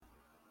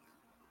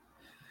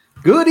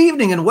Good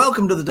evening and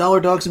welcome to the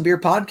Dollar Dogs and Beer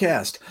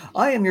podcast.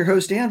 I am your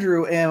host,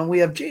 Andrew, and we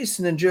have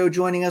Jason and Joe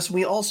joining us.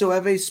 We also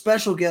have a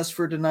special guest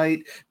for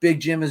tonight. Big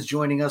Jim is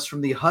joining us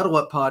from the Huddle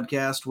Up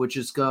podcast, which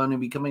is going to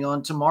be coming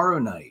on tomorrow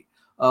night.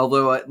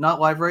 Although not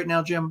live right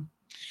now, Jim.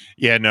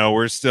 Yeah, no,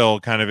 we're still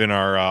kind of in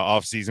our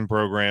off-season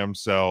program,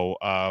 so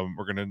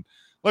we're going to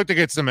look to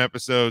get some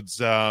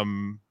episodes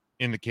in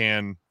the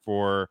can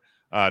for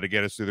to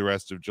get us through the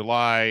rest of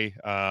July,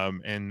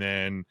 and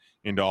then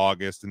into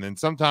August, and then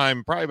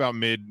sometime probably about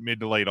mid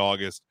to late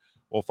August,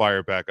 we'll fire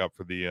it back up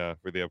for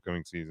the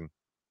upcoming season.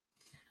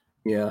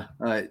 Yeah,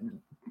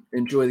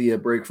 enjoy the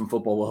break from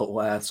football while it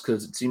lasts,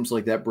 because it seems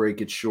like that break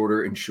gets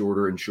shorter and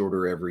shorter and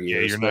shorter every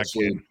year. Yeah, you're not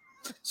kidding.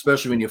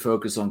 Especially when you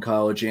focus on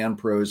college and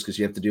pros, because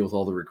you have to deal with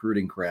all the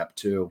recruiting crap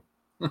too.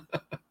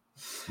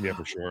 Yeah,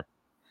 for sure.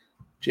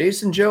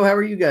 Jason, Joe, how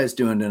are you guys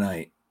doing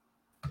tonight?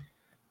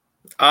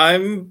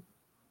 I'm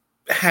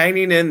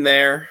hanging in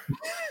there.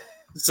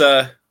 It's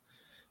a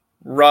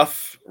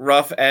rough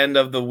end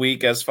of the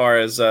week as far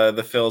as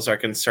the Phils are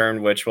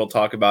concerned, which we'll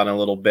talk about in a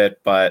little bit,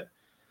 but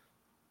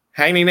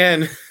hanging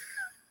in.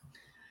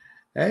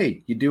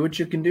 Hey, you do what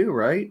you can do,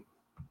 right?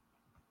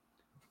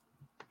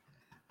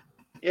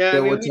 Yeah,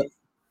 I mean,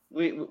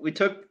 we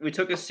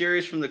took a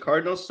series from the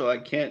Cardinals, so I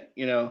can't,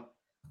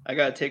 I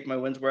got to take my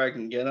wins where I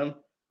can get them,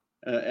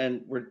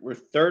 and we're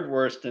third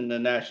worst in the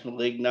National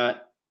League,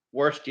 not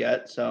worst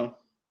yet. So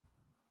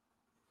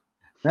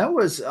that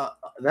was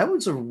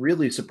a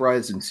really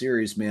surprising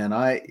series, man.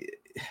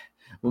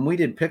 When we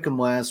did pick 'em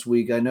last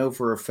week, I know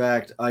for a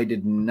fact I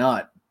did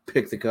not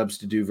pick the Cubs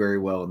to do very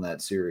well in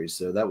that series,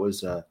 so that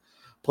was a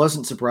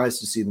pleasant surprise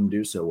to see them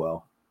do so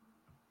well.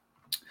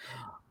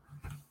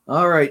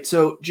 All right,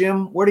 so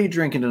Jim, what are you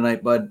drinking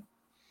tonight, bud?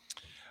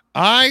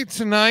 I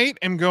tonight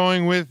am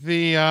going with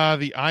the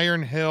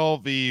Iron Hill,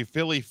 the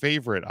Philly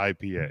Favorite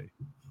IPA.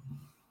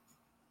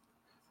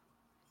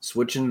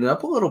 Switching it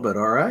up a little bit,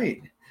 all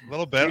right. A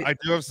little bit. I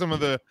do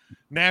have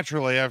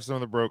naturally I have some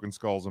of the Broken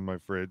Skulls in my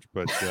fridge,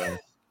 but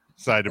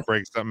decided to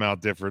break something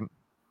out different.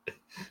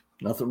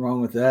 Nothing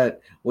wrong with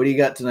that. What do you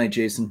got tonight,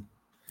 Jason?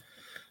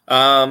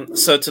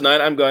 So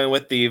tonight I'm going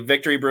with the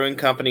Victory Brewing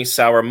Company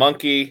Sour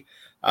Monkey.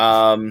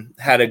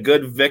 Had a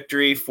good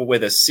victory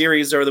with a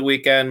series over the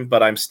weekend,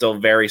 but I'm still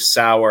very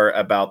sour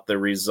about the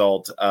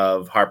result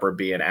of Harper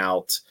being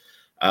out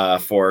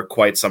for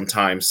quite some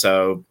time.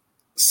 So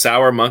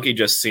Sour Monkey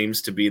just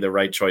seems to be the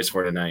right choice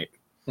for tonight.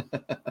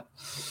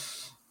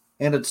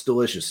 And it's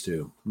delicious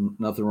too.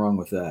 Nothing wrong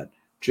with that.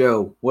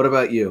 Joe, what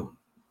about you?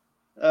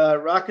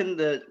 Rocking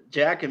the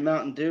Jack and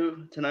Mountain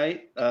Dew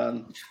tonight.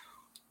 I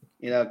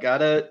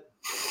gotta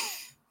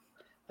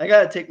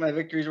take my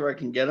victories where I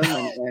can get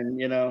them, and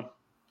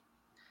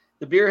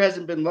the beer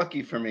hasn't been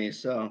lucky for me,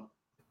 so.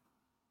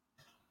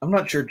 I'm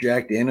not sure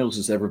Jack Daniels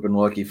has ever been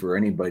lucky for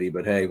anybody,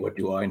 but hey, what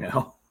do I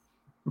know?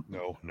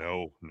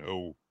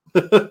 No.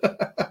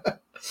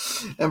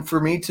 And for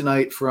me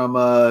tonight, from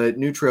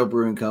New Trail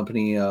Brewing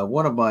Company,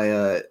 one of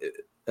my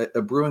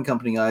a brewing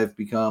company I've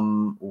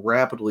become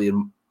rapidly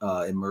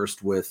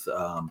immersed with.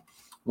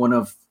 One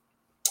of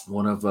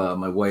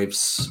my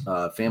wife's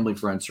family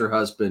friends, her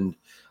husband,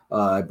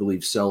 I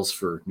believe, sells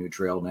for New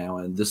Trail now,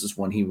 and this is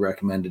one he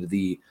recommended,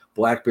 the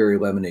Blackberry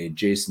Lemonade.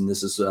 Jason,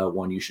 this is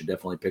one you should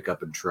definitely pick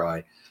up and try.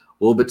 A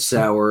little bit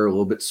sour, a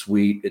little bit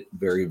sweet. It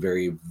very,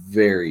 very,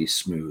 very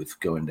smooth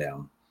going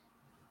down.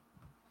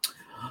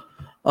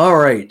 All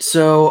right,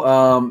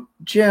 so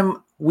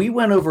Jim, we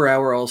went over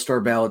our All-Star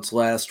ballots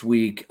last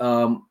week.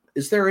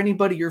 Is there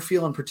anybody you're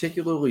feeling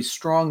particularly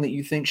strong that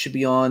you think should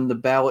be on the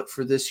ballot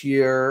for this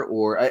year?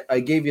 Or I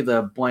gave you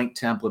the blank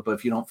template, but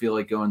if you don't feel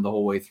like going the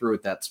whole way through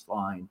it, that's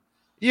fine.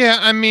 Yeah,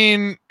 I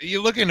mean,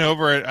 you're looking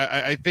over it.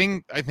 I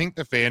think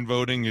the fan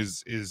voting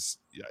is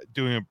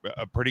doing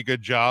a pretty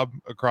good job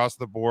across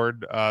the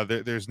board.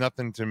 There's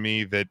nothing to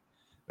me that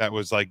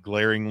was like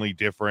glaringly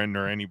different,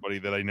 or anybody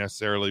that I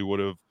necessarily would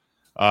have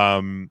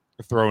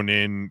thrown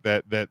in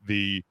that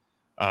the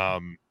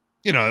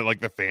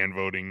like the fan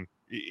voting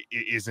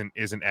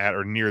isn't at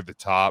or near the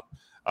top.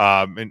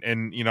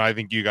 And I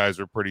think you guys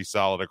are pretty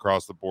solid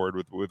across the board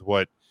with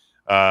what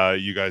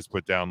you guys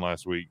put down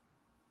last week.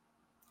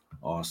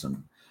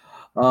 Awesome.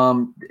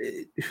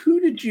 Who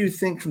did you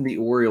think from the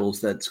Orioles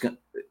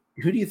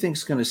who do you think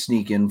is going to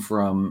sneak in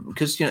from,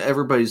 because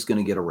everybody's going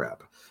to get a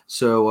rep.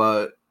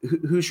 So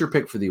who's your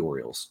pick for the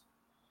Orioles?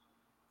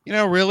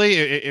 Really,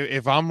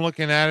 if I'm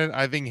looking at it,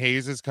 I think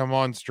Hayes has come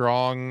on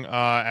strong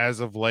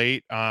as of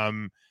late.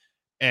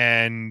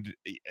 And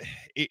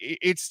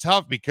it's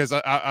tough because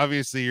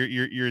obviously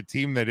you're a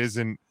team that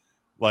isn't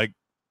like,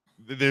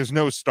 there's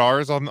no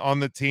stars on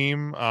the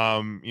team.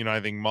 I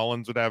think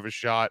Mullins would have a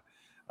shot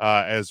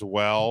as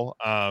well.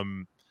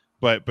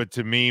 But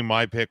to me,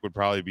 my pick would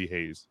probably be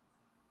Hayes.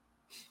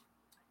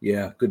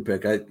 Yeah, good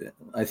pick.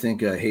 I think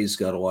Hayes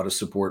got a lot of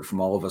support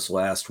from all of us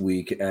last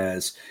week,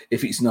 as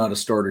if he's not a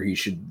starter, he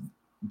should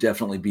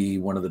definitely be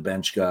one of the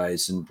bench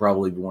guys and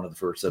probably be one of the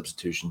first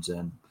substitutions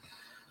in.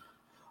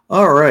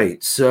 All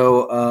right,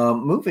 so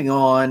moving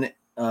on.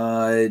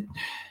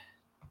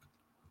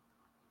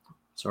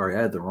 Sorry,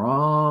 I had the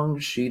wrong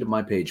sheet of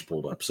my page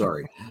pulled up.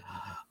 Sorry.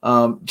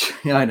 I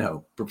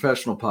know,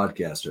 professional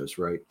podcasters,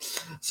 right?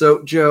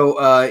 So,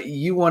 Joe,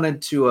 you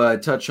wanted to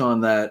touch on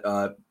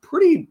that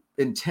pretty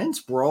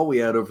intense brawl we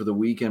had over the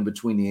weekend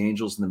between the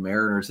Angels and the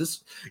Mariners.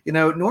 This,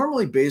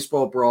 normally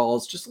baseball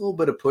brawls, just a little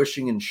bit of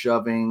pushing and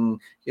shoving.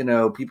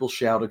 People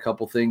shout a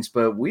couple things,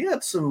 but we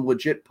had some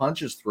legit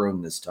punches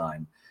thrown this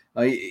time.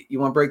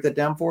 You want to break that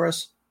down for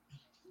us?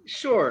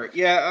 Sure.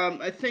 Yeah.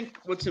 I think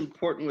what's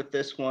important with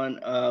this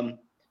one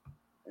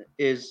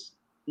is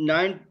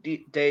 9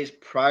 days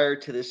prior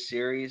to this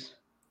series,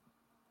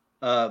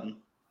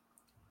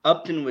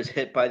 Upton was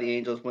hit by the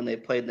Angels when they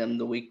played them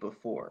the week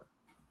before.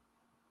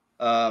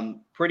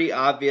 Pretty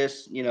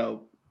obvious,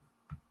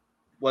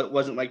 what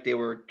wasn't like they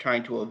were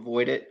trying to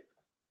avoid it.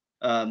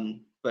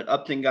 But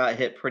Upton got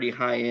hit pretty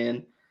high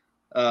in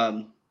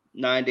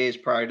 9 days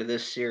prior to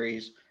this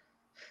series.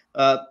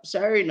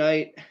 Saturday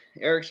night,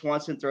 Eric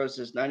Swanson throws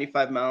this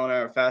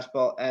 95-mile-an-hour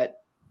fastball at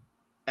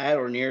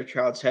or near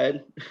Trout's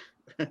head.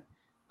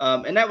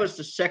 And that was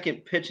the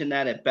second pitch in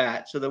that at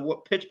bat. So the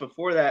pitch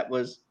before that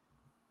was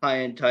high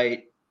and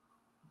tight,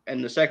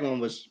 and the second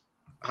one was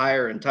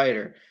higher and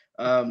tighter.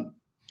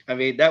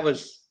 That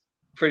was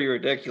pretty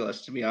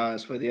ridiculous, to be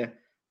honest with you.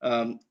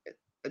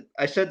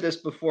 I said this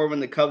before when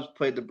the Cubs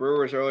played the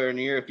Brewers earlier in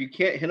the year. If you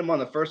can't hit them on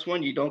the first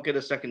one, you don't get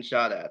a second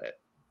shot at it.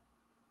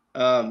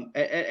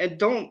 And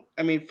don't,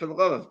 for the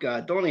love of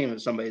God, don't aim at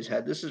somebody's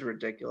head. This is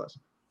ridiculous.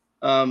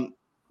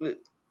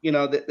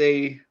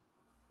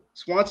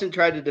 Swanson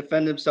tried to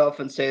defend himself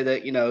and say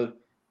that,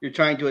 you're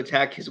trying to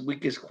attack his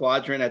weakest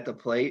quadrant at the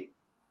plate,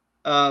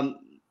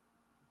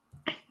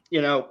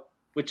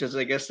 which is,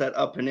 I guess, that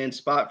up and in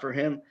spot for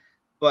him.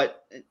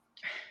 But,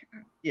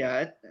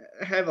 yeah,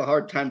 I have a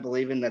hard time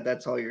believing that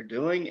that's all you're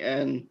doing.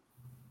 And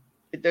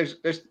there's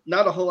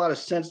not a whole lot of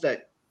sense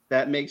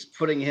that makes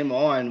putting him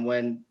on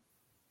when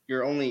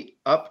you're only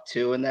up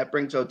 2, and that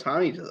brings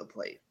Ohtani to the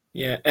plate.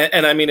 Yeah,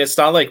 and it's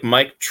not like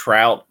Mike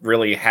Trout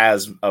really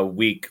has a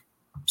weak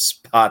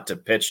spot to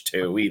pitch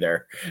to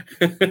either.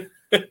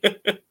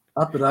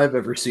 Not that I've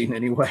ever seen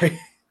anyway.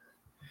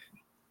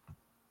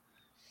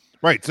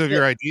 Right. So if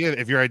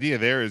your idea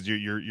there is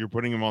you're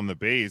putting him on the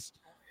base,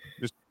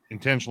 just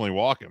intentionally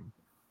walk him.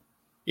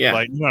 Yeah.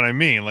 Like, you know what I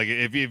mean? Like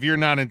if you're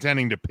not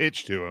intending to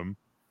pitch to him,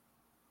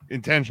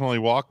 intentionally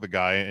walk the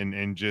guy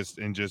and just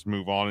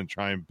move on and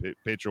try and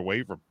pitch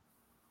away from him.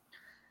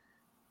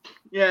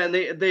 Yeah, and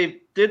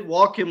they did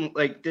walk him,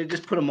 like they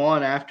just put him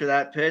on after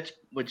that pitch,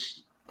 which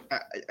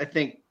I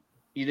think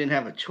you didn't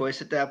have a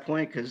choice at that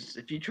point, because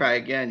if you try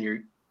again,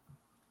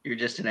 you're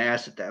just an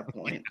ass at that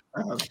point.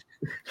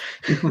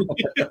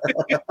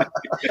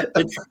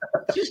 It's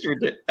just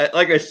ridiculous.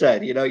 Like I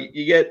said,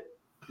 you get,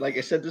 like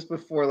I said this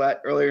before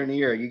earlier in the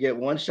year, you get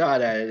one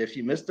shot at it. If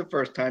you miss the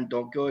first time,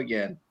 don't go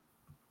again.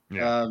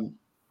 Yeah.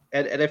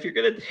 And if you're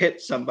gonna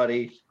hit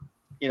somebody,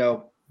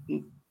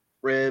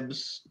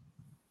 ribs,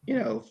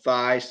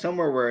 thigh,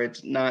 somewhere where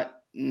it's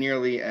not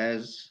nearly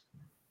as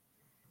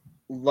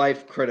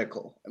life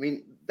critical.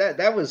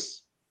 That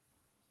was,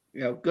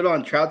 good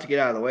on Trout to get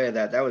out of the way of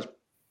that. That was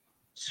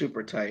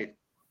super tight.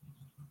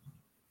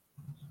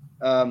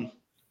 So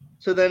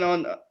then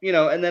on,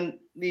 and then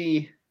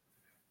the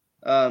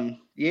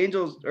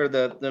Angels or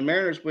the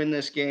Mariners win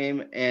this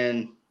game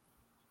and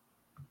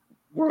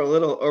were a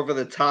little over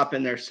the top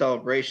in their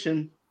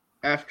celebration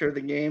after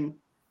the game.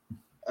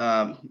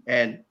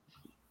 And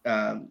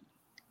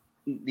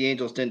the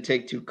Angels didn't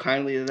take too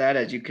kindly to that,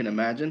 as you can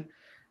imagine.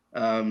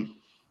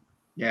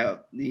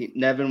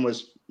 Nevin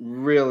was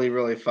really,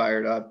 really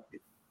fired up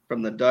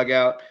from the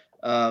dugout,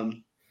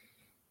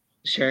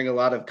 sharing a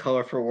lot of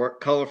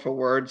colorful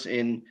words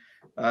in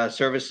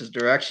Service's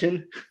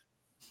direction,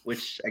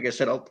 which I guess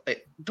I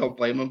don't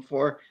blame him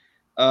for.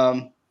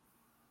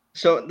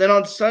 So then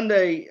on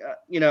Sunday,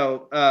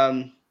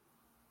 the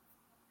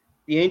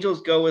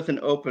Angels go with an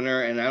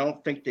opener, and I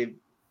don't think they've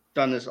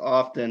done this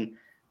often.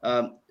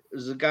 It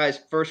was the guy's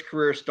first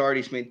career start.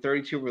 He's made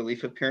 32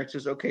 relief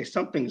appearances. Okay,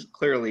 something's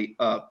clearly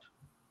up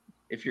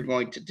if you're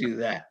going to do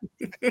that.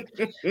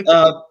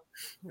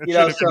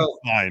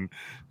 Fine.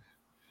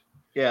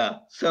 Yeah.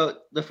 So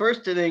the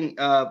first inning,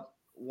 Andrew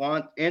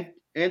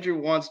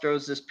Wantz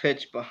throws this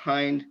pitch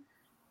behind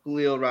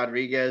Julio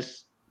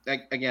Rodriguez.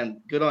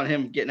 Again, good on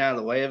him getting out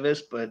of the way of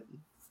this, but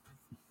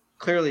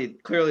clearly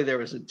there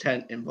was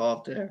intent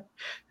involved there.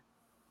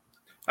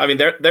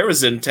 There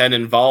was intent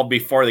involved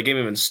before the game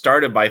even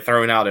started by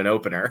throwing out an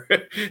opener.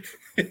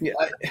 Yeah,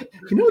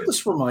 you know what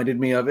this reminded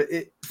me of?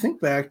 Think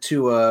back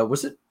to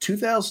was it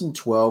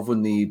 2012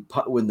 when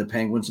the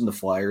Penguins and the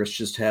Flyers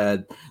just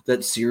had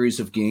that series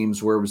of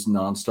games where it was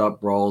nonstop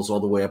brawls all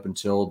the way up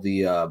until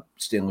the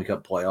Stanley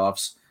Cup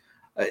playoffs.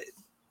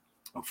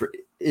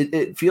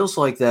 It feels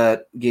like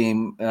that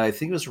game. I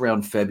think it was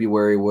around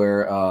February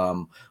where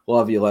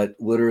Laviolette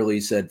literally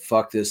said,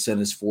 "Fuck this," sent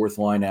his fourth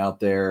line out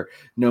there,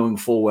 knowing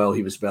full well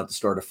he was about to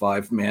start a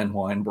 5-man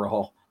line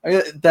brawl.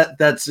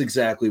 That's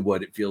exactly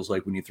what it feels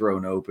like when you throw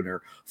an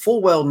opener,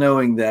 full well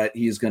knowing that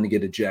he's going to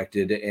get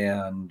ejected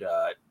and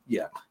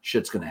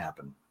shit's going to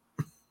happen.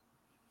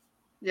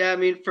 Yeah, I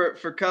mean,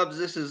 for Cubs,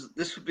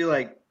 this would be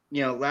like,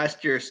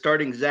 last year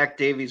starting Zach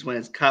Davies when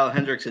it's Kyle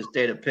Hendricks'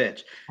 day to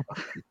pitch.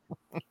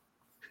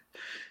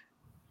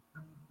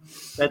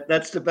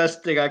 That's the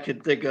best thing I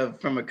could think of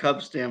from a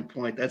Cubs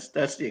standpoint.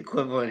 That's the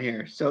equivalent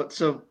here. So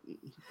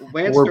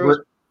Wance throws.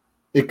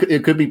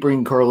 It could be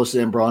bringing Carlos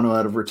Zambrano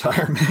out of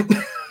retirement.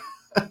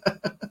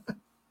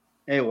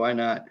 Hey, why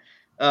not?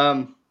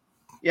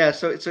 Yeah,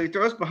 so he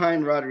throws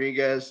behind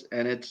Rodriguez,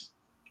 and it's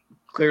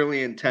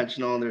clearly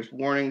intentional. And there's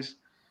warnings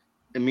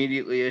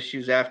immediately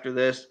issues after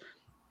this.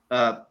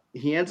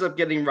 He ends up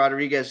getting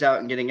Rodriguez out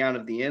and getting out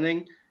of the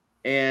inning,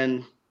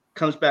 and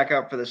comes back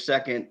out for the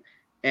second.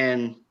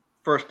 And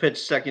first pitch,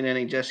 second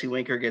inning, Jesse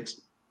Winker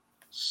gets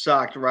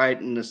socked right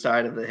in the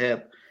side of the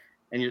hip,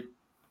 and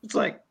it's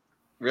like,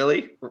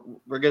 really,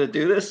 we're gonna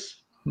do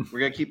this? We're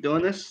gonna keep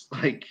doing this?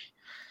 Like,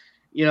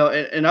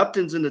 and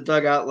Upton's in the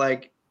dugout,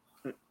 like,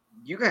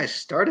 you guys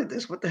started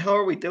this. What the hell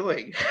are we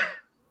doing?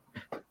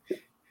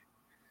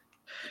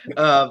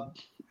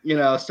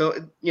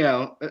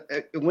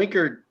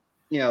 Winker,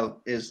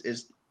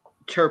 is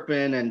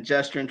chirping and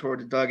gesturing toward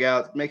the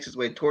dugout, makes his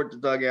way toward the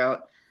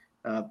dugout.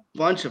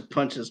 Bunch of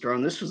punches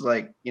thrown. This was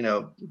like,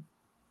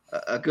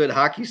 a good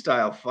hockey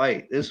style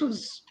fight. This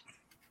was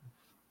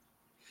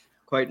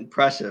quite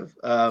impressive.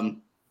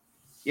 Ryan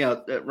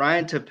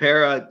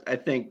Tepera, I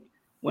think,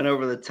 went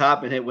over the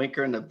top and hit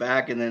Winker in the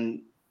back, and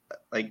then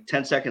like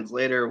 10 seconds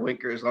later,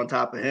 Winker is on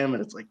top of him,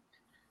 and it's like,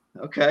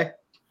 okay,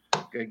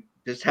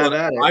 just have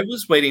at it. I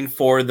was waiting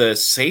for the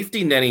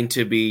safety netting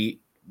to be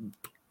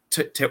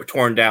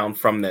torn down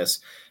from this,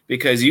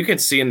 because you can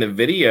see in the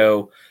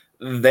video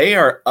they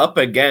are up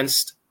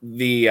against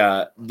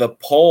the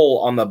pole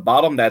on the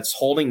bottom that's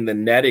holding the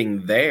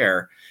netting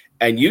there,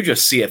 and you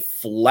just see it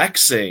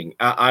flexing.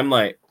 I'm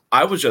like,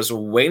 I was just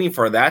waiting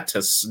for that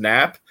to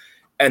snap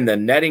and the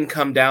netting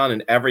come down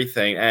and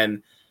everything.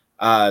 And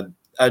a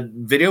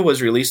video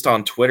was released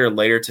on Twitter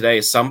later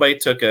today. Somebody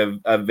took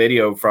a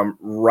video from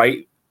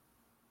right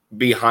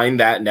behind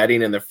that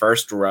netting in the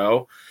first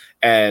row,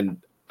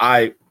 and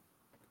I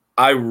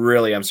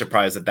really am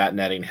surprised that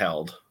netting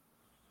held.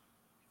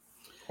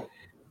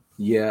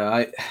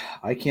 Yeah,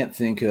 I can't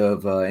think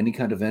of any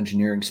kind of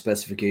engineering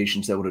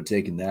specifications that would have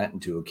taken that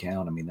into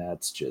account. I mean,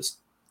 that's just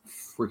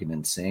freaking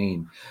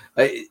insane.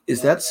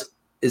 Is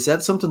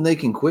that something they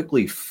can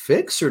quickly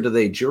fix, or do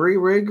they jury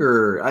rig,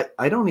 or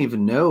I don't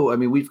even know. I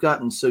mean, we've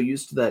gotten so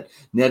used to that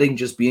netting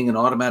just being an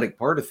automatic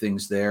part of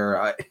things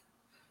there.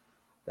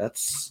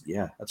 That's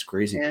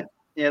crazy.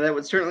 Yeah, that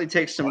would certainly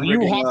take some. Are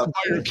you hot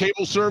by your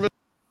cable service?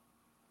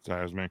 Sorry,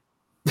 that was me.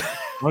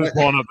 I'm just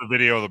pulling up the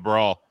video of the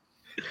brawl.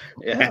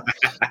 Yeah.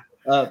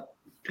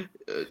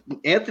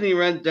 Anthony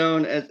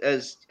Rendon,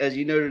 as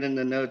you noted in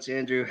the notes,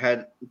 Andrew,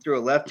 threw a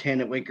left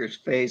hand at Winker's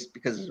face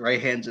because his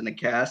right hand's in the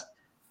cast.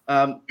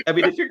 I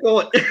mean, if you're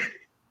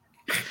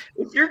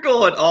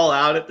going all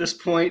out at this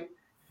point,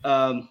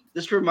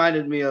 this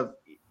reminded me of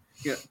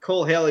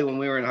Cole Haley when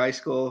we were in high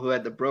school, who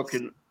had the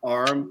broken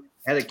arm,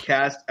 had a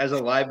cast as a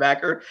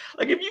linebacker.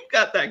 Like, if you've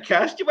got that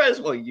cast, you might as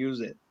well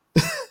use it,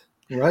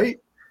 right?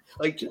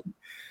 Like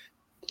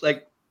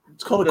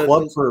it's called a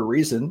club for a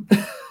reason.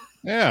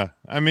 Yeah,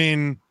 I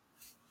mean,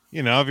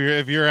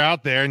 if you're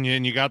out there and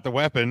you got the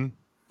weapon,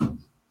 go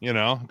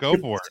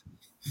for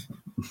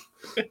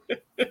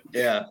it.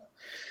 Yeah.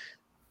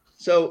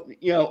 So,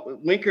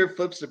 Winker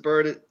flips the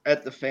bird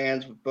at the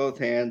fans with both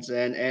hands,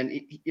 and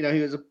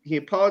he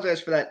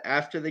apologized for that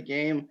after the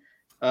game.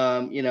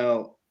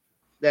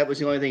 That was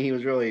the only thing he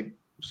was really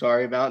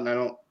sorry about, and I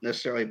don't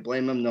necessarily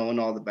blame him, knowing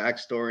all the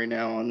backstory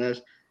now on this.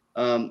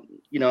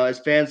 As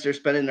fans, they're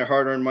spending their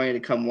hard-earned money to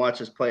come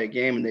watch us play a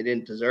game, and they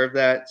didn't deserve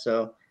that.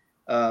 So,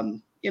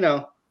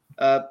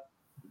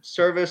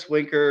 Service,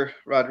 Winker,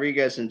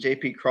 Rodriguez, and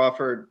J.P.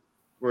 Crawford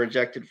were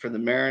ejected for the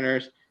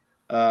Mariners.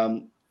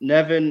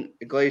 Nevin,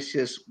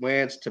 Iglesias,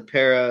 Wance,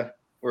 Tepera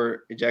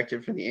were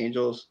ejected for the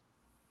Angels.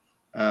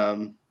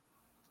 I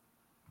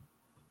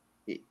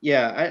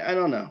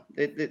don't know.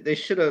 They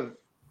should have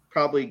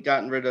probably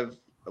gotten rid of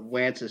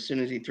Wance as soon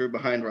as he threw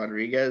behind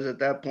Rodriguez at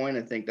that point.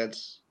 I think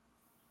that's,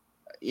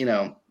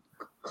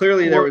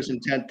 clearly there was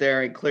intent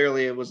there, and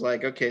clearly it was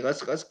like, okay,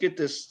 let's get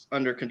this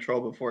under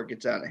control before it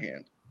gets out of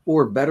hand.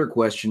 Or better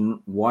question,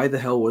 why the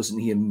hell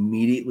wasn't he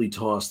immediately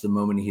tossed the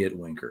moment he hit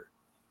Winker?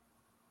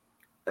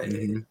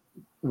 Mm-hmm.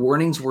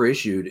 Warnings were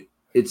issued.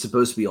 It's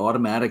supposed to be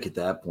automatic at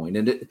that point.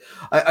 And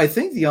I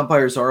think the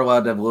umpires are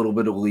allowed to have a little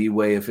bit of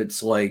leeway if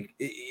it's like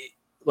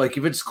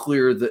if it's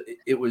clear that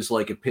it was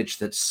like a pitch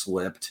that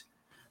slipped.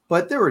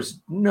 But there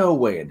was no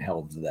way in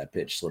hell that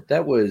pitch slipped.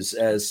 That was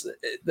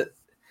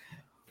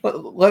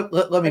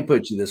let me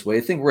put you this way.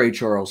 I think Ray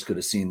Charles could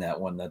have seen that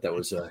one, that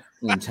was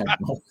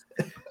intentional.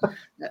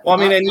 Well, I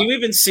mean, and you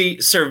even see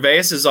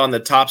Cervais is on the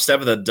top step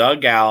of the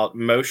dugout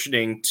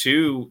motioning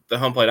to the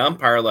home plate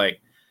umpire,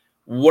 like,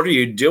 what are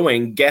you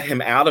doing? Get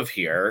him out of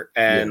here.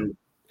 And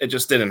It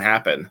just didn't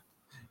happen.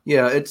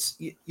 Yeah, it's,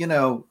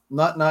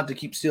 not to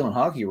keep stealing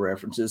hockey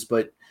references,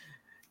 but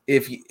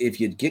if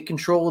you get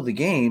control of the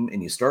game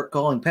and you start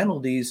calling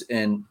penalties,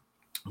 and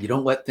You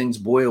don't let things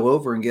boil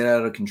over and get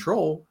out of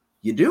control.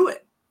 You do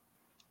it.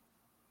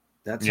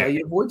 That's how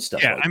you avoid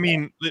stuff. Yeah, like I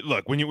mean,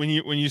 look, when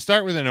you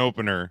start with an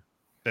opener,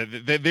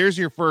 there's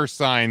your first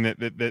sign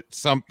that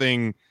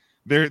something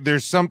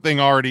there's something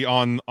already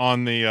on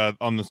the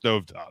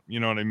stovetop. You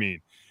know what I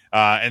mean?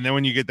 And then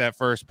when you get that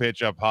first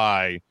pitch up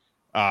high,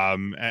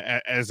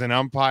 as an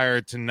umpire,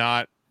 to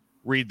not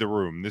read the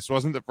room. This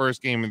wasn't the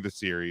first game of the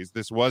series.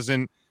 This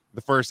wasn't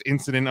the first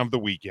incident of the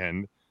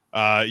weekend.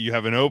 You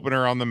have an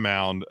opener on the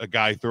mound. A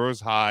guy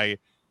throws high,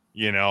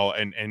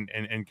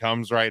 and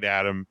comes right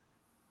at him.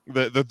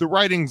 The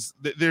writings,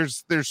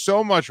 there's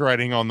so much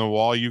writing on the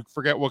wall, you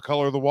forget what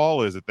color the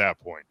wall is at that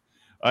point.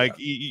 Like,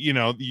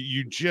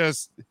 you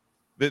just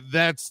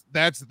that's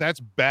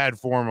bad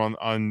form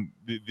on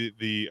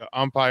the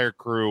umpire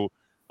crew,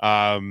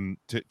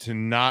 to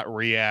not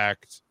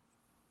react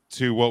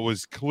to what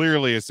was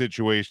clearly a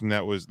situation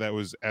that was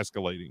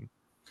escalating.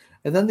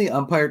 And then the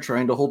umpire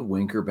trying to hold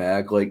Winker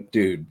back, like,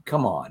 dude,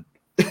 come on.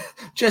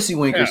 Jesse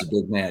Winker's a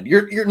big man.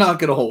 You're not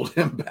going to hold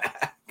him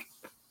back.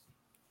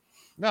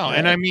 No,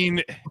 and I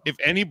mean, if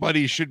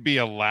anybody should be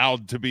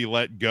allowed to be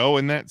let go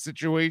in that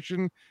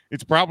situation,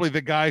 it's probably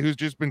the guy who's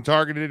just been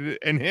targeted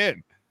and hit.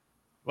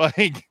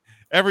 Like,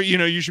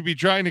 you should be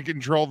trying to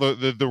control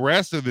the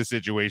rest of the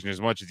situation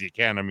as much as you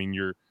can. I mean,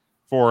 you're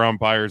 4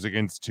 umpires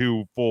against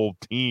 2 full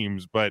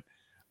teams, but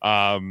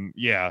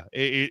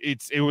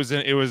it was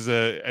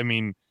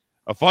a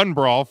fun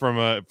brawl from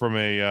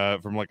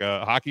like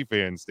a hockey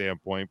fan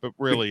standpoint, but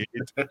really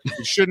it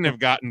shouldn't have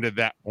gotten to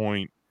that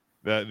point.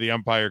 The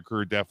umpire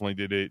crew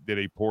definitely did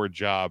a poor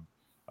job,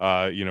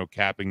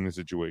 capping the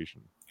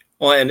situation.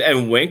 Well,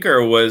 and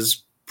Winker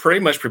was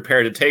pretty much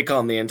prepared to take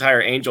on the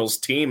entire Angels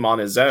team on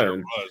his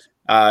own.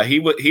 Sure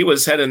he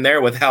was heading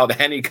there without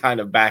any kind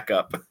of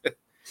backup.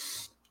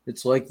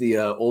 It's like the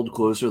old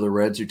closer of the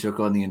Reds who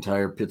took on the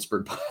entire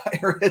Pittsburgh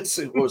Pirates.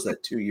 What was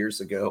that, 2 years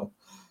ago?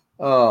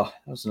 Oh,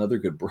 that was another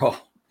good brawl.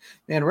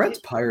 Man, Reds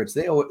Pirates,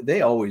 they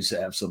always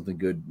have something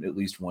good at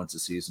least once a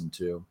season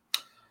too.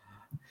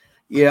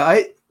 Yeah,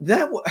 I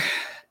don't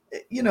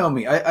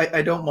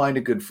mind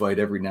a good fight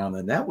every now and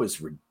then. That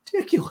was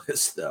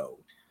ridiculous, though.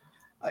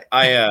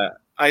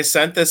 I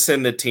sent this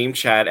in the team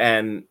chat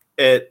and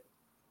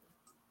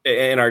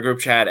in our group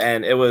chat,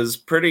 and it was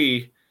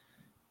pretty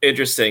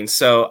interesting.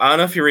 So I don't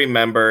know if you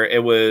remember,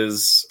 it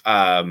was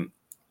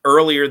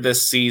earlier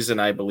this season,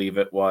 I believe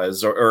it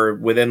was, or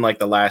within like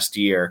the last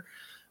year.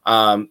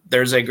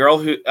 There's a girl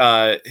who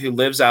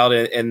lives out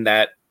in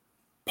that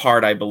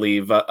part, I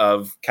believe,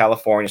 of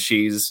California.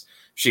 She is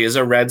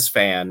a Reds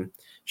fan.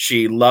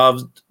 She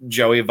loved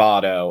Joey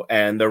Votto,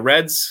 and the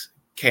Reds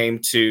came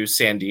to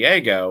San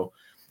Diego,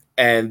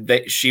 and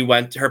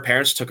her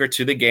parents took her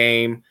to the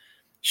game.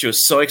 She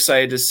was so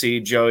excited to see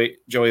Joey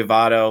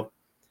Votto,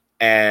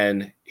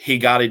 and he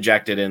got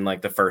ejected in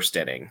like the first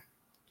inning.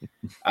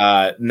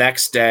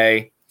 Next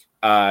day,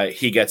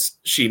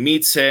 she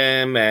meets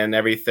him, and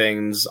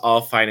everything's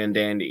all fine and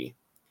dandy.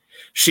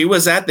 She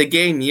was at the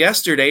game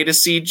yesterday to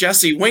see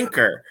Jesse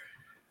Winker,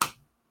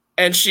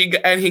 and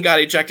he got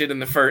ejected in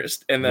the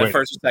first and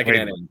second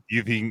inning.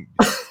 You think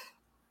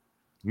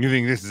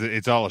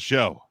it's all a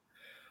show?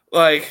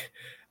 Like,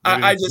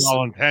 it's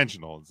all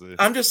intentional.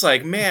 I'm just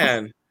like,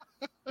 man,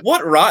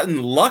 what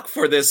rotten luck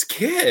for this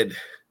kid.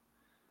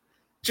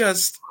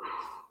 Just,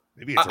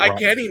 I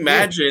can't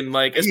imagine,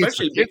 like,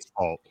 especially its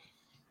fault.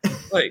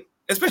 Like,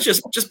 especially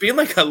just being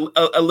like a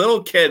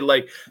little kid,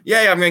 like,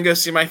 yeah, I'm gonna go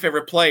see my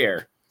favorite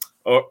player,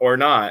 or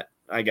not,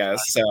 I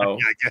guess. So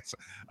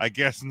I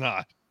guess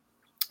not.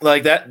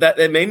 Like that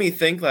it made me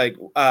think, like,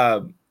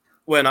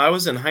 when I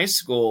was in high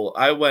school,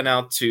 I went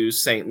out to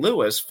St.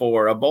 Louis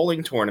for a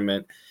bowling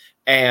tournament,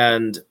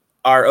 and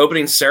our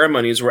opening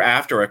ceremonies were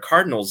after a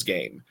Cardinals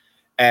game.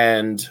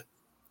 And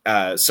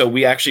so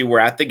we actually were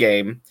at the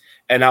game,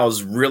 and I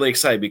was really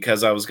excited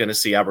because I was going to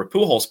see Albert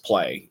Pujols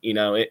play,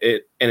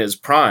 it in his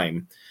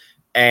prime.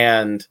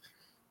 And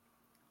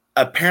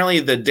apparently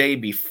the day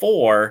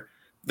before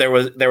there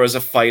was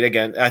a fight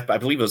again. I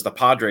believe it was the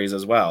Padres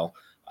as well.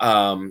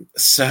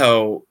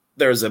 So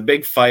there was a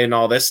big fight and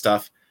all this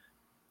stuff.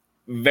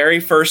 Very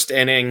first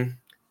inning,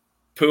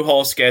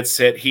 Pujols gets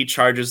hit. He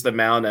charges the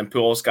mound, and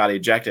Pujols got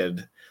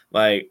ejected.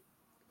 Like,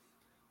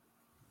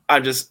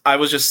 I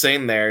was just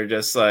sitting there,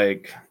 just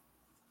like,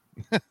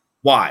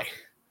 why?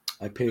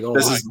 I paid all.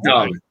 This is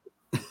dumb.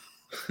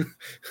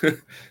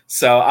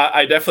 So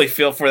I definitely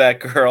feel for that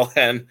girl,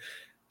 and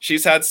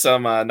she's had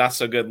some not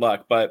so good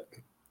luck, but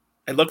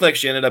it looked like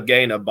she ended up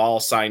getting a ball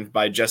signed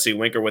by Jesse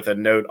Winker with a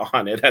note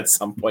on it at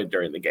some point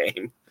during the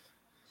game.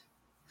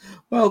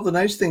 Well, the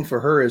nice thing for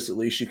her is at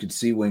least she could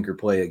see Winker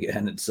play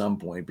again at some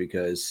point,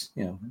 because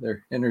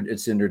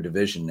it's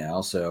interdivision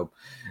now, so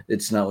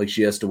it's not like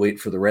she has to wait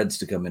for the Reds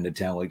to come into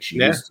town like she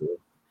used to.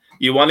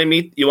 You want to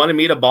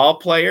meet a ball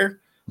player?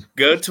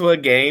 Go to a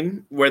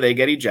game where they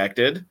get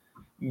ejected,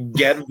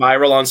 get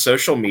viral on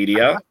social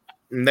media,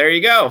 and there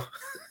you go.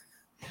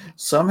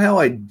 Somehow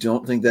I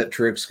don't think that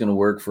trick's going to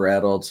work for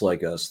adults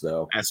like us,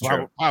 though. That's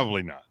true.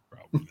 Probably not.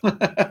 Probably.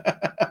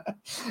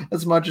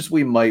 As much as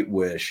we might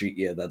wish,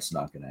 yeah, that's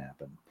not going to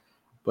happen.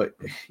 But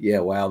yeah,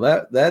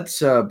 wow, that's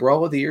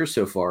Brawl of the Year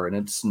so far, and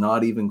it's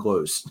not even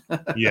close.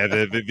 Yeah,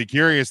 the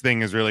curious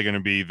thing is really going to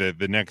be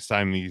the next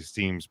time these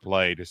teams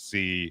play to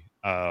see,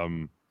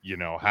 how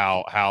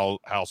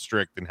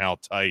strict and how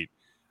tight,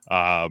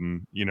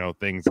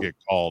 things get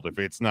called. If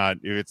it's not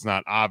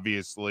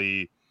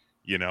obviously,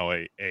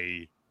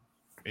 a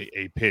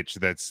pitch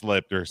that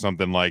slipped or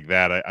something like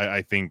that,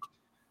 I think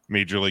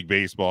Major League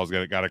Baseball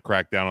has got to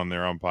crack down on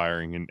their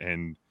umpiring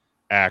and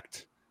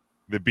act.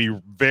 To be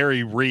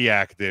very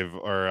reactive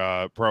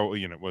or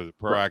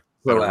proactive.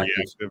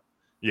 Reactive?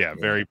 Yeah,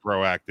 very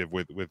proactive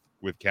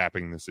with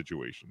capping the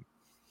situation.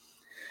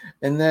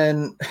 And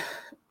then,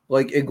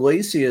 like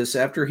Iglesias,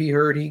 after he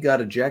heard he got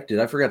ejected,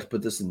 I forgot to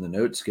put this in the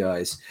notes,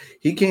 guys.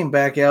 He came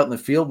back out in the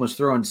field and was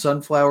throwing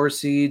sunflower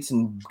seeds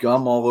and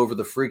gum all over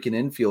the freaking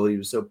infield. He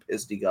was so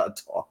pissed he got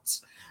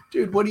tossed.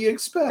 Dude, what do you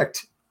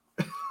expect?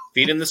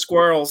 Feeding the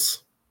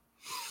squirrels.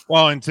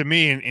 Well, and to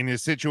me, in a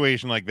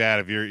situation like that,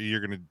 if you're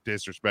going to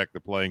disrespect the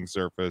playing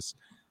surface,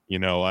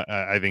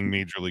 I think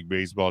Major League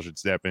Baseball should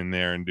step in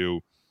there and do,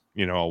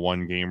 a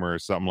one gamer or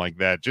something like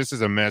that, just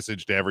as a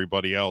message to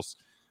everybody else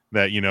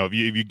that, if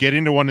you get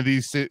into one of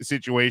these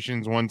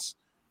situations, once,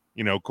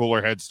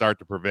 cooler heads start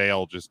to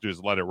prevail, just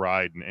let it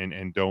ride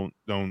and don't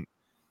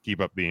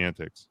keep up the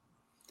antics.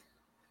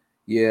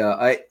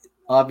 Yeah,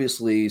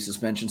 obviously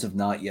suspensions have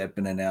not yet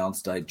been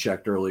announced. I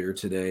checked earlier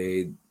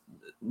today.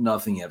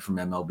 Nothing yet from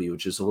MLB,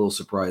 which is a little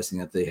surprising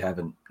that they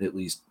haven't at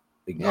least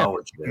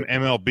acknowledged it.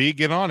 MLB,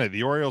 get on it.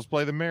 The Orioles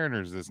play the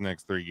Mariners this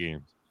next 3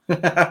 games.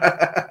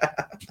 I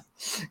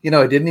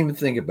didn't even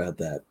think about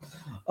that.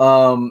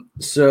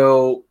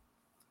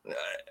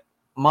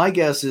 My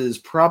guess is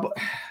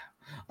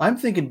I'm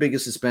thinking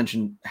biggest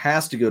suspension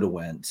has to go to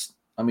Wentz.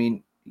 I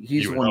mean,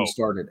 he's the one who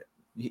started it.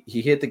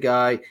 He hit the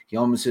guy. He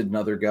almost hit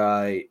another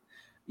guy.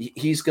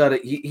 He's got to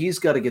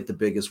get the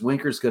biggest.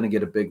 Winker's going to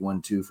get a big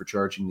one too for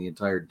charging the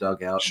entire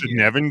dugout. Should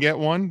Nevin get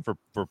one for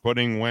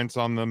putting Wentz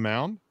on the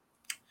mound?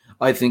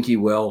 I think he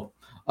will.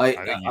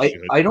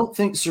 I don't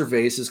think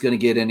Cervais is going to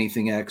get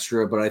anything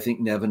extra, but I think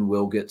Nevin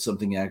will get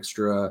something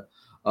extra.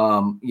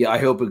 I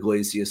hope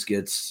Iglesias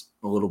gets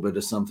a little bit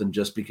of something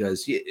just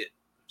because.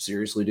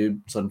 Seriously,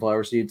 dude,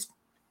 sunflower seeds.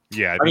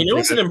 Yeah, I mean, it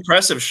was an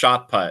impressive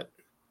shot putt.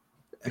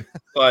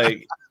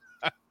 Like.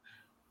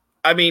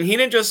 I mean, he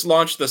didn't just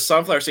launch the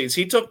sunflower seeds.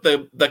 He took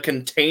the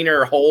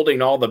container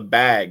holding all the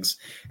bags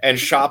and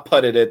shot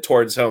putted it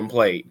towards home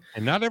plate.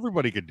 And not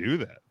everybody could do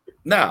that.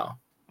 No.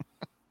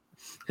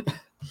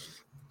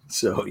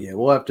 So, yeah,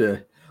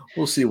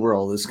 we'll see where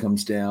all this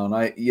comes down.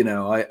 I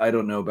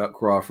don't know about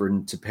Crawford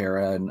and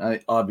Tepera,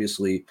 and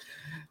obviously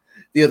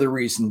the other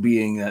reason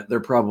being that they're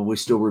probably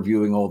still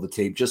reviewing all the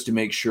tape just to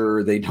make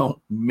sure they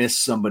don't miss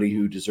somebody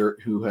who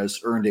has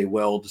earned a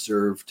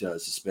well-deserved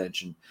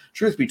suspension.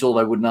 Truth be told,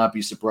 I would not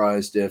be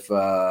surprised if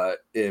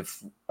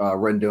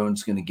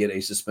Rendon's going to get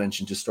a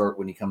suspension to start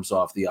when he comes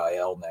off the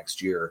IL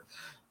next year.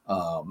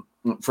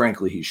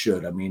 Frankly, he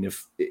should. I mean,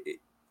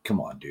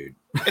 come on, dude.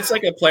 It's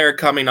like a player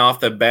coming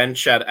off the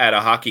bench at a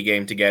hockey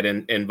game to get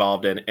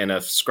involved in a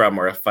scrum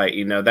or a fight.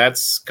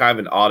 That's kind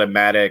of an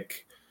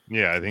automatic.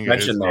 Yeah, I think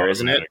mention there,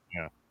 isn't it?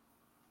 Yeah.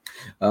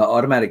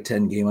 Automatic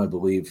 10 game, I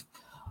believe.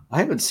 I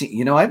haven't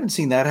seen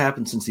that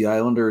happen since the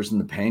Islanders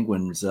and the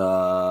Penguins.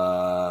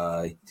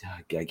 I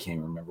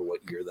can't remember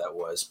what year that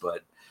was,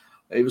 but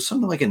it was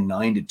something like a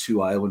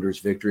 9-2 Islanders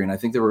victory, and I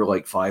think there were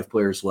like 5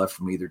 players left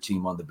from either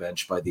team on the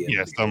bench by the end.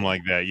 Yeah, of the something game.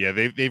 like that. Yeah,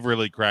 they've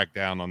really cracked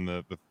down on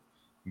the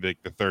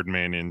third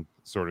man in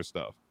sort of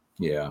stuff.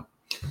 Yeah,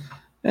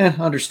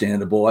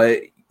 understandable.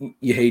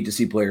 You hate to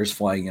see players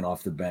flying in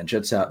off the bench.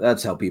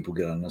 That's how people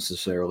get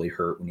unnecessarily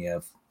hurt when you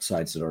have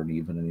sides that aren't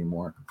even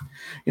anymore.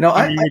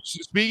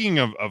 Speaking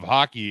of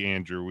hockey,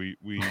 Andrew,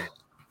 we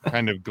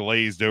kind of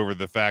glazed over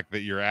the fact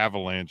that your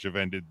Avalanche have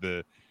ended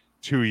the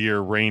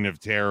 2-year reign of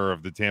terror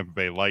of the Tampa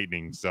Bay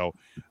Lightning. So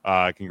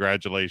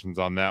congratulations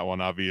on that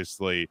one.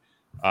 Obviously,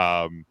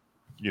 4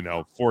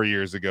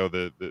 years ago,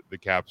 the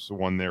Caps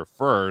won their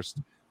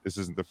first. This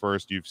isn't the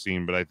first you've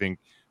seen, but I think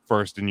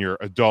first in your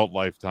adult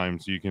lifetime,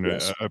 so you can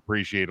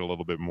appreciate a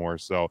little bit more.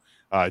 So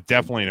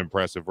definitely an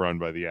impressive run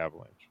by the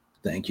Avalanche.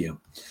 Thank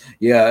you.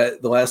 Yeah,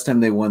 the last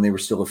time they won, they were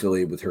still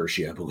affiliated with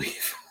Hershey, I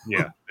believe.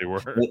 Yeah, they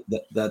were.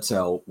 That's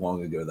how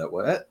long ago that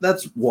was.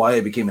 That's why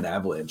I became an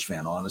Avalanche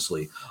fan,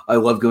 honestly. I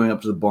love going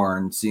up to the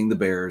barn, seeing the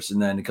Bears,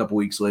 and then a couple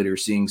weeks later,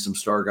 seeing some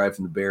star guy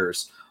from the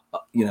Bears,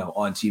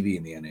 on TV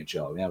in the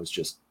NHL. I mean, that was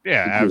just...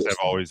 Yeah, Avs have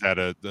always had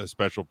a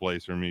special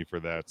place for me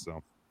for that,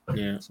 so...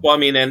 Yeah. Well, I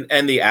mean,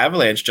 and the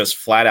Avalanche just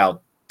flat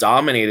out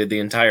dominated the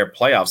entire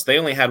playoffs. They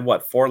only had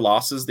 4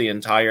 losses the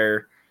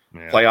entire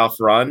playoff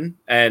run,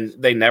 and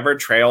they never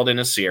trailed in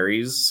a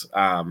series.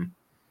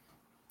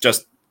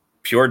 Just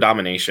pure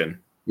domination.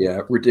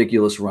 Yeah,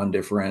 ridiculous run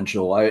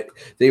differential.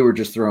 They were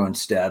just throwing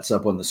stats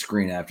up on the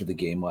screen after the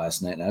game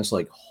last night, and I was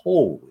like,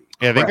 holy.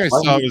 Yeah, I think I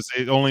saw it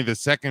was only the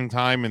second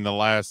time in the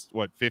last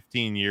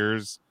 15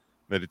 years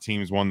that a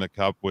team's won the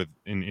cup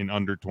in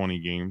under 20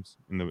 games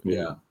in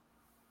the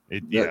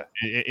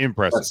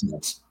Impressive. That's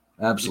nuts.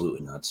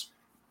 Absolutely nuts.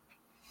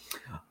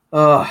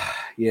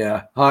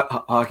 Yeah,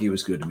 hockey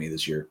was good to me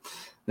this year.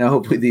 Now,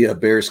 hopefully, the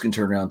Bears can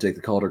turn around and take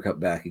the Calder Cup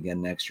back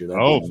again next year.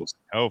 Hopefully,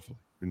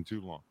 been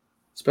too long.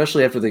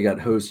 Especially after they got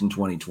hosed in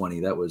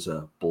 2020. That was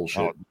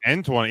bullshit.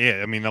 And 20,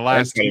 yeah. I mean, the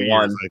last 2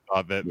 years, I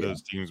thought that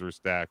those teams were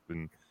stacked,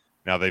 and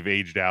now they've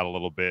aged out a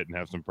little bit and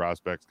have some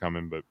prospects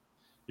coming. But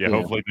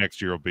hopefully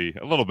next year will be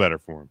a little better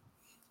for them.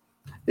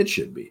 It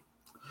should be.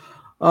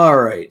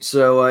 All right,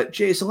 so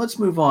Jason, let's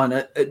move on.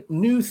 A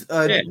new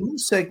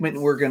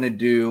segment we're going to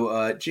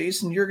do.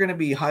 Jason, you're going to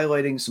be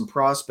highlighting some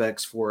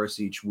prospects for us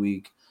each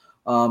week,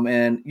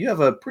 and you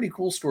have a pretty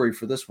cool story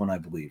for this one, I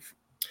believe.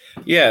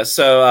 Yeah,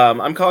 so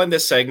I'm calling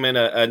this segment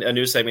a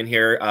new segment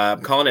here.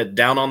 I'm calling it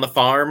Down on the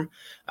Farm.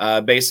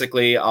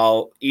 Basically,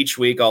 each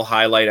week I'll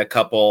highlight a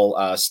couple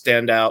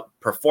standout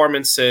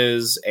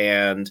performances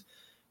and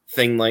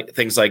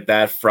things like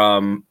that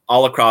from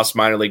all across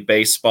minor league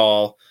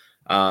baseball.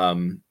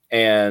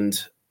 And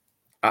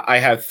I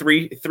have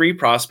three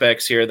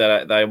prospects here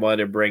that I wanted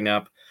to bring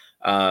up.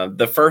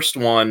 The first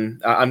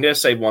one, I'm going to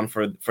save one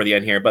for the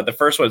end here, but the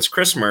first one is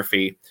Chris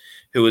Murphy,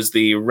 who is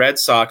the Red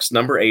Sox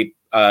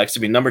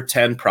number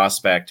 10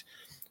 prospect.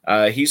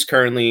 He's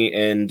currently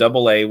in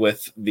Double-A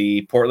with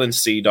the Portland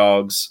Sea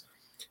Dogs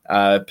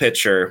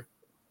pitcher.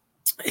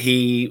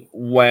 He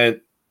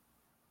went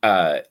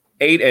 8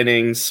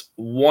 innings,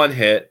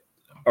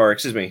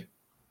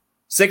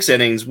 6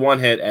 innings, 1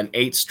 hit, and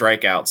 8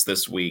 strikeouts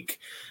this week.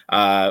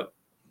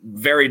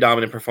 Very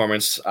dominant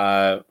performance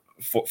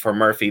for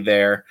Murphy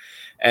there.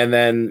 And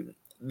then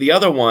the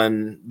other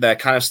one that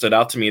kind of stood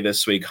out to me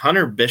this week,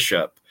 Hunter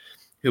Bishop,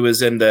 who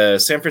is in the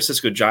San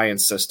Francisco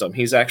Giants system.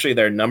 He's actually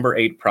their number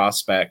 8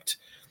 prospect.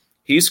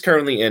 He's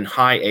currently in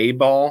high A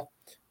ball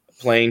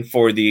playing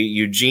for the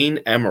Eugene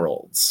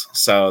Emeralds.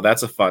 So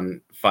that's a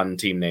fun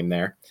team name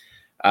there.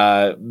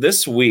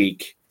 This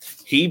week,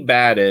 he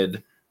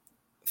batted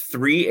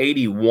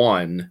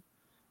 .381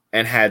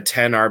 and had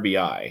 10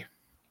 RBI.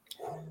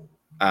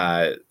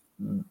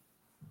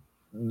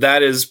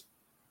 That is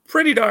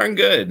pretty darn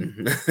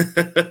good.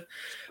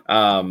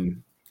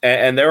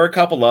 And there were a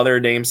couple other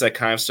names that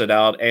kind of stood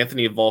out.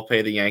 Anthony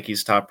Volpe, the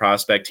Yankees' top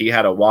prospect, he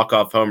had a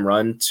walk-off home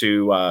run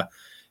to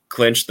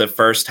clinch the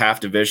first half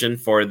division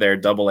for their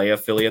Double-A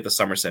affiliate, the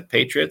Somerset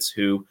Patriots,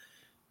 who,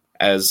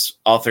 as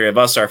all three of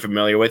us are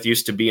familiar with,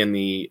 used to be in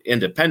the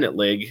Independent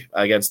League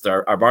against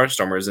our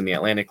Barnstormers in the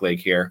Atlantic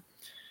League here.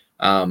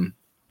 But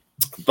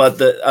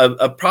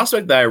a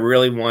prospect that I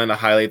really wanted to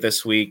highlight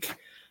this week,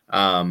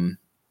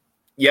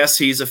 yes,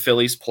 he's a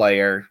Phillies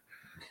player,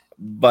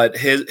 but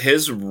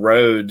his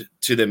road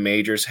to the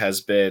majors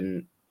has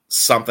been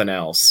something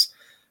else.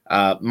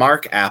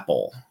 Mark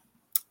Apple,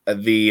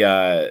 he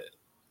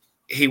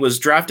was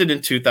drafted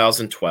in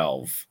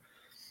 2012,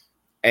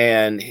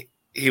 and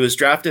he was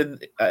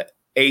drafted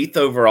 8th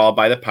overall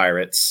by the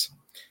Pirates.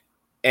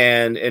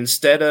 And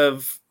instead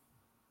of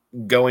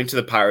going to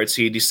the Pirates,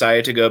 he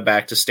decided to go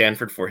back to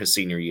Stanford for his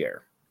senior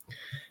year.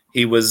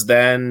 He was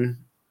then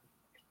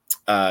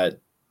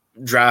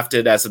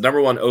drafted as the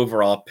number 1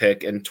 overall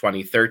pick in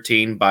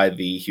 2013 by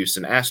the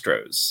Houston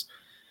Astros.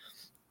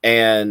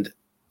 And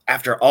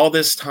after all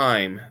this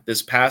time,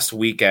 this past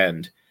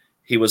weekend,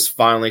 he was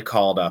finally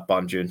called up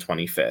on June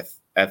 25th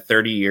at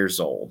 30 years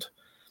old.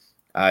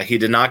 He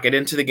did not get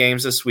into the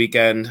games this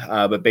weekend,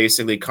 but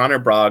basically Connor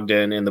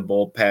Brogdon in the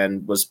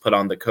bullpen was put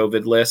on the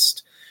COVID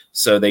list.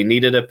 So they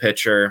needed a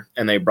pitcher,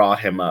 and they brought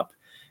him up.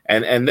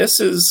 And this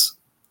is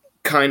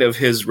kind of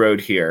his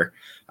road here.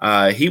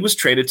 He was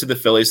traded to the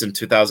Phillies in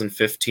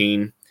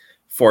 2015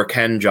 for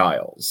Ken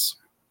Giles.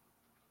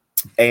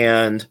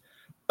 And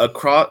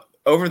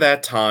over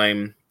that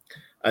time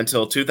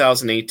until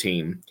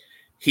 2018,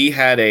 he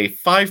had a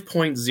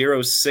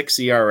 5.06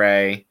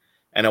 ERA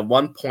and a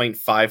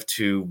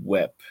 1.52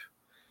 WHIP.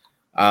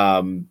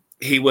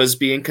 He was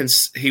being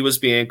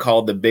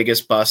called the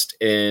biggest bust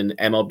in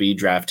MLB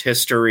draft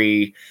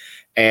history,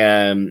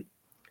 and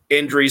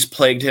injuries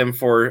plagued him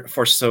for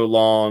so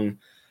long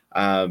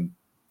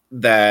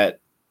that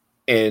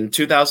in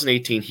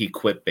 2018 he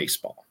quit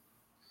baseball.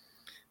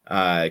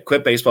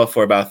 Quit baseball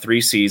for about 3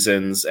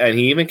 seasons, and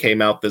he even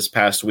came out this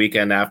past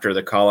weekend after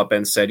the call-up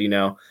and said,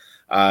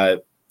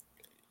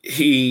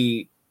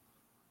 he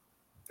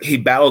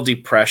battled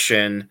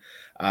depression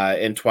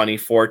in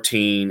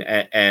 2014,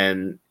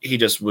 and he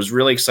just was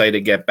really excited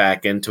to get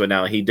back into it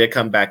now. He did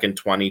come back in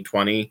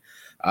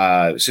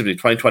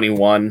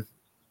 2021.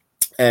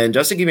 And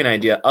just to give you an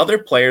idea, other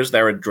players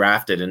that were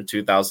drafted in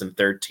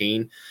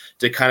 2013,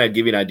 to kind of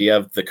give you an idea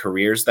of the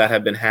careers that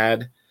have been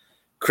had,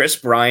 Chris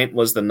Bryant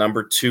was the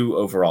number 2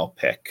 overall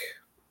pick.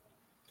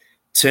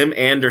 Tim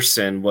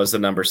Anderson was the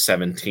number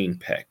 17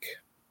 pick.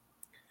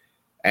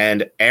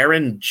 And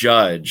Aaron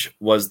Judge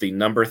was the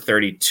number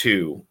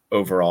 32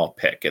 overall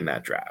pick in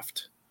that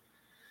draft.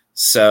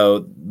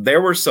 So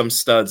there were some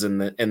studs in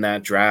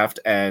that draft,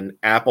 and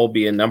Apple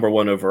being number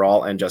 1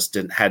 overall and just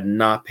had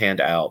not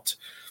panned out.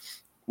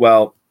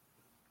 Well,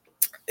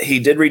 he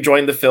did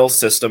rejoin the Phil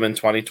system in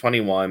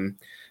 2021,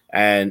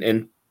 and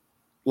in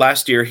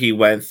last year he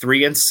went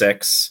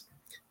 3-6,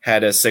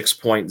 had a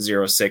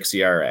 6.06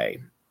 ERA,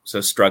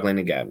 so struggling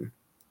again.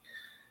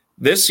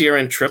 This year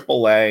in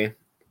AAA,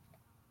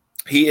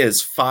 he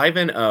is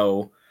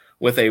 5-0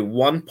 with a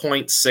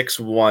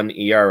 1.61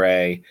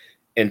 ERA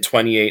in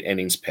 28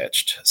 innings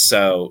pitched.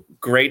 So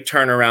great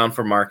turnaround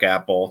for Mark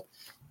Apple.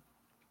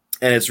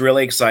 And it's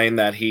really exciting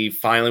that he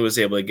finally was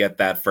able to get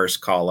that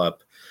first call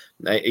up.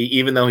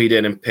 Even though he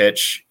didn't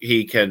pitch,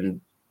 he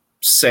can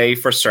say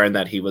for certain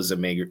that he was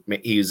in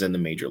the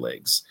major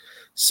leagues.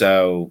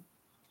 So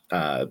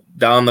down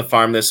on the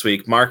farm this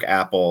week, Mark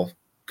Apple,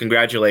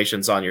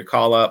 congratulations on your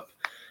call up,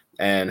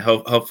 and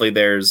hopefully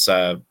there's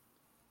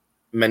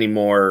many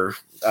more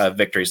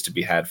victories to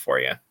be had for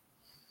you.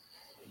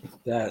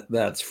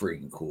 That's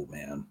freaking cool,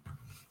 man.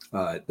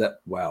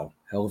 Wow,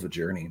 hell of a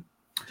journey.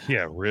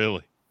 Yeah,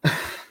 really.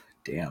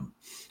 Damn.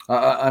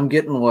 I'm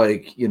getting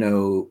like,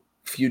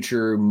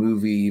 future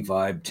movie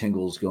vibe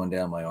tingles going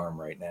down my arm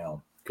right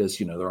now because,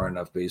 there aren't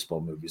enough baseball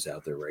movies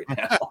out there right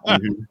now.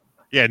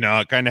 Yeah, no,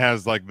 it kind of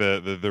has like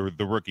the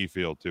rookie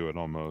feel to it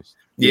almost.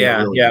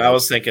 Yeah, really yeah, does. I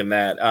was thinking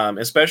that.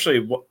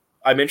 Especially,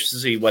 I'm interested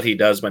to see what he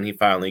does when he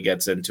finally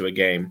gets into a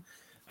game.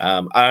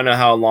 I don't know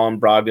how long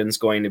Brogdon's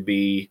going to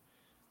be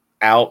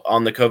out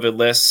on the COVID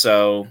list,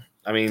 so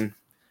I mean,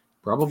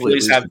 Probably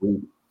Phillies at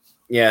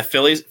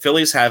least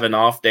Phillies have an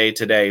off day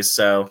today,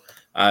 so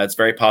it's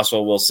very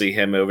possible we'll see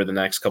him over the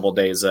next couple of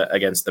days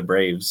against the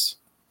Braves.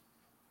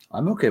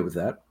 I'm okay with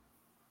that.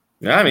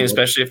 Yeah, I mean,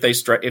 especially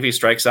if he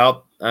strikes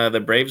out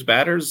the Braves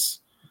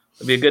batters,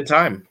 it'd be a good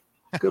time.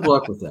 Good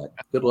luck with that.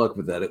 Good luck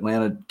with that.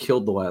 Atlanta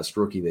killed the last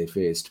rookie they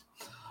faced.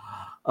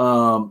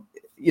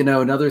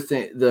 Another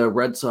thing, the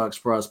Red Sox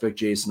prospect,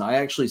 Jason, I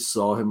actually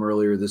saw him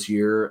earlier this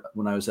year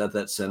when I was at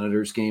that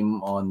Senators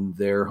game on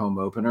their home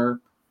opener.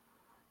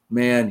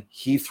 Man,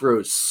 he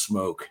throws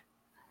smoke.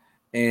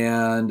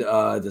 And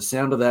the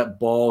sound of that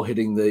ball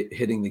hitting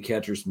the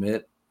catcher's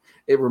mitt,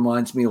 it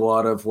reminds me a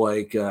lot of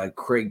like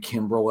Craig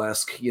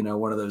Kimbrell-esque,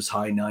 one of those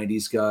high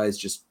 90s guys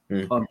just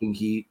pumping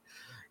heat.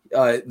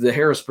 The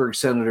Harrisburg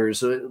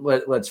Senators,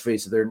 let's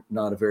face it, they're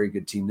not a very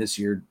good team this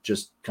year,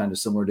 just kind of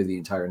similar to the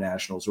entire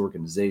Nationals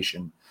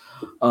organization.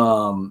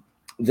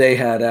 They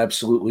had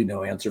absolutely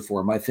no answer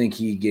for him. I think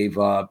he gave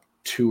up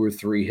 2 or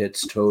 3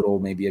 hits total,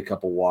 maybe a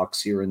couple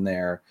walks here and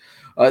there.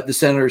 The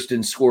Senators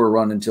didn't score a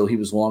run until he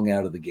was long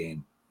out of the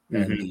game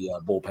and the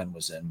bullpen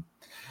was in.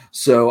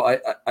 So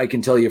I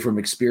can tell you from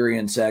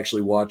experience,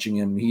 actually watching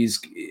him, he's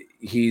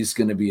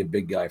going to be a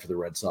big guy for the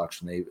Red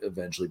Sox when they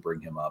eventually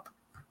bring him up.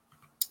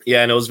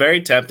 Yeah, and it was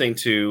very tempting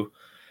to,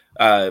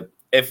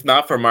 if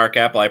not for Mark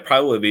Apple, I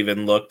probably would have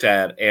even looked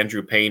at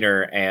Andrew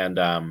Painter and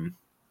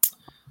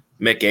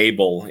Mick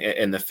Abel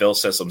in the Phil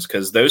systems,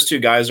 because those two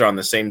guys are on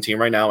the same team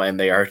right now, and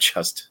they are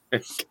just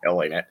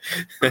killing it.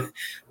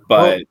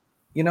 But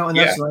and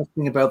that's the nice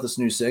thing about this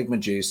new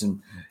segment,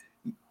 Jason.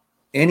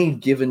 Any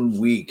given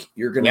week,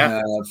 you're going to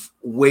have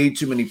way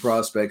too many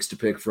prospects to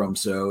pick from.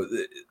 So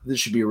this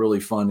should be a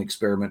really fun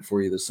experiment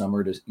for you this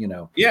summer to,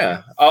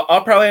 Yeah,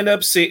 I'll probably end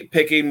up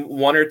picking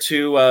 1 or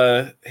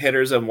 2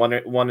 hitters and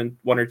one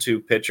or 2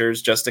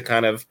 pitchers just to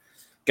kind of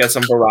get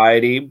some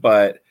variety.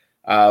 But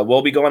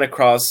we'll be going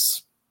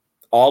across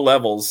all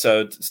levels.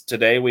 So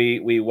today we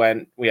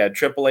had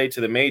AAA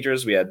to the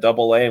majors, we had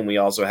AA, and we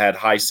also had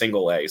high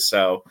single A.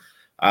 So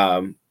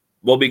I'll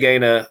be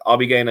getting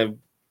a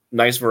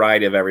nice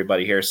variety of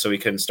everybody here so we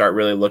can start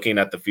really looking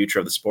at the future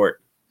of the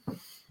sport.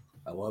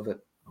 I love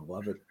it.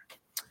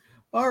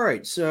 All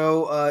right.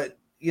 So,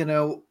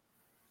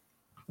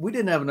 we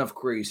didn't have enough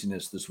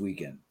craziness this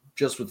weekend,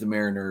 just with the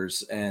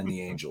Mariners and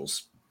the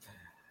Angels.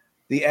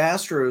 The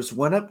Astros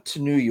went up to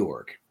New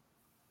York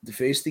to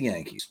face the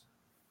Yankees.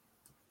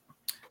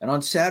 And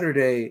on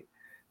Saturday,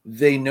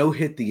 they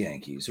no-hit the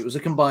Yankees. It was a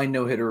combined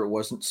no-hitter. It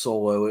wasn't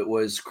solo. It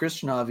was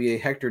Christian Javier,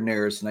 Hector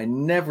Neris, and I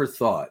never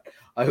thought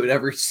I would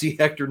ever see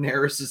Hector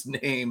Neris'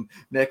 name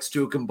next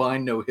to a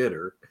combined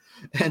no-hitter.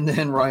 And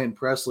then Ryan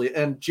Presley.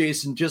 And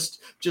Jason,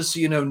 just so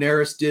you know,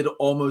 Neris did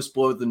almost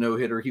blow the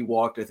no-hitter. He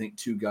walked, I think,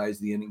 2 guys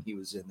the inning he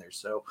was in there.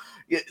 So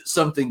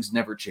some things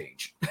never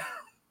change.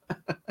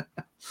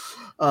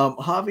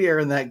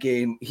 Javier in that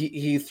game,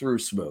 he threw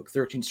smoke.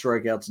 13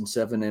 strikeouts in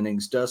 7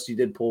 innings. Dusty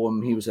did pull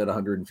him. He was at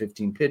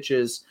 115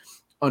 pitches.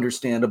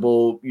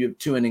 Understandable. You have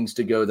 2 innings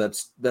to go.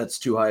 That's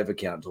too high of a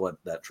count to let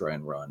that try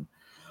and run.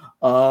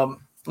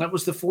 That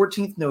was the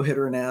 14th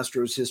no-hitter in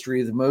Astros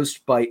history, the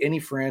most by any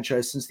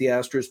franchise since the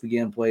Astros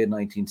began play in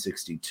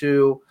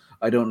 1962.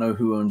 I don't know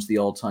who owns the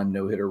all-time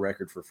no-hitter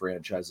record for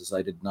franchises.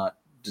 I did not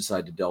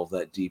decide to delve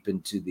that deep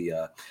into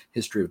the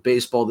history of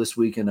baseball this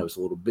weekend. I was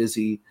a little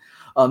busy.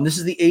 This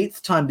is the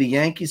 8th time the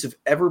Yankees have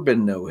ever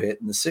been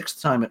no-hit and the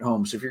 6th time at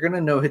home. So if you're going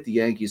to no-hit the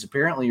Yankees,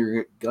 apparently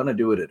you're going to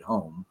do it at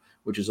home,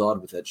 which is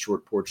odd with that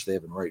short porch they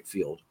have in right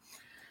field.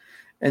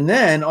 And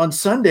then on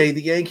Sunday,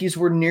 the Yankees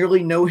were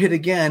nearly no-hit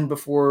again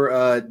before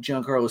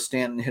Giancarlo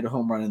Stanton hit a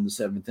home run in the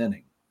 7th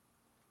inning.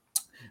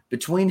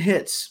 Between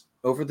hits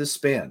over the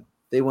span,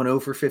 they went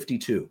 0 for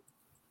 52.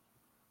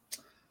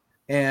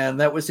 And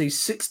that was a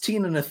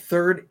 16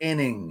 1/3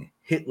 inning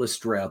hitless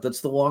drought.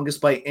 That's the longest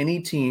by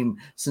any team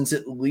since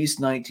at least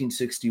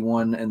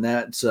 1961, and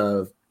that's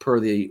per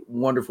the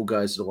wonderful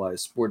guys at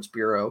Elias Sports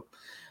Bureau.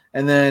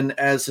 And then,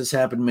 as has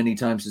happened many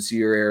times this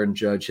year, Aaron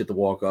Judge hit the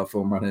walk-off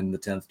home run in the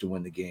 10th to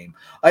win the game.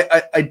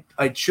 I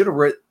should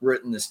have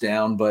written this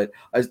down, but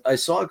I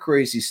saw a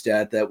crazy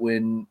stat that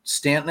when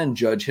Stanton and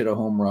Judge hit a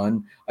home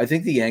run, I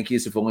think the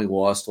Yankees have only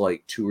lost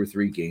like 2 or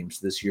 3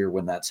 games this year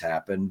when that's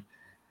happened.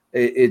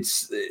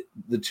 It's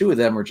the two of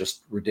them are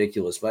just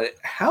ridiculous. But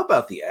how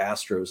about the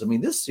Astros? I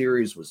mean, this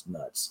series was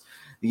nuts.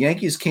 The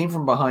Yankees came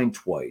from behind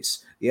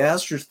twice. The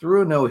Astros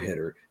threw a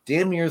no-hitter,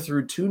 damn near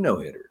threw 2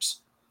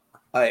 no-hitters.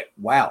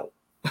 Wow.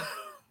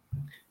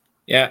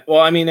 Yeah, well,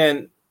 I mean,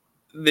 and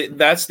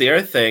that's the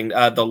other thing.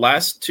 The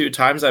last 2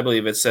 times, I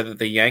believe it said that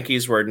the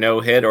Yankees were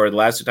no-hit, or the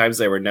last 2 times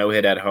they were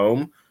no-hit at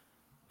home,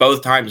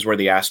 both times were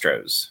the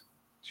Astros.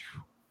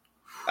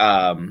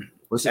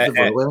 Was it the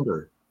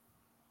Verlander?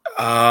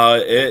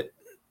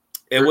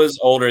 It was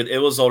older. It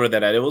was older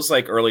than that. It was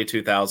like early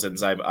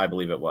 2000s, I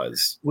believe it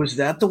was. Was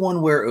that the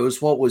one where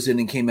Oswalt was in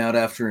and came out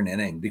after an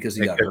inning because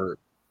he got hurt?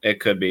 It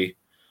could be.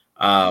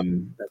 I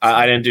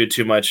didn't do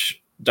too much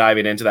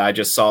diving into that. I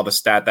just saw the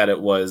stat that it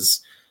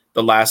was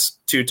the last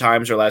 2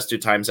 times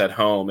at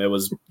home. It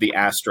was the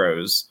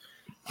Astros.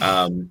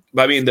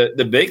 But I mean,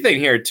 the big thing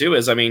here too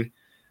is, I mean,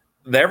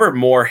 there were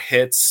more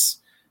hits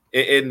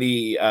in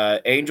the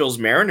Angels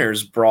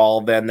Mariners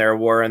brawl than there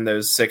were in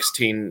those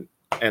 16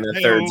 and the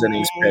thirds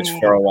innings pitch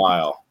for a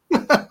while.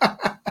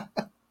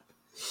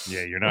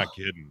 Yeah, you're not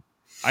kidding.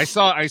 I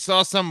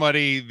saw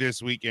somebody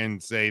this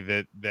weekend say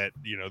that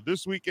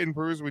this weekend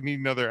proves we need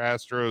another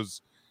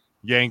Astros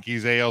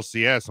Yankees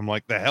ALCS. I'm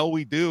like, the hell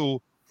we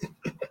do.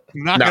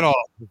 Knock it off.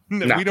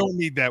 No. We don't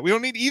need that. We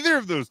don't need either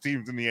of those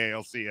teams in the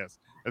ALCS.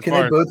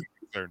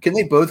 Can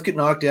they both get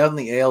knocked out in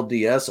the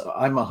ALDS?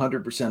 I'm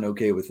 100%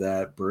 okay with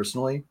that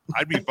personally.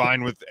 I'd be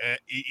fine with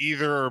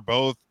either or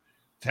both.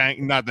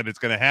 Not that it's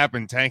going to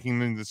happen,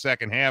 tanking in the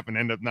second half and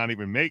end up not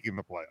even making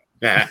the playoffs.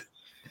 Yeah.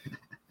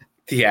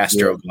 The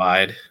Astro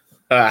glide.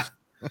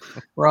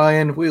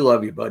 Ryan, we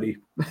love you, buddy.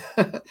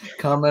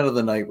 Comment of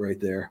the night right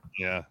there.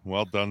 Yeah,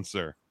 well done,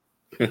 sir.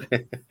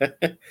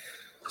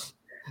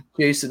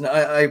 Jason,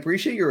 I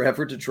appreciate your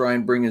effort to try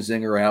and bring a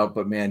zinger out,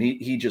 but man,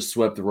 he just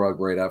swept the rug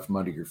right out from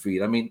under your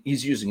feet. I mean,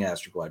 he's using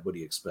Astroglide. What do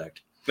you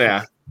expect?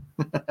 Yeah.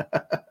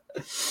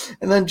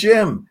 And then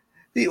Jim,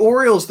 the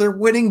Orioles, they're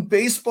winning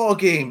baseball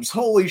games.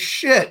 Holy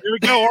shit. Here we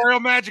go,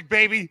 Oriole Magic,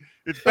 baby.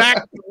 It's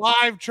back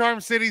live.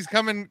 Charm City's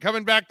coming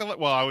back to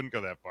well, I wouldn't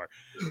go that far.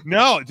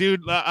 No,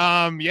 dude.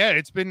 Yeah,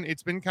 it's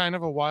been kind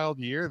of a wild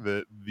year.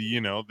 The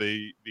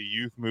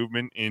youth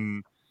movement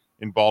in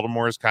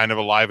Baltimore is kind of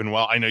alive and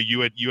well. I know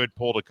you had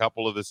pulled a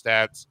couple of the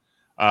stats.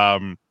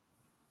 I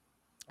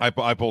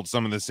pulled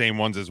some of the same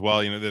ones as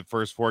well. The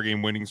first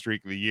 4-game winning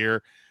streak of the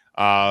year,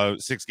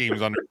 6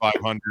 games under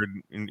 500,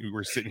 and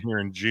we're sitting here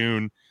in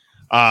June.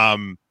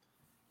 Over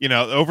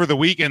the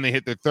weekend they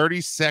hit their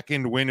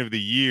 32nd win of the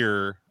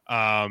year.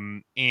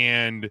 And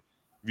if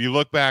you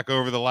look back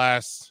over the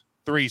last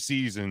 3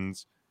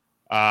 seasons,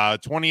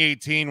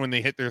 2018 when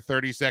they hit their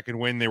 32nd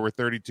win, they were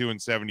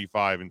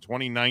 32-75. In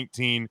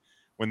 2019,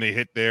 when they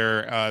hit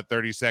their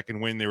 32nd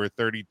win, they were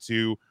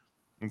 32-69.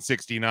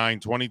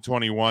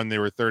 2021, they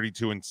were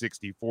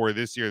 32-64.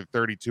 This year,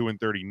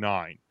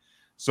 32-39.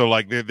 So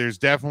like there's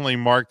definitely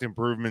marked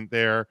improvement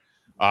there.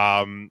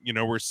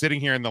 We're sitting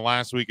here in the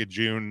last week of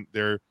June.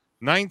 They're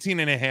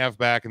 19.5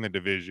 back in the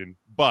division,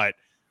 but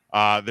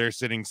they're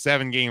sitting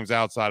 7 games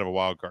outside of a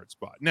wild card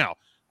spot. Now,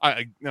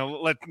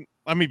 let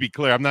me be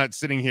clear. I'm not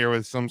sitting here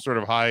with some sort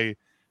of high,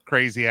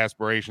 crazy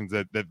aspirations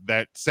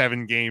that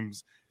 7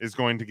 games is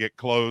going to get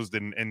closed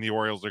and the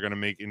Orioles are going to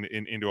make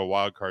into a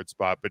wild card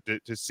spot. But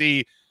to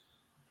see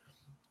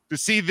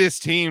this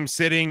team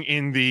sitting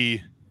in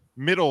the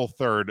middle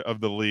third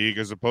of the league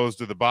as opposed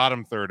to the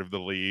bottom third of the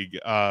league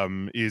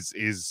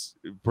is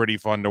pretty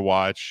fun to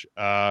watch.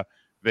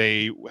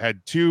 They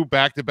had 2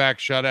 back-to-back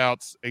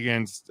shutouts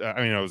against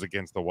it was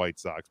against the White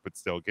Sox, but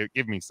still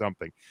give me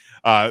something.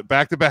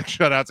 Back-to-back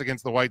shutouts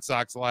against the White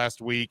Sox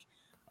last week,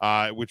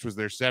 which was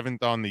their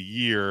 7th on the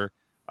year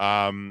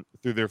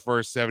through their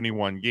first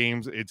 71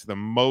 games. It's the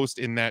most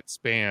in that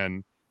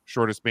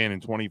shortest span in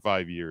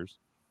 25 years.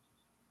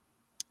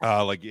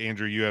 Like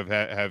Andrew, you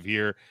have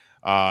here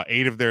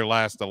 8 of their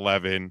last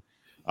 11.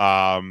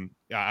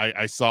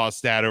 I saw a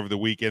stat over the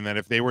weekend that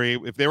if they were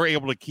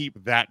able to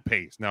keep that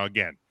pace, now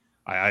again,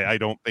 I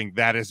don't think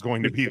that is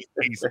going to be the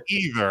case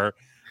either.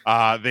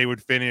 They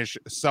would finish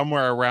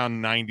somewhere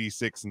around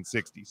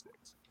 96-66,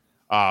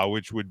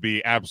 which would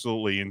be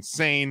absolutely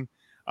insane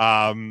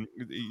to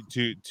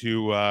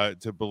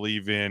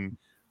believe in.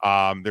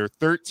 They're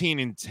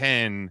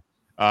 13-10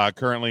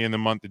 currently in the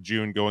month of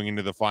June, going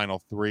into the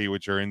final 3,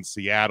 which are in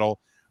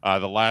Seattle.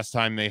 The last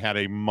time they had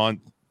a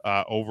month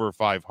over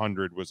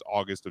 500 was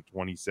August of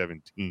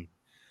 2017.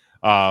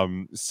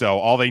 So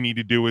all they need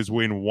to do is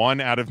win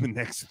 1 out of the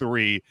next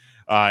 3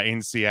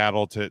 in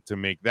Seattle to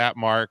make that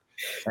mark.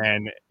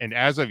 And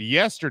as of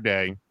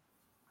yesterday,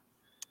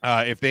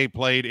 if they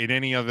played in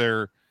any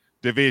other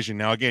division.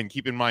 Now, again,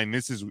 keep in mind,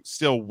 this is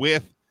still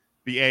with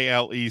the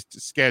AL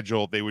East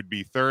schedule. They would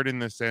be third in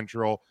the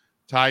Central,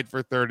 tied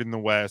for third in the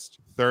West,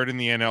 third in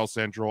the NL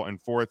Central,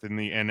 and fourth in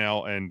the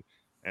NL and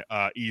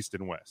East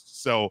and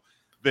West. So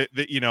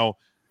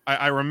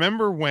I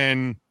remember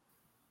when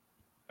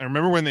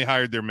they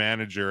hired their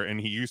manager, and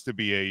he used to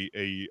be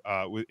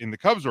in the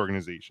Cubs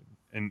organization,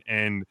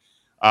 and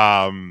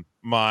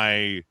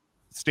my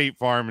State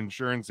Farm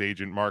insurance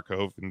agent, Mark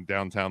Hof in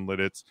downtown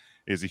Lidditz,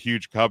 is a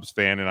huge Cubs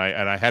fan, and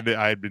I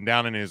had been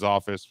down in his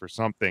office for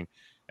something,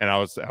 and I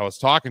was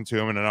talking to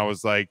him, and I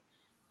was like,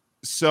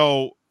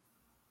 so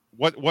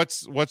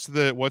what's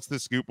the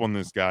scoop on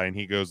this guy? And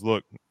he goes,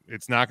 look,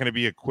 it's not going to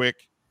be a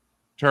quick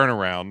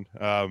turnaround.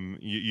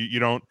 You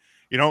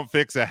don't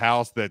fix a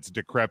house that's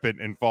decrepit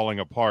and falling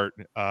apart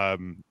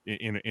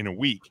in a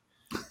week.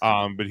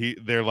 But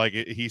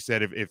he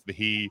said if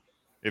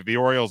the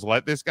Orioles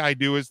let this guy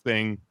do his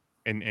thing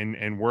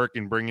and work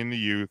and bring in the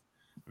youth,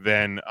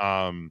 then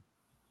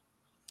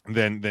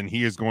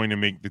he is going to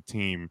make the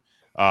team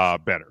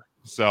better.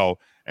 So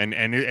and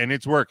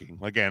it's working.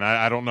 Again,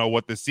 I don't know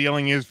what the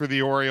ceiling is for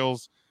the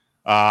Orioles.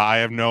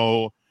 I've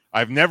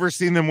never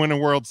seen them win a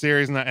World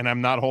Series, and I'm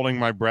not holding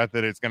my breath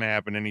that it's going to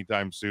happen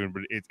anytime soon.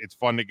 But it's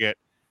fun to get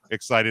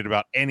excited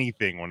about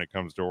anything when it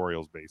comes to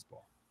Orioles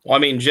baseball. Well, I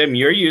mean, Jim,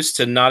 you're used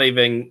to not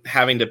even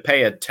having to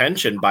pay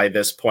attention by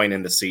this point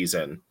in the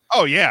season.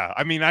 Oh yeah,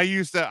 I mean, I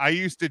used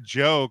to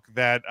joke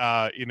that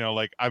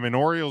like I'm an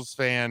Orioles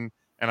fan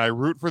and I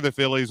root for the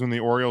Phillies when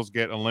the Orioles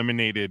get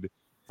eliminated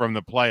from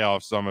the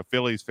playoffs. So I'm a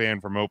Phillies fan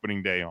from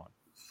opening day on.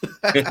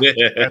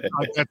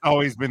 That's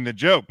always been the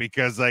joke,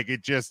 because like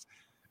it just,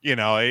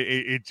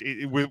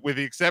 with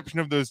the exception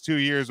of those 2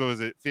 years, what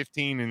was it,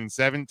 15 and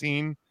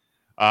 17?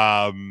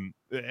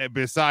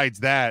 Besides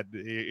that,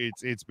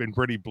 it's been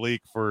pretty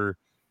bleak for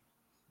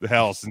the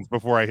hell since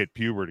before I hit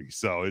puberty.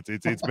 So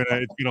it's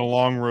been a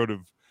long road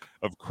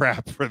of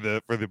crap for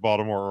the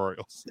Baltimore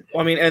Orioles.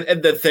 Well, I mean,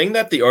 and the thing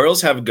that the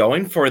Orioles have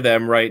going for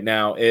them right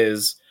now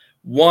is,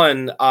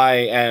 one, I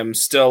am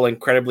still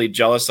incredibly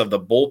jealous of the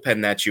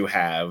bullpen that you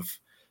have.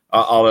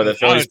 Although the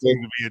Phillies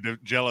seem to be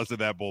jealous of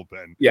that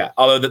bullpen. Yeah,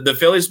 although the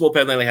Phillies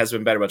bullpen lately has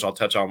been better, which I'll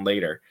touch on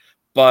later.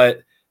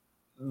 But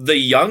the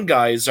young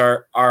guys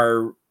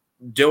are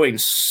doing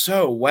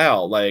so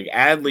well. Like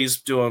Adley's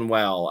doing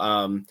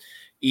well.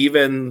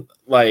 Even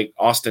like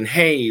Austin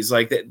Hayes,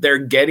 like they're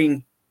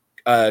getting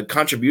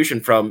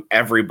contribution from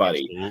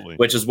everybody. Absolutely.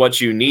 Which is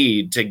what you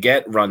need to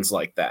get runs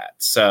like that.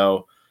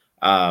 So,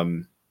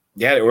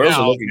 the Orioles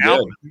are looking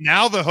good.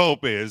 Now the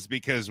hope is,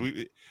 because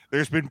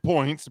there's been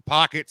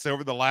pockets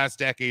over the last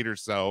decade or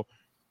so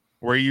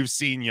where you've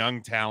seen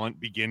young talent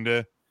begin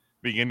to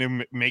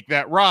make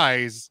that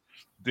rise.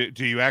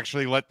 Do you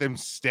actually let them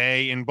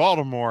stay in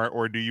Baltimore,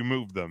 or do you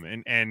move them?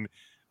 And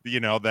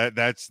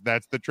that's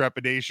the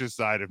trepidatious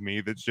side of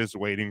me that's just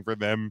waiting for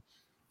them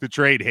to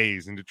trade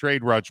Hayes and to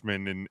trade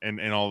Rutschman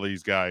and all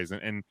these guys.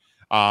 And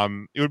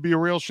it would be a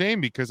real shame,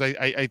 because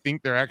I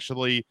think they're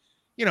actually,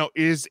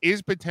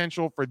 is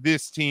potential for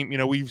this team.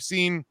 We've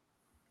seen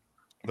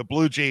the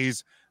Blue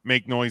Jays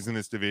make noise in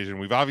this division.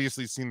 We've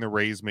obviously seen the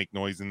Rays make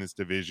noise in this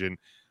division.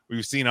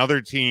 We've seen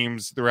other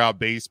teams throughout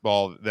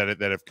baseball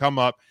that have come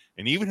up,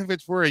 and even if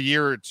it's for a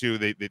year or two,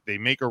 they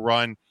make a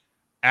run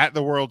at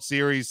the World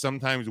Series,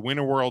 sometimes win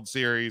a World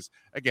Series.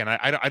 Again,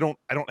 I don't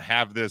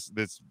have this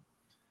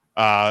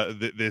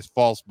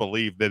false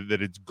belief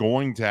that it's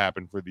going to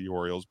happen for the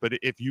Orioles, but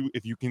if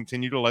you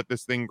continue to let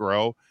this thing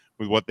grow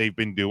with what they've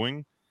been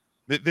doing,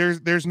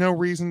 there's no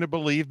reason to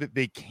believe that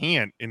they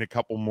can't in a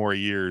couple more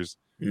years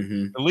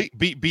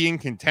be in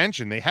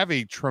contention. They have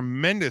a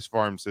tremendous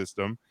farm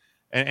system,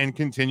 and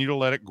continue to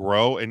let it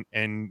grow and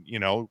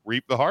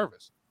reap the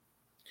harvest.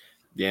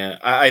 Yeah,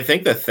 I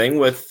think the thing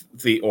with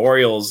the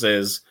Orioles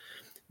is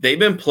they've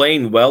been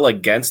playing well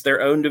against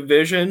their own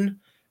division,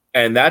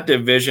 and that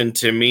division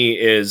to me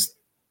is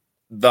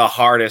the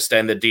hardest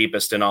and the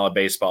deepest in all of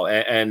baseball.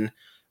 And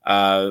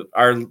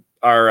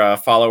our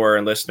follower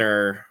and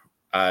listener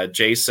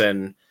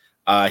Jason,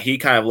 he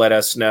kind of let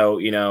us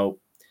know,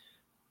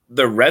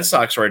 the Red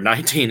Sox were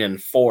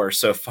 19-4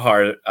 so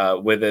far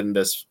within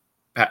this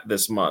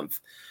month.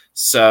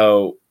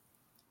 So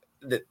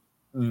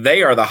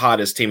they are the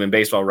hottest team in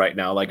baseball right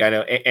now. Like I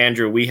know,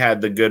 Andrew, we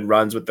had the good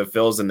runs with the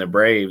Phils and the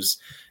Braves,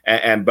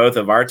 and both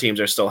of our teams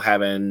are still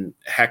having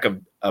heck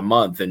of a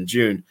month in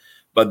June.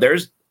 But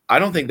I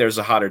don't think there's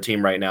a hotter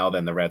team right now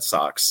than the Red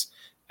Sox,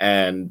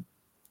 and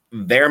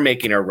they're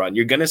making a run.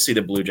 You're going to see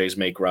the Blue Jays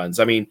make runs.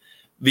 I mean,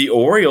 the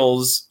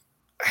Orioles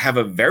have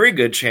a very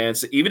good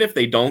chance, even if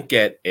they don't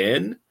get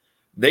in,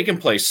 they can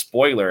play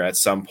spoiler at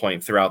some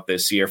point throughout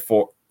this year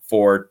for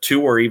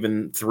two or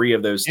even three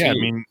of those teams. I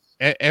mean,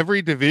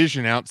 every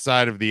division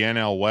outside of the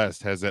NL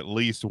West has at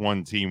least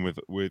one team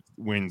with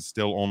wins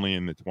still only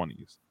in the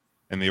 20s,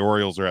 and the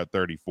Orioles are at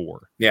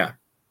 34. Yeah.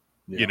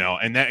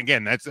 And that,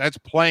 again, that's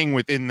playing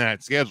within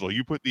that schedule.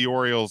 You put the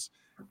Orioles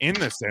in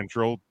the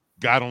Central,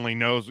 God only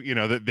knows,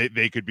 that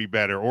they could be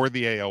better, or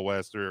the AL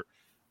West or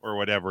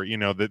whatever,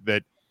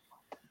 that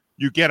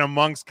you get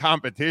amongst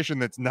competition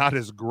that's not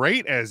as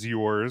great as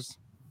yours,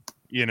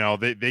 you know,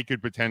 they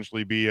could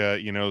potentially be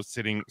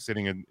sitting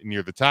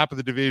near the top of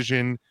the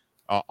division,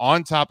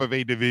 on top of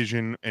a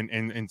division,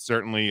 and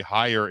certainly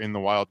higher in the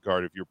wild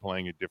card if you're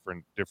playing a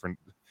different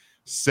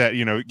set.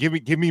 You know,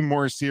 give me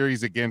more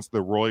series against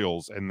the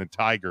Royals and the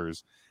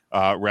Tigers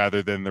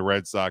rather than the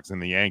Red Sox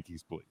and the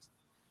Yankees, please.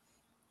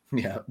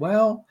 Yeah,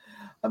 well,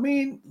 I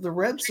mean, the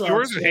Red Sox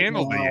yours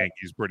handled the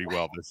Yankees pretty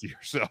well this year,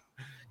 so I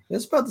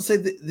was about to say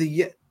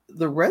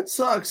the Red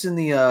Sox in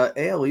the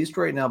AL East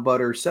right now,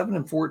 Bud, are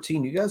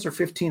 7-14. You guys are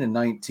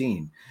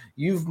 15-19.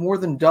 You've more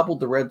than doubled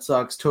the Red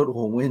Sox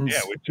total wins.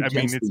 Yeah, which I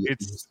mean,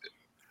 it's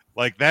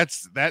like that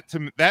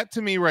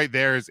to me right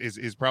there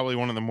is probably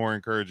one of the more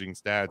encouraging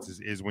stats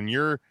is when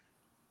you're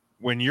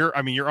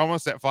I mean, you're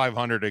almost at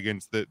 500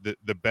 against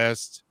the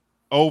best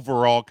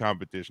overall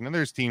competition, and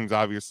there's teams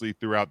obviously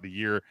throughout the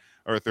year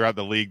or throughout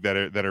the league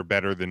that are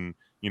better than,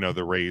 you know,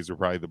 the Rays or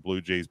probably the Blue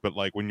Jays, but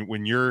like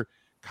when you're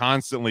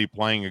constantly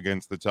playing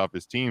against the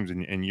toughest teams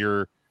and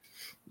you're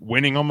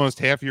winning almost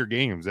half your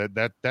games,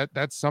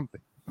 that's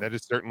something. That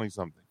is certainly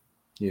something.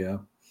 Yeah.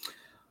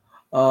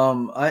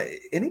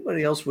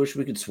 Anybody else wish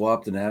we could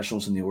swap the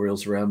Nationals and the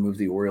Orioles around, move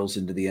the Orioles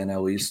into the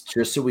NL East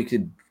just so we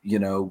could, you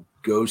know,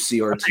 go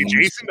see our team?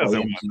 Jason doesn't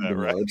want that,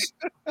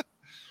 right?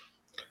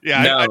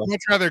 Yeah, no. I'd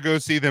much rather go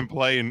see them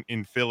play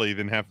in Philly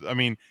than have. I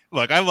mean,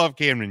 look, I love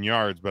Camden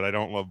Yards, but I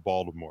don't love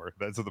Baltimore.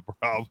 That's the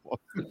problem.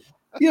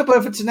 Yeah, but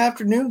if it's an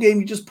afternoon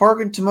game, you just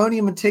park in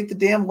Timonium and take the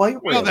damn light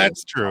rail. Well,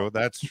 that's true.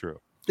 That's true.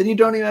 Then you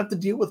don't even have to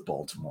deal with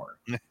Baltimore.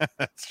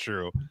 That's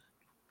true.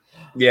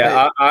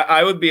 Yeah,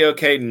 I would be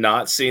okay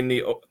not seeing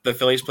the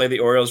Phillies play the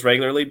Orioles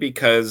regularly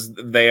because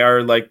they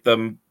are like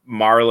the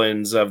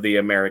Marlins of the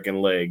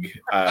American League.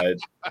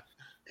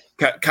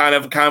 Kind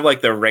of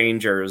like the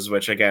Rangers,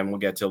 which again we'll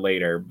get to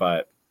later,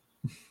 but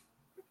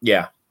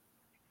yeah.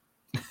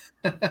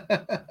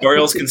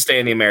 Orioles can stay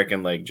in the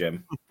American League,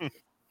 Jim.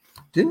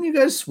 Didn't you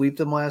guys sweep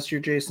them last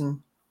year,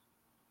 Jason?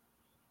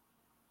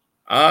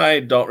 I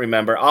don't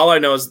remember. All I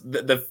know is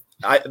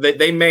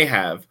they may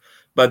have,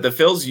 but the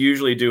Phils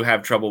usually do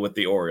have trouble with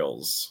the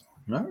Orioles.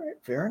 All right,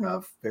 fair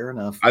enough.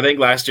 I think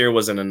last year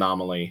was an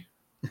anomaly.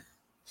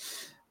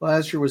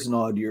 Last year was an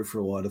odd year for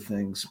a lot of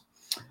things.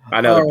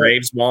 I know the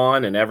Braves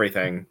won and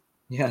everything.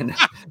 Yeah, I know.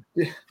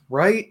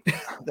 Right?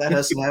 That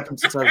hasn't happened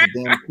since I was a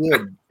damn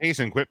kid.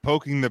 Jason, quit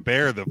poking the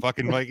bear. The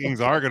fucking Vikings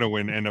are going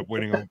to end up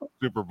winning a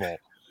Super Bowl.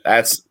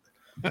 That's.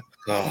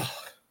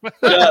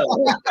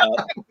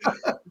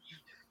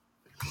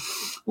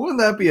 Wouldn't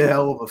that be a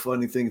hell of a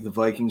funny thing if the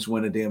Vikings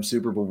win a damn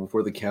Super Bowl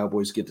before the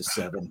Cowboys get to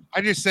 7?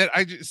 I just said,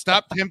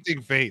 stop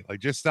tempting fate. Like,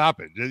 just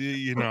stop it.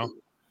 You know,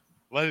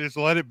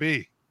 let it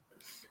be.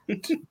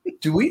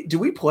 Do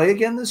we play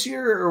again this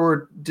year,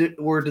 or did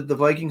the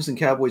Vikings and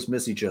Cowboys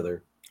miss each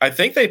other? I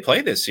think they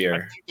play this year. I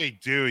think they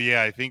do.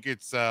 Yeah, I think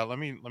it's. Let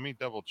me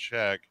double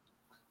check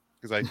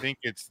because I think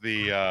it's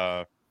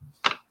the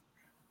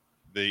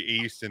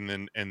East and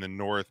the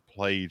North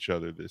play each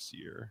other this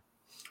year.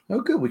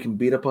 Oh, good. We can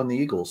beat up on the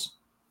Eagles.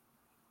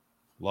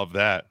 Love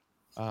that.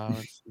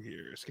 Let's see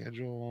here.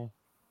 Schedule.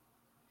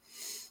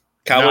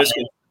 Cowboys.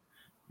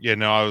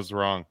 No, I was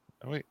wrong.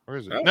 Oh, wait, where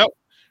is it? Oh. Nope.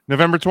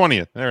 November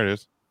 20th. There it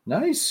is.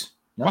 Nice.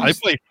 Wow, they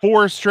played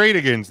 4 straight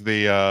against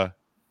the.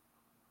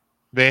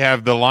 They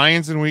have the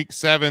Lions in week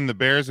 7, the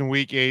Bears in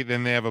week 8,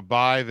 then they have a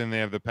bye, then they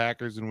have the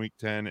Packers in week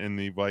 10, and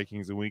the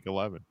Vikings in week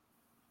 11.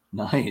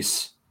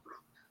 Nice.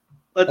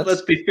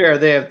 Let's be fair.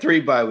 They have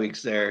 3 bye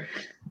weeks there.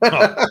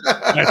 Oh,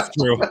 that's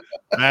true.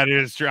 That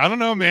is true. I don't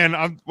know, man.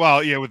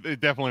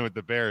 Definitely with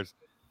the Bears,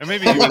 and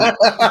maybe with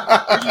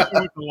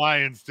the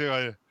Lions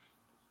too.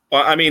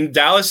 Well, I mean,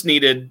 Dallas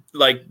needed,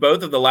 like,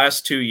 both of the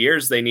last 2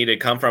 years, they needed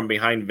come from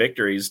behind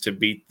victories to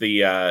beat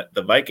the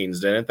Vikings,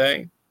 didn't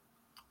they?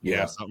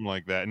 Yeah, something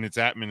like that. And it's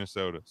at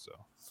Minnesota, so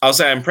I'll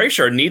say I'm pretty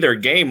sure neither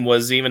game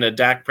was even a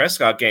Dak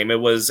Prescott game. It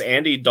was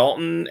Andy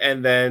Dalton,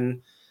 and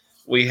then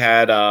we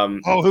had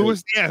who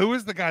was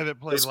the guy that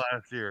played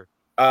last year?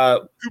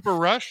 Cooper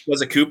Rush?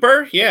 Was it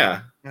Cooper?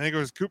 Yeah. I think it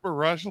was Cooper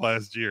Rush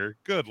last year.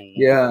 Good Lord.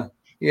 Yeah.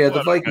 Yeah,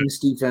 the Vikings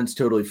defense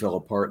totally fell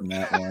apart in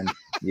that one.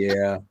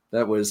 Yeah,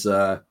 that was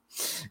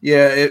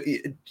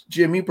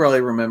Jim, you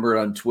probably remember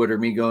on Twitter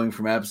me going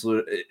from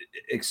absolute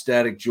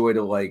ecstatic joy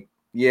to like,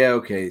 yeah,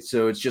 okay,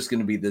 so it's just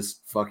going to be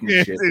this fucking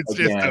shit it's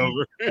again, just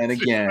over. And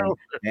it's again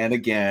and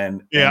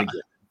again. Yeah. And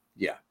again.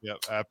 Yeah. Yep,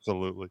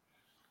 absolutely.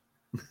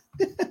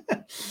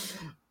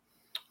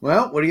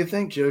 Well, what do you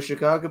think, Joe?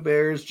 Chicago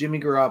Bears, Jimmy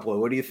Garoppolo.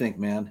 What do you think,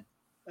 man?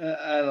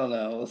 I don't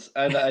know.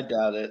 I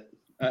doubt it.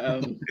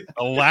 The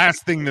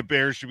last thing the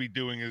Bears should be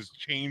doing is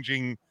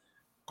changing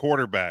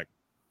quarterback.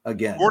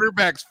 Again.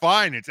 Quarterback's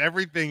fine. It's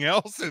everything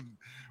else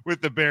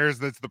with the Bears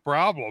that's the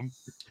problem.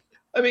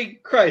 I mean,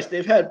 Christ,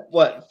 they've had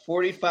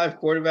 45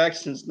 quarterbacks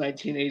since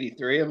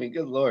 1983. I mean,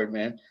 good Lord,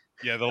 man.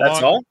 Yeah, the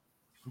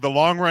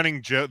long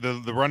running joke,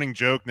 the running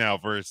joke now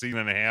for a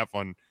season and a half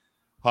on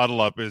Huddle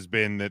Up has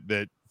been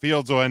that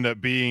Fields will end up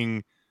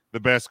being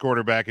the best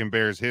quarterback in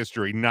Bears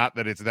history. Not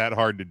that it's that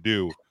hard to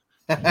do.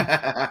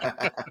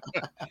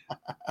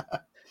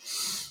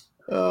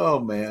 Oh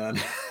man.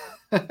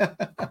 Well,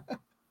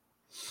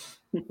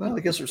 I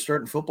guess we're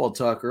starting football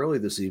talk early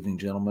this evening,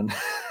 gentlemen.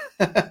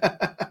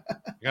 I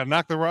gotta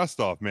knock the rust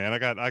off, man. I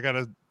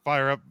gotta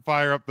fire up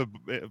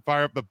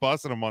the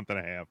bus in a month and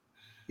a half.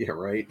 Yeah,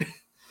 right.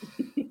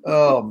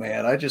 Oh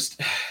man, I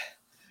just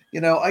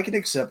I can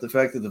accept the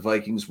fact that the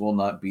Vikings will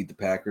not beat the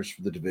Packers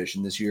for the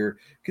division this year.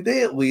 Could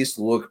they at least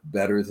look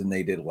better than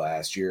they did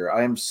last year?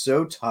 I am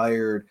so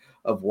tired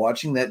of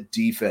watching that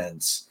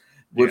defense,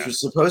 which was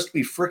supposed to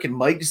be freaking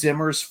Mike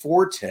Zimmer's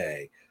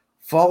forte,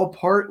 fall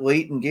apart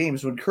late in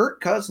games when Kirk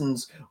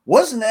Cousins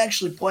wasn't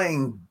actually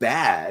playing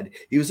bad.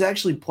 He was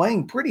actually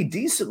playing pretty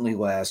decently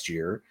last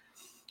year,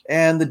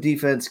 and the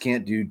defense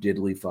can't do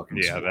diddly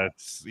fucking squat.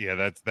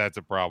 That's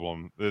a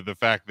problem. The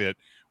fact that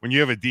when you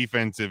have a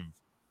defensive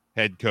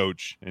head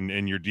coach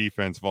and your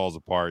defense falls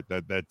apart,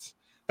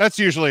 that's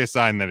usually a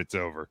sign that it's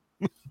over.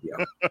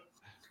 Yeah.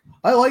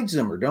 I like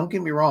Zimmer, don't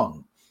get me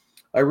wrong.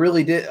 I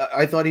really did.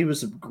 I thought he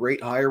was a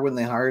great hire when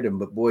they hired him,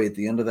 but boy, at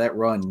the end of that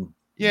run.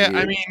 Yeah,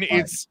 I mean,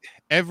 it's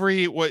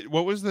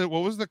what was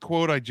the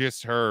quote I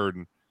just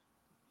heard?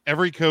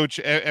 Every coach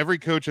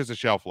has a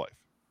shelf life.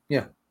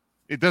 Yeah.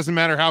 It doesn't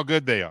matter how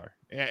good they are.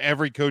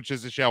 Every coach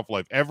has a shelf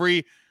life.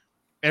 Every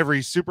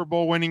Super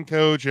Bowl winning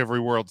coach, every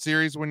World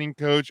Series winning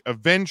coach,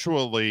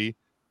 eventually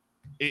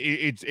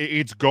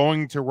it's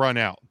going to run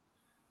out.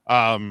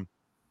 And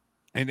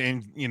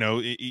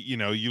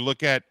you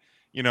look at,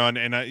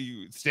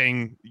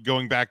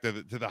 going back to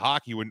the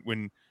hockey,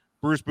 when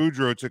Bruce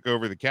Boudreau took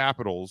over the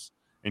Capitals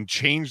and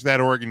changed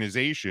that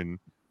organization,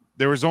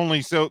 there was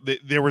only so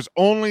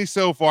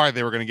far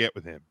they were going to get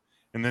with him,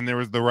 and then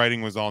the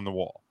writing was on the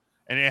wall,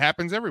 and it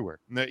happens everywhere.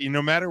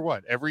 No matter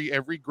what,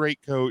 every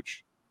great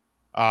coach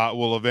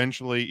will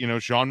eventually,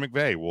 Sean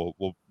McVay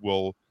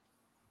will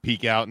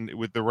peak out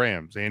with the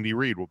Rams. Andy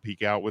Reid will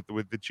peak out with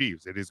the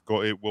Chiefs. It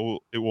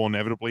will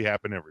inevitably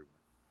happen everywhere.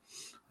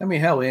 I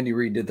mean, hell, Andy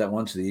Reid did that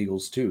once to the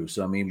Eagles too.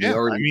 So I mean,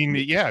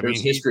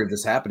 there's history of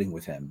this happening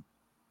with him.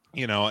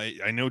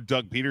 I know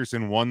Doug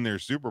Peterson won their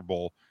Super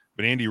Bowl,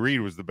 but Andy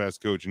Reid was the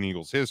best coach in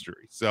Eagles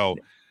history. So,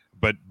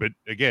 but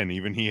again,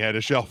 even he had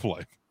a shelf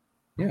life.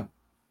 Yeah.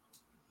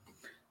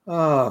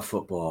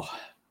 Football.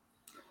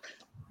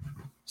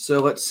 So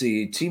let's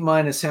see.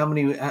 T-minus how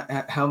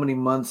many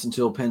months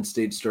until Penn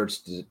State starts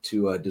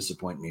to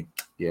disappoint me?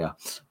 Yeah,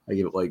 I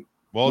give it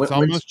it's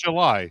almost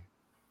July.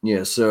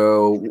 Yeah.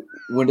 So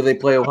when do they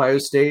play Ohio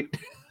State?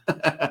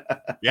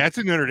 Yeah, it's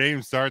a Notre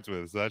Dame starts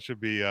with, so that should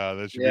be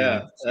that'll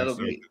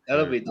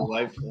be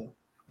delightful.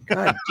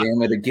 God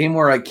damn it! A game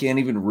where I can't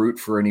even root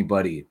for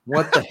anybody.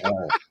 What the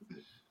hell?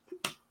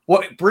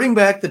 What? Bring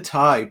back the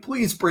tie,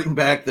 please. Bring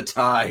back the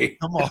tie.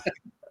 Come on.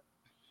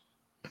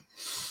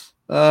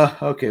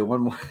 Okay,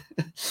 one more.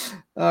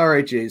 All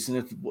right, Jason.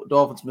 If the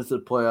Dolphins miss the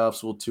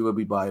playoffs, will Tua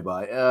be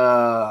bye-bye?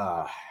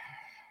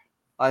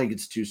 I think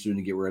it's too soon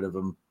to get rid of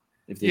him.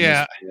 If they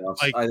miss the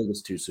playoffs, I think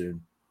it's too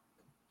soon.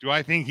 Do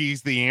I think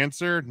he's the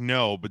answer?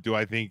 No, but do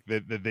I think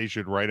that they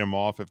should write him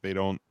off if they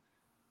don't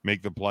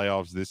make the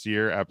playoffs this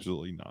year?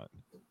 Absolutely not.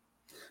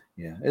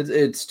 Yeah,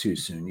 it's too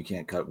soon. You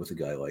can't cut with a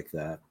guy like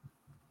that.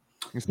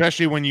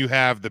 Especially when you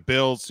have the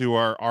Bills, who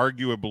are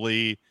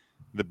arguably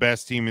the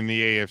best team in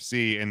the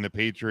AFC, and the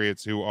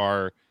Patriots, who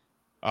are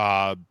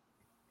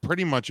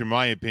pretty much, in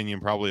my opinion,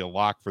 probably a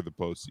lock for the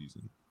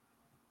postseason.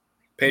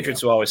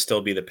 Patriots will always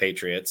still be the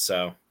Patriots,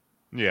 so.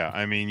 Yeah,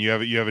 I mean, you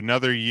have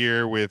another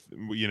year with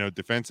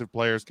defensive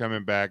players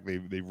coming back. They've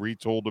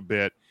retooled a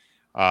bit.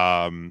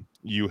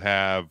 You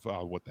have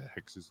what the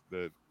heck is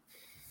the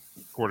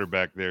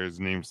quarterback there? His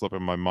name's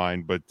slipping my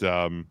mind, but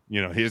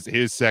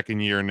his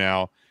second year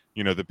now.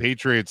 The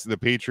Patriots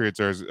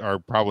are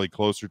probably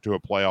closer to a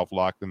playoff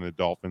lock than the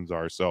Dolphins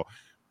are. So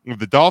if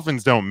the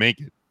Dolphins don't make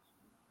it,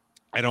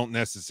 I don't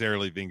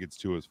necessarily think it's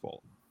Tua's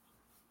fault.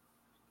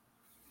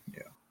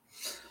 Yeah.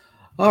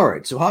 All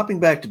right. So hopping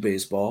back to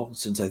baseball,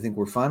 since I think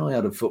we're finally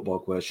out of football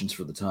questions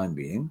for the time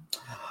being.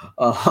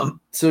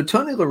 So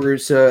Tony La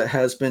Russa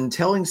has been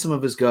telling some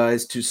of his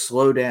guys to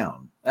slow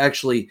down.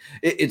 Actually,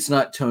 it's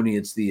not Tony,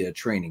 it's the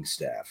training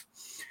staff.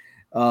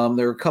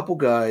 There are a couple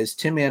guys,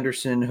 Tim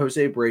Anderson,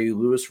 Jose Abreu,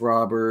 Luis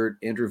Robert,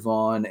 Andrew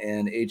Vaughn,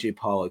 and AJ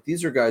Pollock.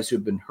 These are guys who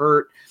have been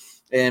hurt,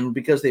 and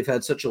because they've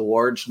had such a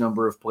large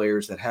number of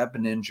players that have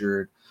been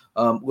injured,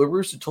 La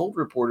Russa told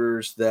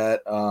reporters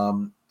that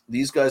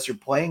these guys are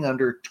playing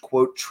under,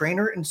 quote,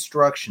 trainer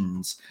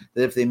instructions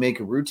that if they make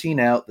a routine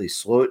out, they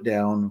slow it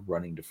down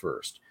running to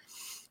first.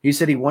 He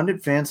said he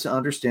wanted fans to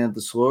understand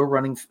the slower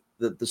running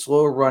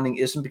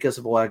isn't because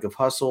of a lack of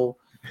hustle.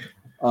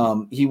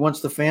 He wants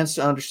the fans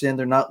to understand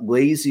they're not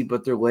lazy,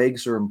 but their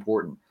legs are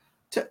important.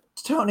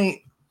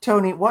 Tony,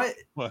 what?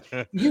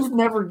 You've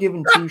never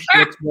given two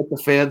shits what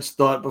the fans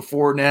thought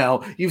before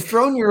now. You've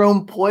thrown your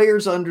own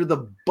players under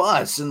the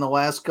bus in the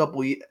last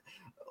couple of years.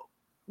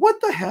 What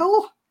the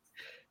hell?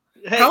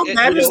 How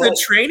bad is the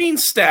training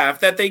staff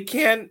that they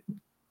can't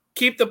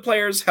keep the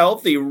players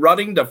healthy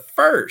running to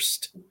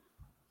first?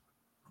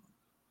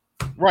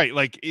 Right.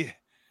 It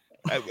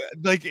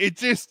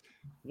just,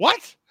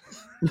 what?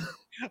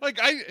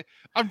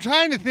 I'm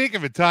trying to think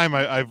of a time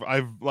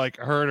I've like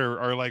heard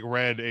or like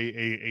read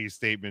a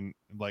statement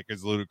like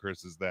as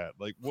ludicrous as that.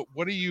 Like,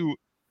 what are you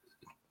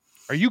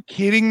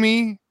kidding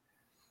me?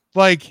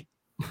 Like,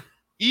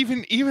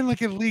 even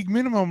like at league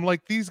minimum,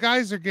 like these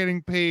guys are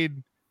getting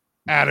paid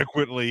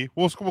adequately.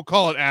 We'll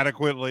call it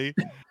adequately,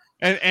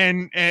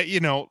 and you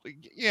know,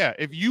 yeah.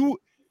 You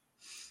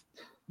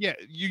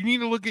need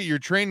to look at your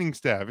training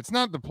staff. It's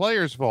not the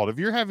players' fault if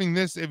you're having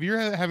this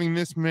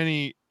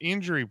many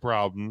injury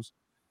problems.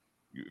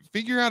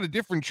 Figure out a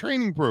different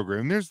training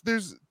program.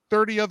 There's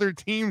 30 other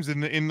teams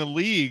in the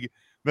league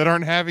that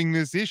aren't having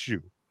this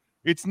issue.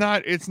 It's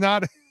not it's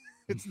not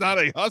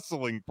a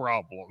hustling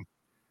problem.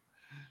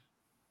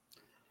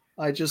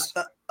 I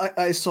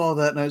saw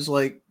that and I was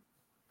like,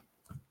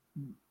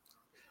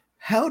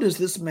 how does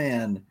this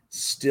man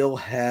still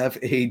have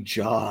a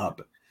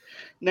job?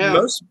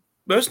 Now,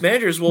 most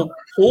managers will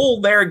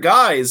pull their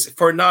guys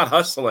for not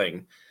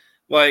hustling.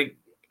 Like,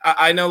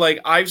 I know, like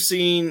I've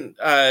seen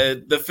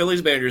the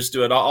Phillies managers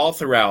do it all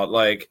throughout.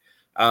 Like,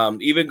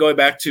 even going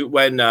back to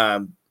when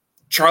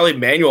Charlie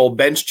Manuel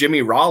benched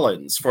Jimmy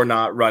Rollins for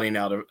not running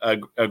out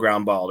a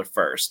ground ball to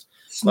first.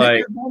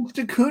 Snicker benched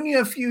Acuna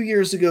a few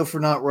years ago for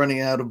not running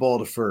out a ball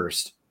to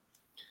first.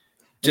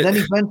 And then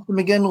he benched him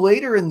again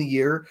later in the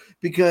year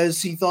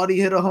because he thought he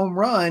hit a home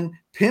run,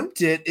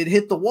 pimped it, it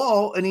hit the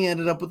wall, and he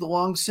ended up with a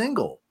long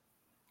single.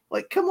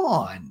 Like, come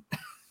on.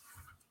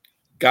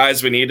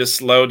 Guys, we need to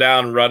slow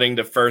down running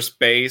to first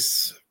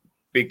base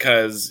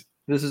because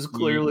this is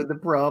clearly the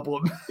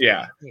problem.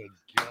 Yeah. Good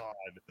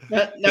God.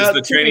 Because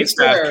the training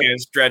staff can't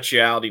stretch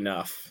you out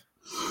enough.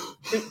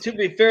 To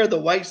be fair, the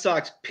White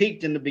Sox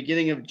peaked in the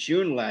beginning of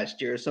June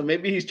last year, so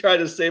maybe he's trying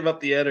to save up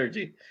the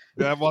energy.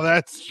 Yeah, well,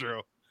 that's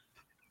true.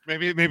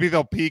 Maybe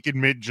they'll peak in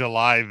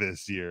mid-July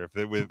this year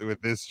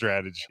with this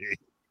strategy.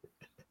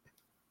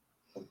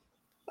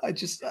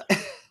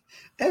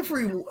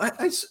 Every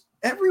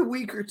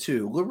week or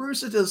two, La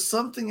Russa does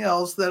something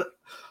else that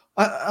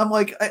I'm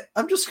like,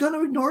 I'm just going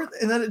to ignore it.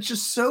 And then it's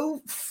just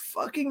so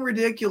fucking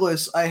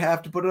ridiculous. I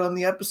have to put it on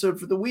the episode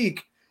for the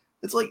week.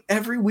 It's like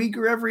every week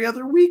or every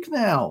other week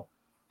now.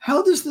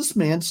 How does this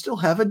man still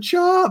have a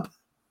job?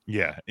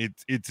 Yeah,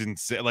 it's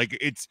insane. Like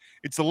it's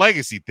a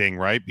legacy thing,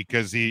 right?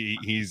 Because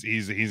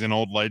he's an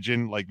old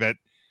legend. Like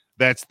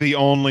that's the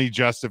only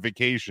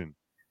justification.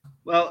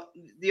 Well,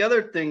 the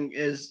other thing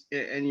is,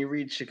 and you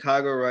read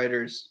Chicago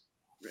writers,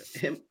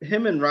 him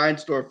and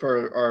Reinsdorf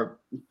are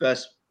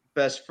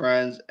best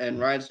friends, and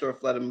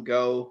Reinsdorf let him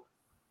go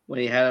when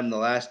he had him the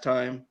last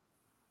time.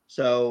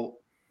 So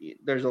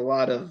there's a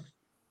lot of,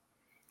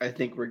 I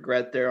think,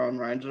 regret there on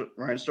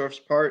Reinsdorf's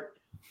part,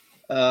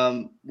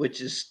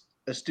 which is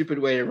a stupid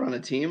way to run a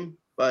team.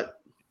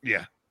 But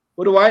yeah,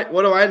 what do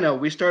I know?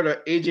 We start an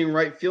aging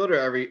right fielder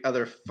every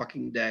other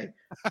fucking day.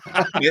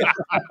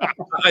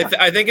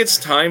 I think it's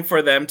time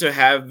for them to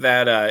have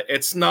that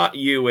it's not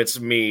you, it's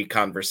me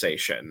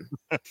conversation.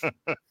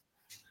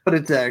 But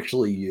it's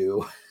actually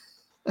you.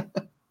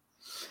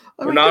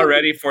 We're not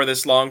ready for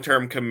this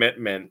long-term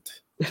commitment.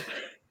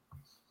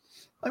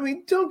 I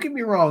mean, don't get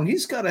me wrong.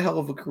 He's got a hell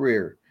of a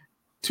career.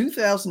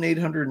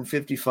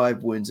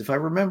 2,855 wins. If I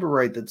remember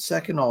right, that's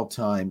second all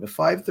time, a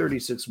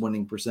 536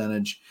 winning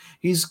percentage.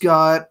 He's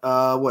got,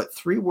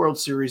 3 World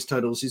Series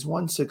titles. He's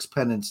won 6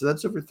 pennants. So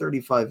that's over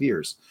 35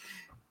 years.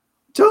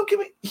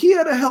 He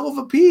had a hell of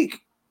a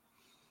peak.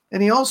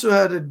 And he also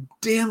had a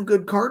damn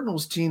good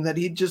Cardinals team that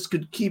he just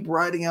could keep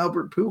riding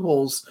Albert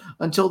Pujols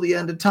until the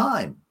end of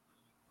time.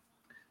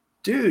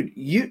 Dude,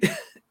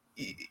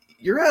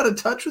 you're out of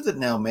touch with it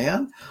now,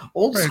 man.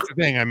 That's the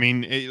thing. I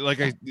mean,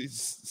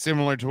 it's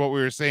similar to what we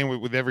were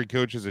saying with every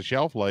coach has a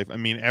shelf life. I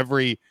mean,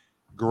 every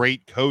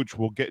great coach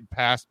will get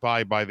passed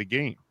by the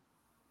game.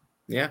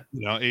 Yeah.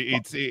 You know,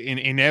 it's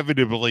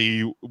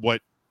inevitably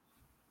what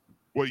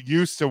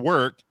used to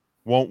work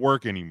won't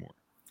work anymore.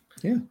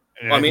 Yeah.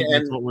 And I mean,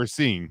 that's what we're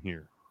seeing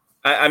here.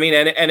 I mean,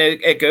 and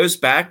it goes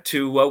back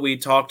to what we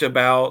talked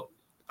about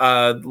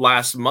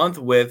last month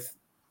with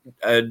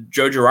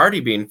Joe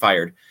Girardi being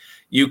fired.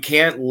 You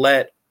can't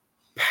let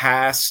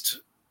past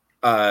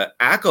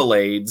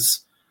accolades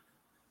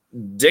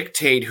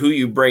dictate who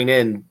you bring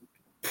in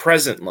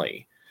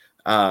presently.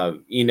 La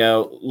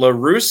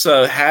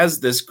Russa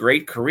has this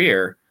great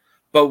career,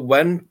 but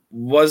when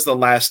was the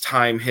last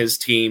time his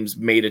teams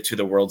made it to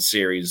the World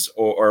Series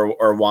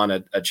or won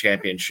a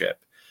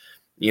championship?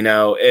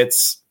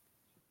 It's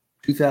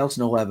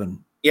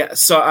 2011. Yeah,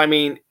 so I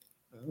mean,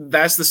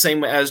 that's the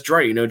same as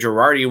Girardi.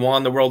 Girardi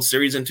won the World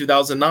Series in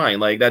 2009.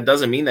 Like, that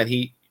doesn't mean that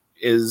he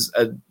is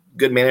a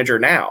good manager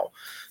now.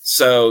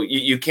 So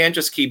you can't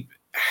just keep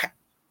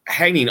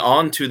hanging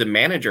on to the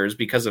managers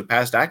because of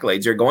past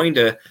accolades. You're going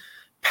to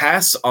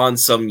pass on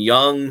some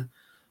young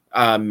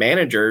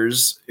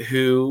managers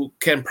who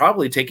can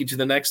probably take you to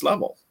the next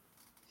level.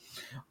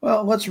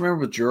 Well, let's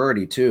remember with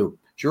Girardi too.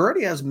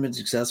 Girardi hasn't been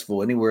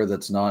successful anywhere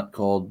that's not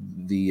called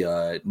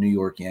the New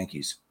York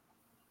Yankees.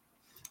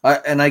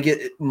 And I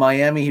get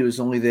Miami, he was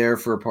only there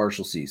for a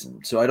partial season.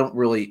 So I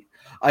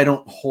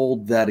don't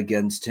hold that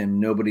against him.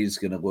 Nobody's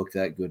going to look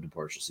that good in a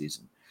partial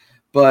season.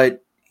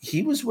 But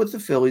he was with the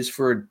Phillies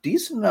for a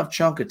decent enough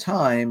chunk of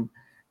time,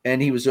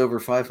 and he was over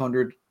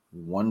 500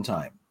 one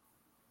time.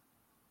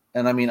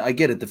 And I mean, I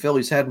get it. The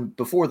Phillies hadn't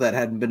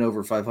been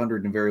over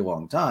 500 in a very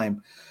long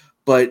time,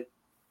 but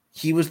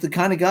he was the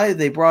kind of guy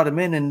they brought him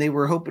in, and they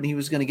were hoping he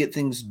was going to get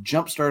things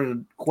jump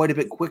started quite a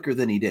bit quicker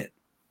than he did,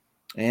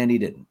 and he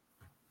didn't.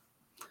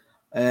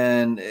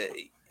 And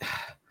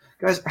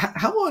guys,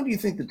 how long do you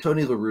think the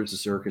Tony La Russa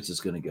circus is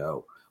going to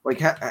go? Like,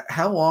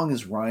 how long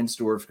is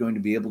Reinsdorf going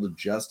to be able to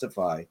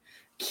justify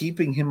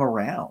keeping him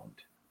around?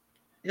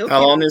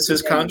 How long is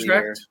his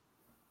contract?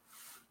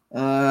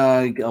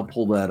 I'll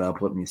pull that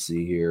up. Let me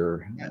see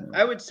here.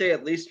 I would say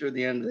at least through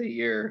the end of the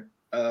year.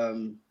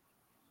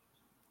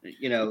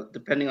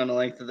 Depending on the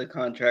length of the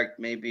contract,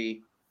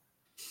 maybe.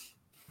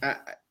 I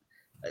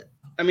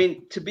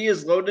mean, to be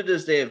as loaded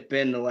as they have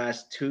been the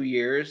last 2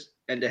 years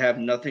and to have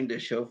nothing to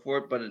show for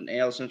it but an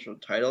AL Central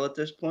title at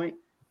this point,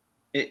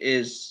 it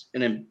is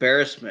an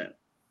embarrassment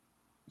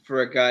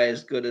for a guy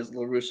as good as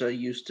La Russa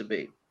used to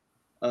be.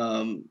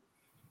 That's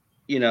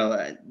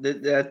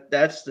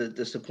the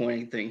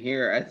disappointing thing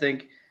here. I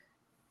think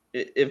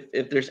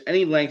if there's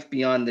any length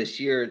beyond this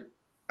year,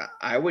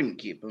 I wouldn't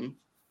keep him.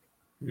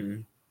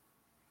 Mm-hmm.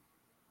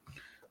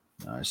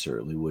 I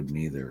certainly wouldn't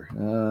either.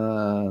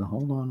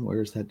 Hold on.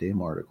 Where's that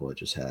damn article? I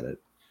just had it.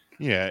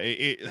 Yeah.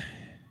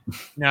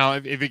 Now,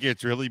 if it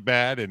gets really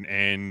bad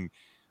and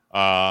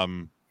I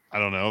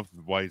don't know if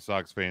the White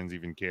Sox fans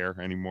even care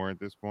anymore at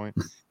this point.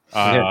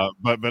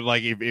 But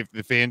like if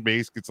the fan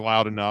base gets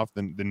loud enough,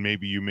 then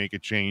maybe you make a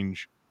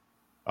change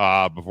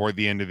before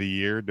the end of the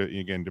year.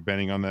 Again,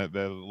 depending on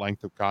the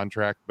length of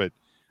contract. But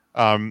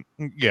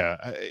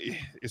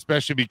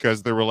especially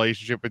because the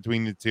relationship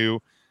between the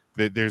two,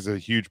 that there's a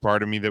huge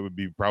part of me that would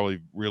be probably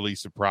really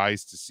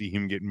surprised to see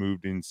him get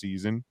moved in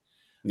season.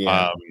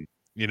 Yeah.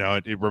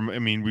 I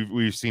mean,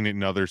 we've seen it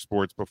in other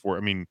sports before.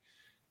 I mean,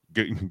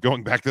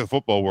 going back to the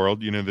football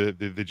world,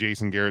 the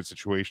Jason Garrett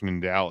situation in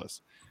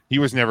Dallas, he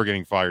was never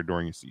getting fired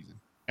during a season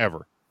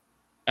ever,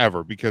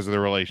 because of the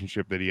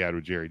relationship that he had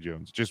with Jerry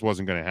Jones. It just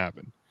wasn't going to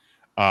happen.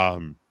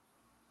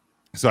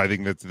 So I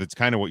think that's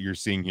kind of what you're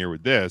seeing here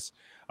with this,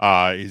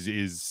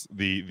 is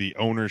the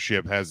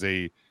ownership has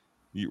a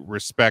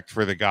respect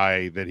for the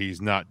guy that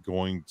he's not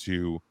going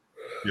to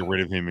get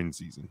rid of him in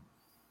season.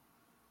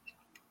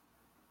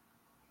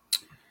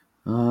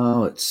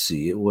 Let's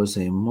see. It was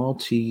a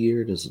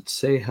multi-year. Does it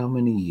say how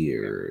many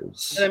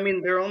years? I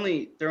mean, they're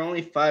only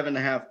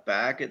 5.5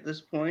 back at this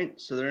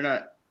point, so they're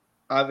not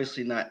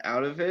obviously not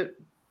out of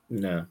it.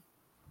 No.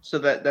 So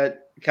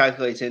that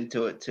calculates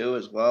into it too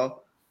as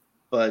well.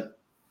 But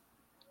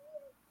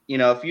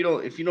if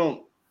you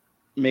don't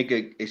make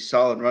a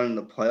solid run in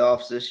the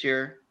playoffs this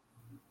year,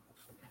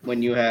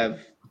 when you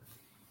have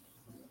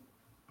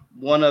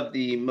one of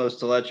the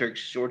most electric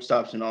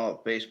shortstops in all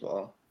of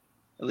baseball,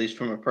 at least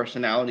from a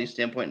personality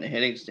standpoint and a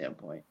hitting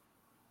standpoint,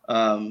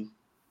 and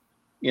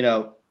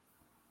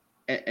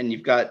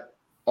you've got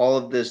all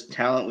of this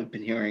talent we've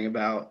been hearing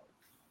about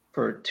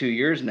for 2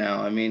 years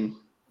now. I mean,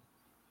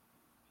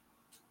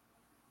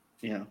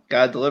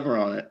 gotta deliver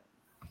on it.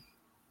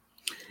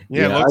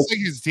 Yeah, it looks like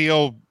his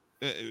deal,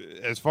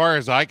 as far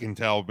as I can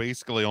tell,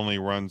 basically only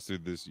runs through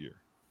this year.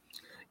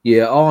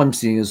 Yeah, all I'm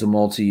seeing is a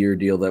multi-year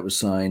deal that was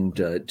signed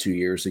 2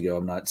 years ago.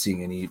 I'm not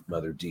seeing any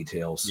other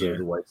details. So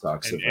the White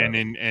Sox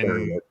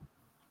and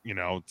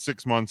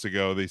 6 months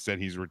ago they said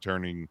he's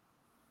returning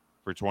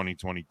for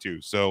 2022.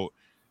 So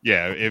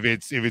yeah, if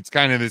it's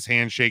kind of this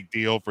handshake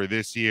deal for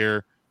this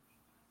year,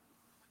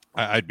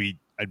 I'd be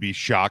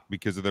shocked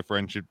because of the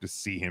friendship to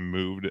see him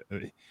moved.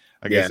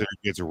 I guess if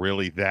it gets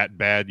really that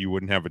bad, you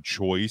wouldn't have a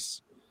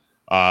choice.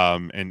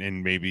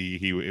 And maybe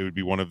it would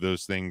be one of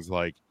those things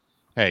like,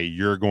 hey,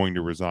 you're going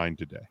to resign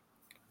today.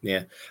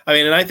 Yeah. I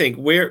mean, and I think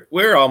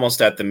we're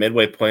almost at the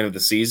midway point of the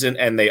season,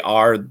 and they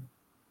are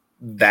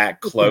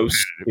that close.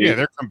 Yeah,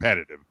 they're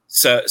competitive.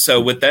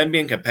 So with them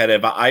being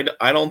competitive, I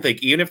don't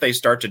think, even if they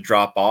start to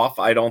drop off,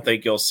 I don't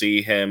think you'll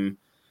see him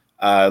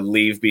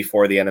leave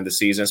before the end of the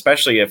season,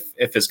 especially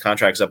if his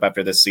contract's up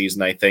after this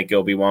season. I think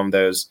it'll be one of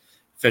those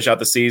fish out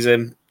the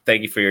season.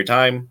 Thank you for your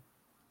time.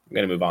 I'm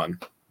going to move on.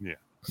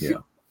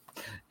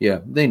 Yeah,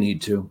 they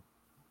need to.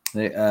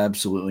 They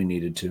absolutely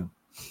needed to.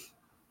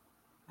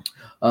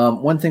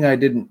 One thing I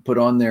didn't put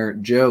on there,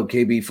 Joe,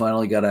 KB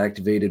finally got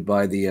activated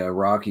by the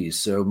Rockies,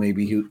 so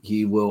maybe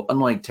he will,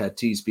 unlike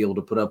Tatis, be able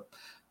to put up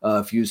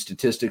a few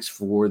statistics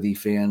for the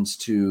fans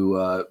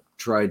to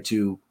try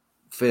to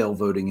fail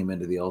voting him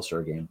into the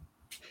All-Star game.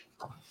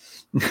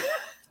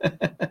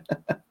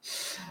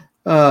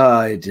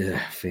 I did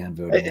fan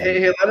voting.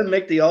 Hey, let him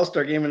make the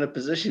All-Star game in a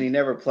position he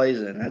never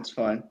plays in. That's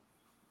fine.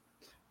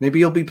 Maybe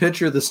he'll be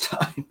pitcher this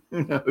time.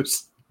 Who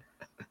knows?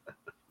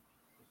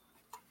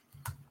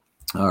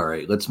 All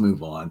right, let's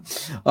move on.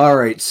 All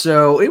right,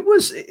 so it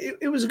was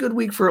a good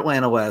week for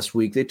Atlanta last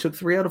week. They took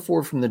 3 out of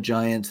 4 from the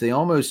Giants. They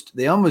almost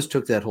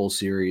took that whole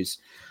series.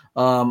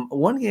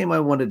 One game I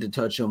wanted to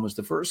touch on was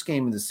the first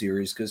game of the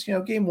series because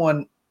game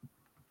one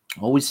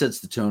always sets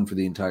the tone for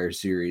the entire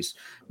series.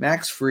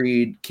 Max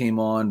Fried came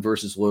on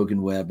versus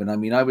Logan Webb, and I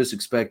mean I was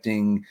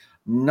expecting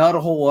Not a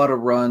whole lot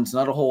of runs,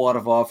 not a whole lot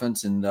of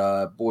offense, and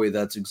boy,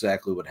 that's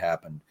exactly what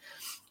happened.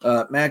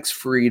 Max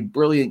Fried,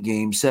 brilliant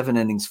game, 7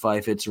 innings,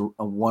 5 hits,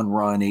 1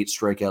 run, 8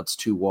 strikeouts,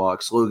 2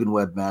 walks. Logan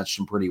Webb matched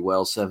him pretty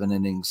well, 7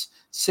 innings,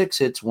 6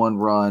 hits, 1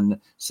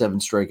 run, 7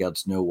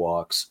 strikeouts, no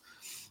walks.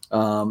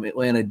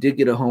 Atlanta did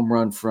get a home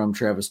run from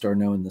Travis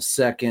d'Arnaud in the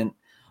second.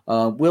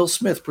 Will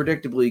Smith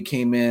predictably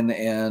came in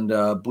and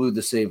blew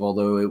the save,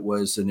 although it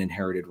was an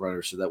inherited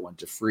runner, so that went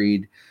to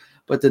Fried.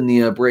 But then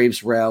the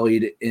Braves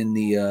rallied in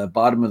the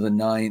bottom of the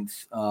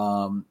ninth.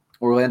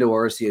 Orlando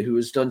Arcia, who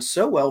has done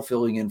so well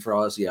filling in for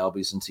Ozzie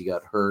Albies since he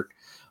got hurt,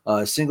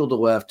 single to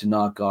left to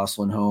knock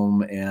Goslin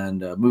home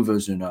and move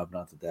Ozuna up.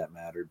 Not that that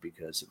mattered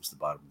because it was the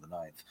bottom of the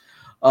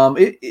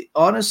ninth.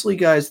 Honestly,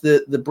 guys,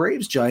 the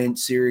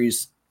Braves-Giants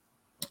series,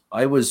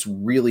 I was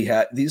really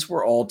happy. These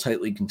were all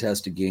tightly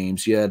contested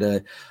games. You had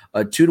a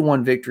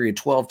 2-1 victory, a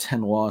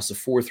 12-10 loss, a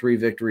 4-3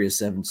 victory, a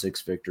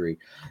 7-6 victory.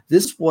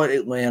 This is what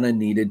Atlanta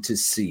needed to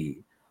see.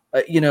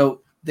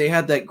 They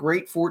had that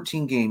great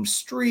 14-game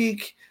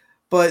streak,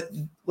 but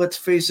let's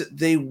face it,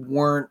 they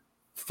weren't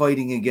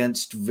fighting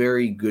against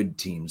very good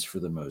teams for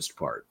the most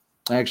part.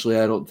 Actually,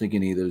 I don't think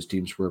any of those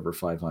teams were over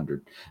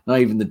 500. Not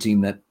even the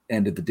team that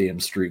ended the damn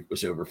streak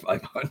was over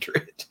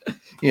 500.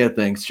 Yeah,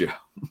 thanks, Joe.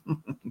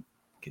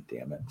 God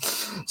damn it.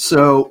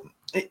 So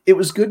it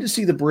was good to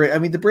see the Braves. I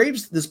mean, the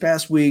Braves this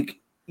past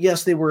week,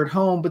 yes, they were at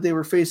home, but they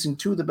were facing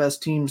two of the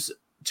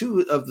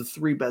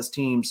 3 best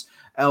teams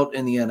out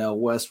in the NL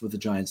West with the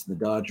Giants and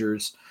the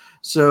Dodgers.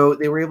 So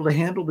they were able to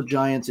handle the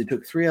Giants. They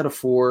took 3 out of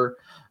 4.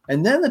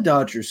 And then the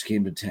Dodgers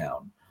came to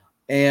town.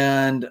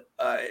 And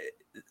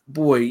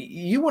boy,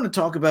 you want to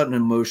talk about an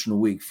emotional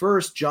week.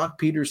 First, Jock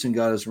Peterson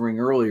got his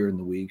ring earlier in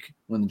the week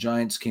when the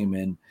Giants came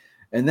in.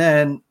 And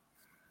then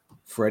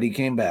Freddie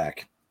came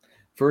back.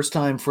 First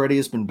time Freddie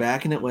has been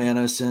back in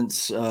Atlanta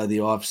since the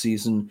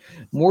offseason.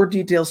 More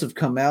details have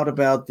come out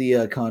about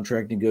the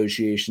contract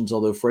negotiations,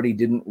 although Freddie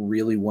didn't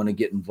really want to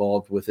get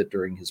involved with it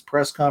during his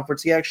press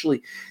conference. He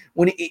actually,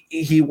 when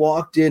he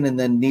walked in and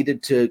then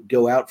needed to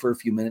go out for a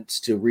few minutes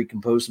to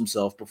recompose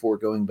himself before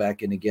going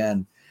back in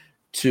again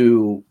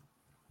to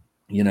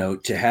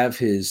have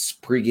his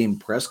pregame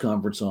press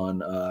conference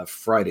on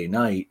Friday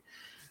night.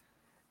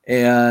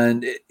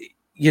 And,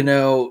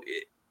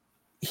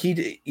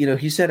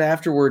 he said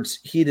afterwards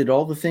he did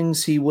all the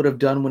things he would have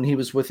done when he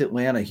was with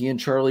Atlanta. He and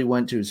Charlie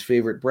went to his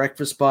favorite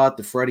breakfast spot.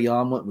 The Freddie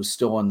omelet was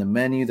still on the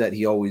menu that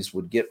he always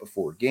would get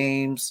before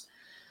games.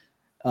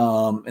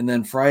 And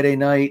then Friday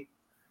night,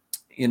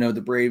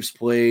 the Braves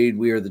played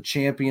We Are the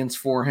Champions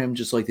for him,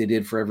 just like they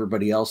did for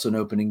everybody else on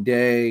opening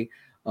day.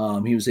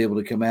 He was able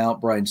to come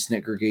out. Brian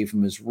Snitker gave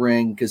him his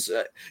ring because,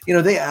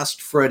 they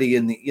asked Freddie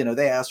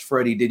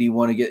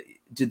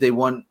did they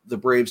want the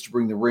Braves to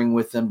bring the ring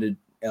with them to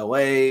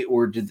LA,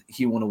 or did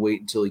he want to wait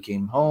until he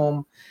came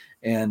home?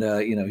 And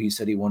he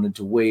said he wanted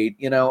to wait.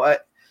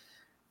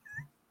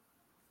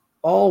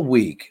 All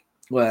week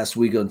last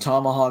week on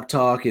Tomahawk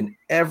Talk and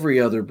every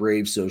other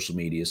Braves social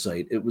media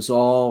site, it was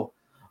all,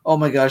 oh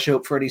my gosh, I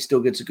hope Freddie still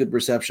gets a good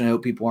reception. I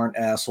hope people aren't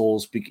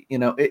assholes,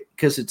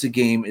 because it's a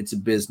game, it's a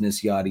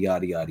business, yada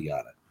yada yada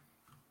yada.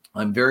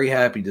 I'm very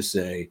happy to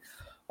say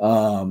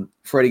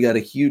Freddie got a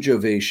huge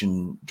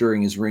ovation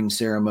during his ring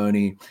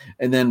ceremony.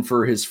 And then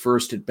for his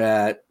first at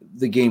bat,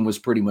 the game was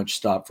pretty much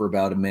stopped for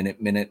about a minute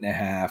and a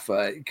half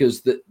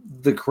because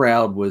the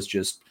crowd was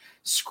just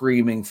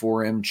screaming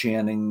for him,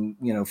 chanting,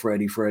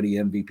 Freddie,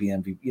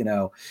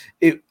 MVP.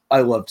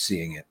 I loved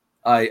seeing it.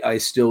 I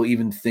still,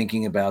 even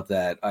thinking about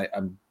that,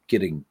 I'm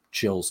getting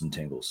chills and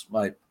tingles.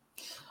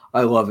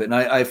 I love it. And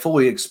I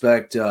fully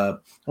expect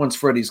once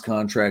Freddie's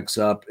contract's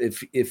up,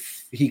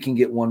 if he can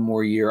get one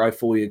more year, I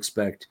fully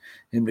expect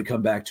him to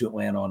come back to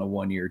Atlanta on a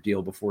 1-year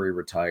deal before he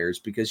retires,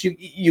 because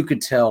you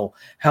could tell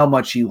how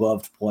much he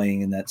loved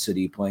playing in that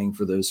city, playing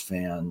for those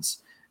fans.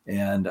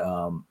 And,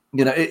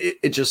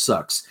 it just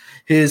sucks.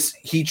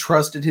 He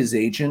trusted his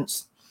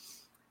agents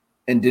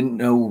and didn't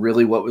know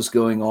really what was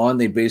going on.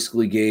 They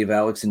basically gave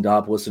Alex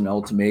Anthopoulos an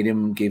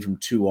ultimatum, gave him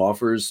 2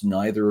 offers,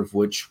 neither of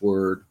which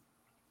were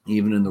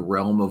even in the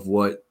realm of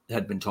what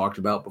had been talked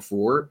about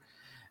before.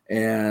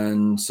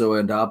 And so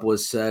Anthopoulos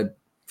said,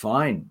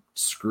 fine,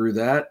 screw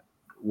that,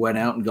 went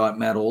out and got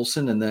Matt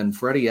Olson. And then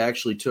Freddie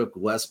actually took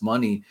less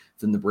money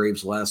than the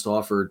Braves' last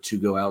offer to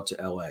go out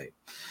to LA.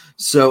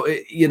 So,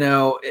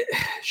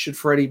 should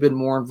Freddie been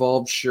more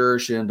involved? Sure.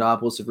 Should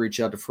Anthopoulos have reached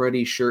out to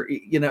Freddie? Sure.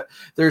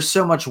 There's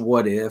so much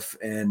what if,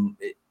 and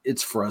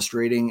it's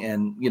frustrating.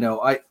 And,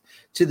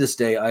 to this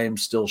day, I am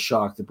still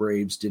shocked the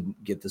Braves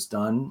didn't get this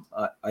done.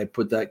 I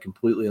put that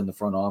completely on the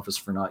front office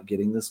for not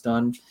getting this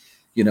done,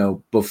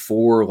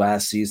 before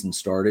last season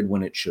started,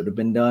 when it should have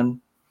been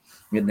done.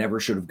 It never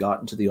should have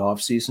gotten to the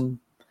offseason.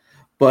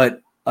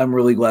 But I'm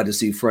really glad to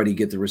see Freddie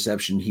get the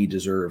reception he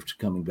deserved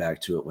coming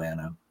back to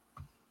Atlanta.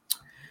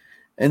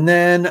 And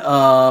then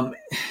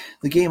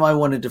the game I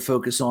wanted to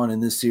focus on in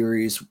this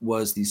series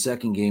was the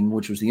second game,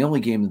 which was the only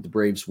game that the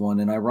Braves won.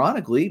 And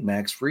ironically,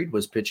 Max Fried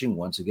was pitching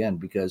once again,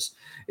 because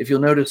if you'll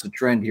notice the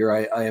trend here,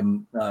 I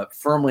am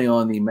firmly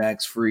on the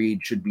Max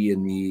Fried should be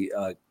in the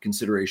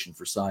consideration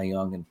for Cy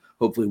Young, and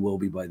hopefully will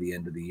be by the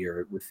end of the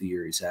year with the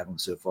year he's having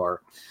so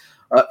far.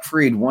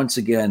 Fried once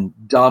again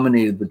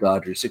dominated the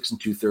Dodgers, 6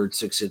 2/3,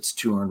 6 hits,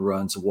 2 earned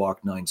runs, a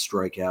walk, 9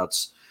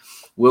 strikeouts.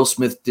 Will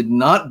Smith did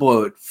not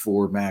blow it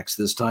for Max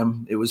this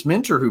time. It was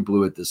Minter who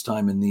blew it this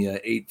time in the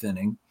 8th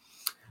inning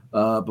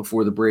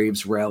before the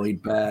Braves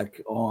rallied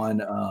back on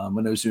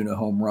an Ozuna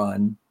home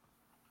run.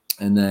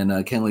 And then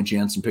Kenley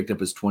Jansen picked up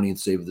his 20th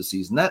save of the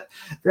season. That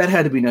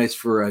had to be nice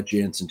for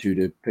Jansen, too,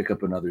 to pick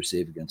up another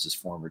save against his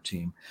former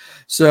team.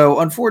 So,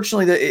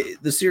 unfortunately,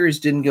 the series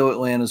didn't go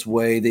Atlanta's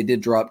way. They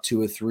did drop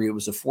 2 of 3. It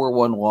was a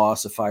 4-1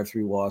 loss, a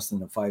 5-3 loss,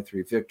 and a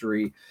 5-3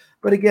 victory.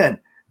 But again,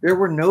 there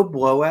were no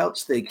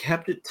blowouts. They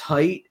kept it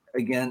tight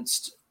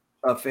against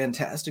a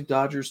fantastic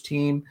Dodgers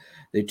team.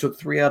 They took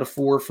 3 out of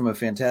 4 from a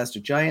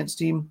fantastic Giants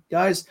team.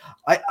 Guys,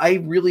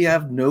 I really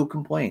have no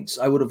complaints.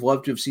 I would have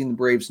loved to have seen the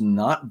Braves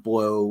not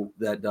blow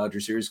that Dodger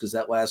series, because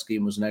that last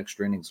game was an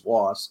extra innings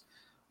loss.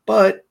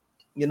 But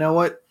you know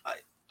what?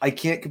 I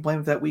can't complain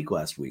with that week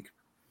last week.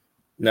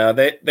 No,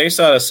 they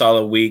saw a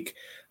solid week,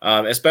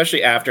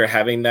 especially after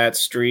having that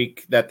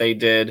streak that they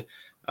did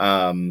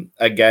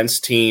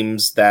against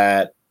teams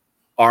that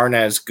aren't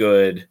as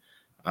good.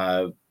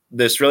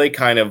 This really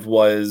kind of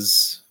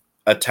was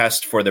a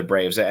test for the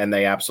Braves, and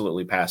they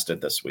absolutely passed it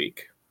this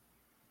week.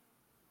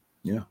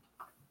 Yeah,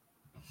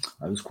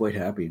 I was quite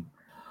happy.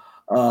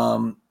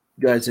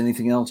 Guys,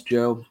 anything else,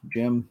 Joe,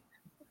 Jim?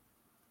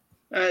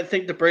 I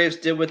think the Braves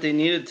did what they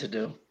needed to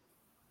do.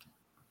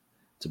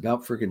 It's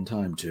about freaking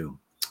time, too.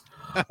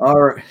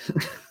 All right.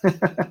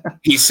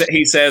 He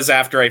says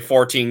after a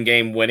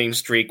 14-game winning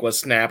streak was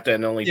snapped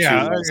and only 2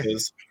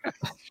 losses.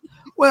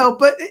 Well,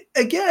 but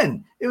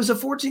again, it was a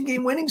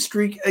 14-game winning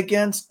streak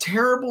against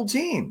terrible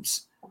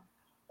teams.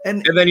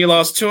 And then you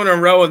lost 2 in a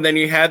row, and then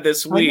you had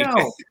this week. I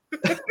know.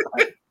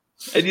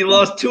 And you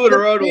lost 2 in a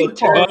row to a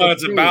terrible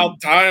it's team.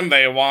 about time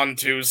they won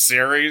 2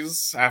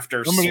 series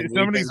after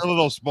somebody's a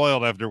little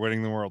spoiled after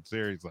winning the World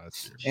Series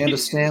last year. And a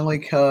Stanley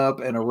Cup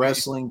and a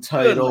wrestling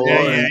title.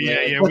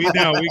 Yeah. We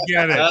know. We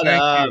get it.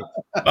 Thank you.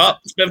 Well,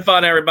 it's been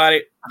fun,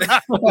 everybody.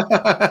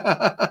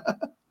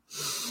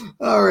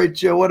 All right,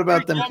 Joe, what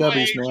about them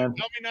Cubbies, man?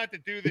 Tell me not to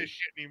do this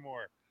shit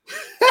anymore.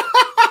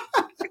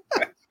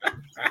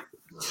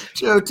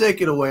 Joe,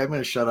 take it away. I'm going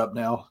to shut up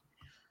now.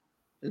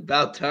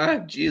 About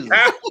time. Jesus.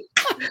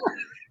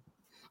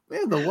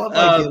 Man, the love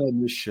I get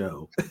on this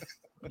show.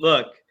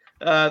 Look,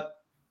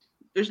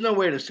 there's no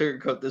way to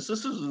sugarcoat this.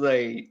 This was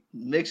a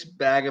mixed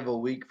bag of a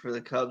week for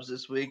the Cubs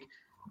this week.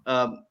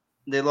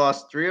 They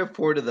lost 3 of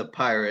 4 to the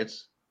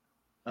Pirates.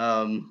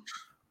 Game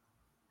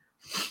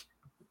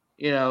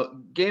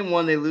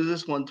 1, they lose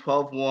this one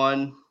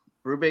 12-1.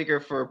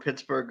 Brubaker for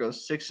Pittsburgh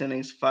goes 6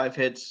 innings, 5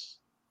 hits,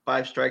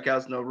 5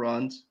 strikeouts, no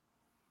runs.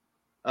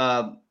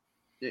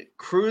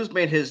 Cruz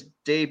made his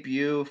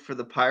debut for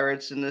the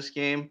Pirates in this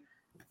game.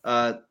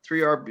 3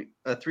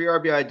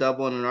 RBI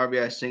double and an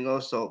RBI single.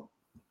 So,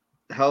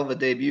 hell of a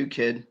debut,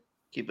 kid.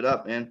 Keep it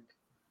up, man.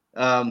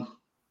 The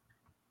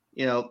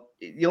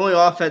only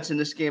offense in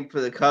this game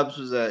for the Cubs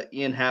was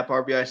Ian Happ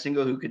RBI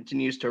single, who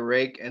continues to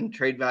rake, and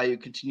trade value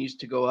continues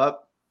to go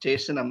up.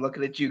 Jason, I'm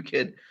looking at you,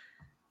 kid.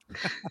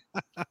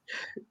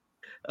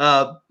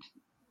 The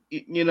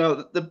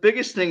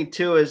biggest thing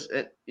too is,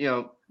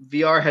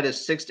 VR had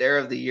his 6th error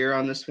of the year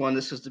on this one.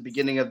 This was the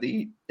beginning of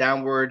the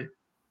downward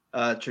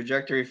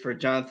trajectory for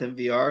Jonathan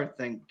VR.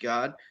 Thank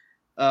God.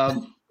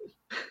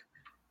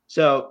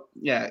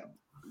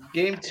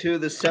 Game 2,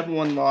 the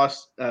 7-1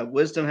 loss.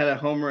 Wisdom had a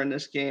homer in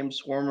this game.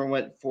 Swarmer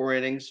went 4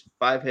 innings,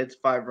 5 hits,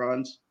 5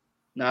 runs.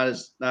 Not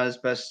his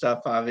best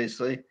stuff,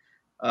 obviously.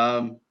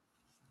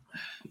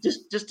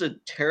 Just a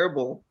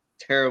terrible,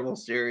 terrible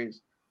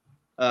series.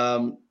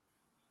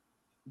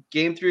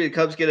 Game 3, the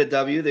Cubs get a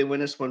W. They win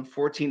this one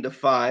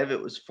 14-5.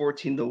 It was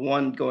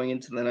 14-1 going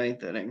into the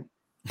 9th inning.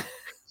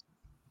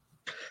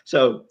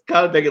 So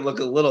gotta make it look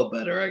a little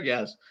better, I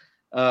guess.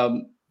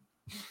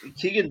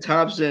 Keegan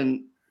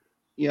Thompson,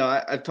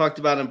 I've talked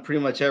about him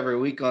pretty much every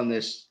week on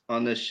this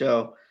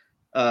show.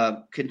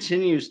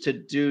 Continues to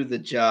do the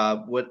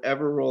job,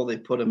 whatever role they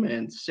put him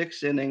in.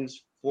 6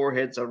 innings, 4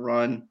 hits, a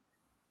run,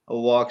 a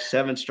walk,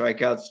 7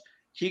 strikeouts.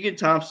 Keegan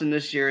Thompson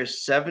this year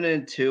is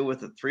 7-2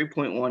 with a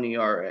 3.1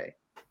 ERA.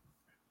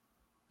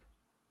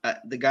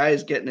 The guy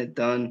is getting it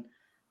done.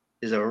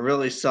 Is a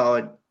really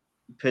solid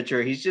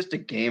pitcher. He's just a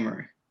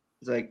gamer.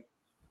 He's like,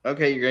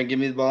 okay, you're gonna give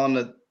me the ball in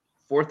the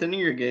 4th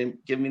inning. You're gonna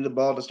give me the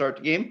ball to start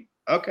the game.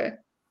 Okay,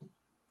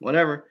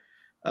 whatever.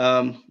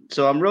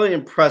 So I'm really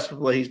impressed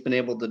with what he's been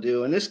able to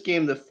do in this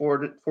game. The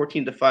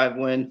 14-5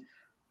 win.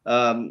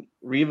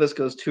 Rivas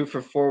goes 2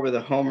 for 4 with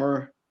a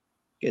homer.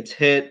 Gets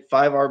hit,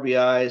 5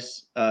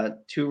 RBIs,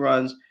 2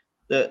 runs.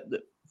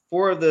 The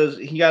 4 of those,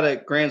 he got a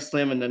grand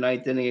slam in the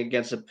 9th inning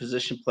against a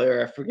position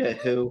player. I forget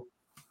who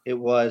it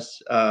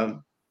was,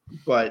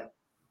 but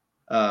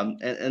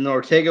And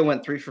Ortega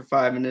went 3 for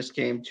 5 in this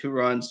game, 2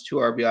 runs, 2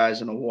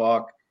 RBIs, and a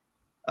walk.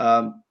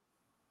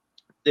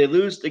 They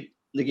lose the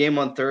game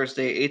on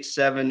Thursday,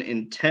 8-7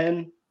 in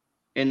 10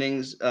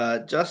 innings.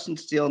 Justin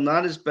Steele,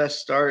 not his best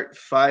start,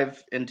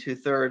 5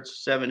 2/3,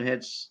 7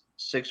 hits,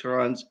 6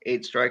 runs,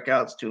 8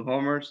 strikeouts, 2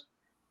 homers.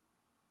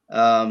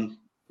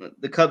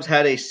 The Cubs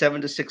had a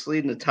 7-6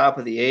 lead in the top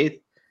of the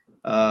 8th.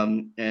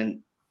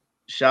 And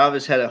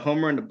Chavez had a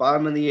homer in the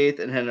bottom of the 8th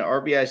and had an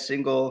RBI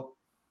single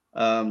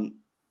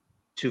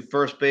to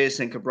first base,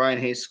 and Ke'Bryan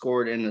Hayes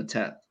scored in the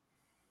 10th.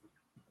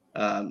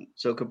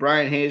 So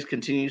Ke'Bryan Hayes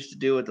continues to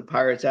do what the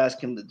Pirates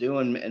ask him to do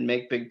and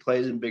make big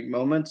plays in big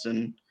moments.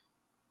 And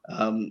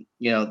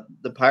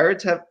the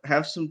Pirates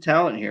have some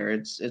talent here.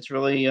 It's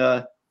really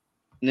an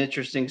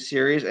interesting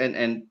series,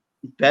 and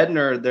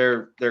Bednar,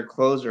 their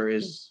closer,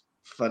 is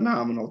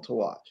phenomenal to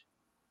watch.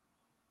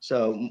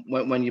 So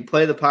when you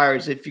play the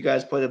Pirates, if you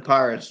guys play the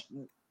Pirates,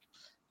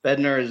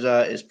 Bednar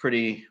is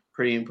pretty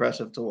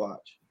impressive to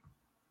watch.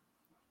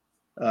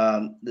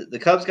 The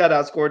Cubs got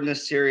outscored in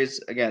this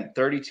series again,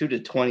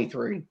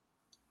 32-23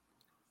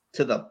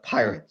 to the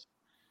Pirates.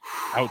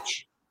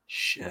 Ouch!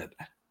 Shit!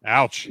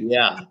 Ouch!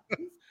 Yeah.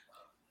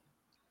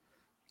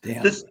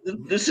 Damn. This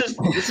is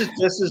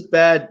just as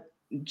bad,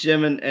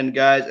 Jim and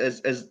guys,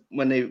 as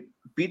when they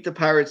beat the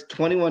Pirates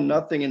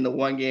 21-0 in the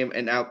one game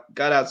and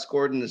got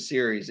outscored in the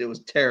series. It was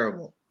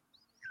terrible.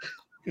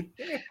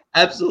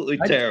 Absolutely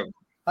terrible.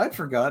 I'd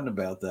forgotten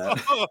about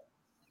that.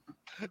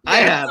 I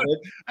have it.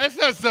 That's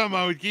not something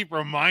I would keep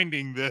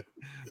reminding the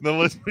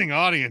listening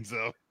audience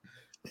of.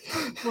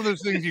 One of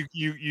those things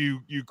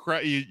you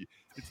cry.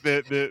 It's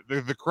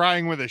the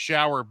crying with a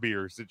shower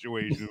beer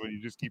situation when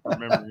you just keep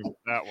remembering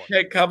that one.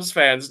 Hey, Cubs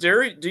fans,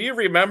 do you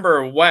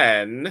remember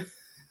when?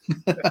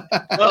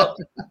 Well,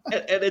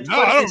 and it's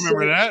no, I don't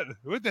remember that.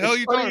 What the hell are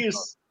you talking about?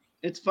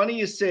 It's funny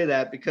you say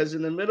that, because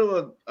in the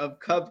middle of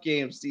Cub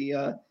games,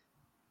 the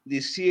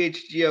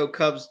CHGO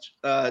Cubs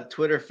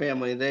Twitter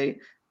family, they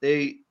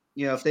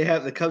if they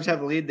have the Cubs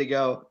have a lead, they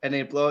go and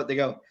they blow it. They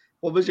go,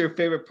 "What was your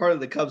favorite part of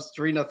the Cubs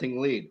 3-0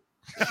 lead?"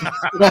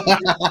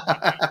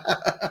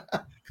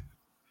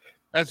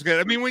 That's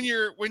good. I mean, when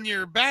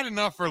you're bad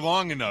enough for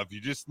long enough,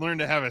 you just learn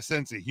to have a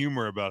sense of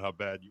humor about how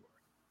bad you are.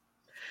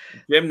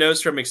 Jim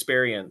knows from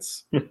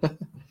experience.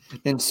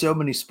 In so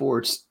many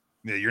sports.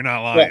 Yeah, you're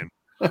not lying.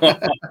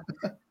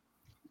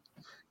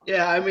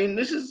 Yeah, I mean,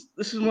 this is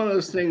one of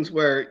those things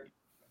where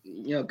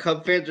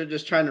Cub fans are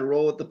just trying to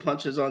roll with the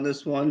punches on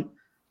this one.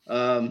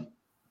 When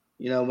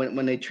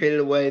they traded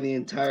away the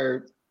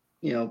entire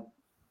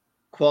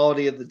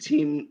quality of the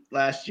team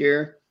last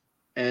year,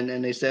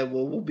 and they said,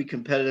 well, we'll be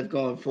competitive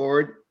going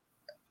forward.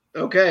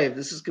 Okay, if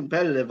this is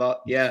competitive,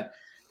 yeah,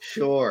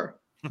 sure.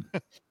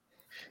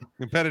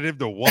 Competitive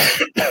to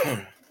what?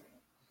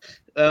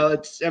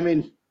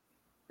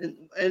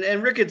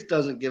 And Ricketts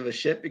doesn't give a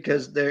shit,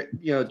 because they're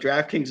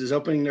DraftKings is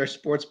opening their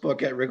sports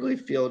book at Wrigley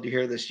Field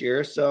here this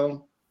year.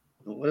 So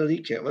what does he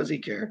care? What does he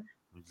care?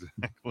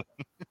 Exactly.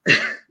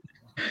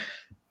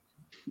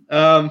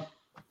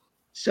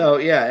 So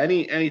yeah,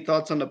 any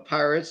thoughts on the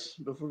Pirates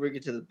before we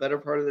get to the better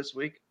part of this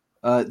week?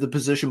 The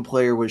position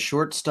player was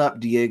shortstop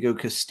Diego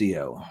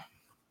Castillo,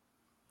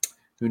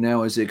 who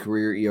now has a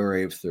career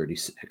ERA of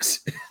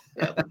 36.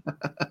 Yep.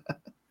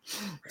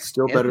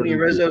 Still better. Anthony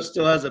Rizzo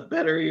still has a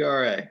better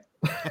ERA.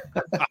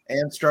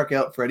 And struck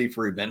out Freddie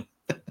Freeman.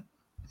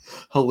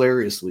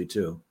 Hilariously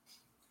too.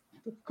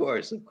 Of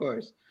course.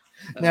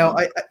 Now,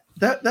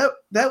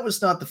 that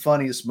was not the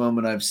funniest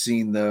moment I've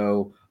seen,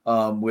 though,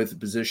 with a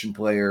position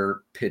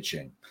player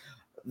pitching.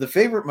 The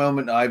favorite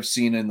moment I've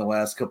seen in the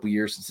last couple of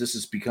years, since this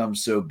has become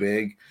so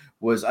big,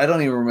 was, I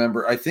don't even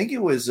remember. I think it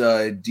was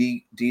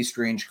D.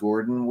 Strange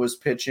Gordon was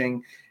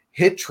pitching,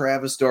 hit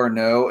Travis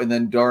d'Arnaud, and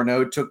then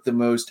d'Arnaud took the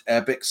most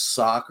epic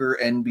soccer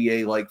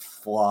NBA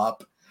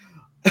flop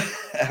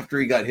after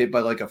he got hit by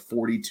a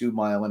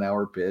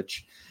 42-mile-an-hour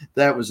pitch.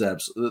 That was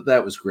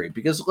great,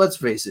 because let's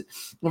face it,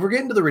 if we're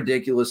getting to the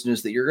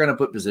ridiculousness that you're going to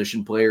put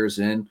position players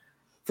in,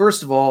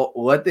 first of all,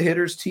 let the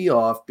hitters tee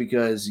off,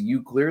 because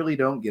you clearly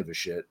don't give a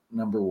shit,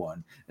 number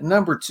one. And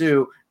number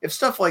two, if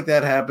stuff like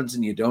that happens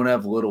and you don't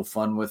have a little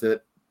fun with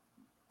it,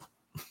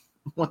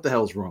 what the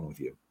hell's wrong with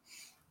you?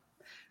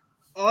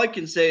 All I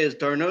can say is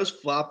d'Arnaud's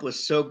flop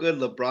was so good,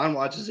 LeBron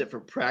watches it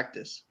for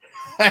practice.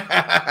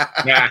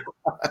 Yeah.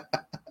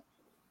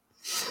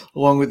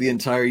 Along with the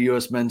entire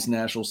U.S. men's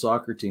national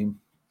soccer team.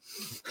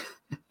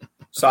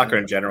 Soccer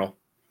in general.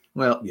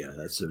 Well, yeah,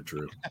 that's so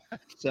true.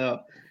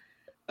 So,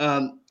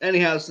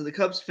 anyhow, so the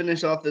Cubs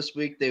finish off this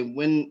week. They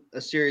win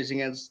a series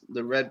against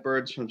the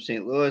Redbirds from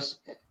St. Louis,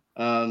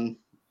 and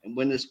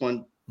win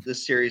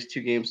this series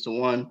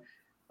 2-1.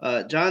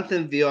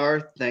 Jonathan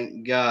VR,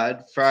 thank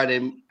God,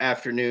 Friday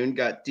afternoon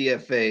got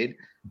DFA'd,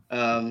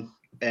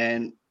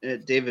 and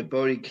David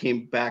Bodie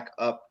came back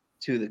up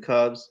to the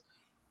Cubs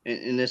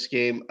in this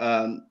game.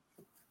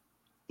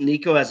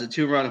 Nico has a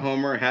 2-run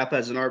homer. Happ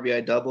has an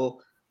RBI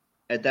double.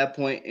 At that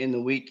point in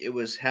the week, it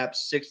was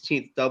Happ's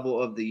 16th double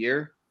of the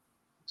year.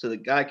 So the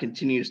guy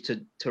continues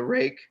to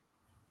rake,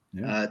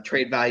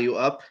 trade value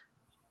up.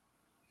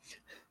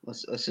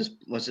 Let's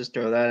just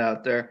throw that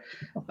out there.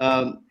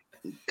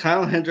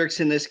 Kyle Hendricks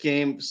in this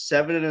game,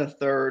 7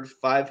 1/3,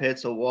 5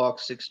 hits, a walk,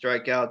 6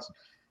 strikeouts.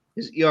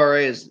 His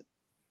ERA is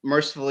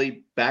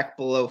mercifully back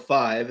below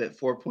 5 at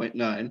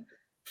 4.9.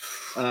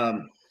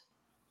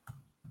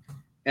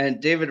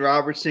 And David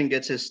Robertson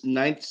gets his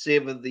 9th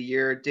save of the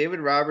year. David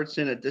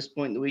Robertson at this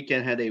point in the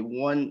weekend had a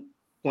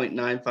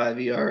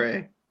 1.95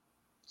 ERA.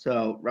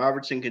 So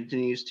Robertson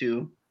continues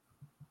to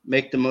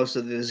make the most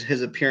of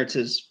his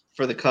appearances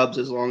for the Cubs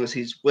as long as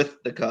he's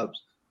with the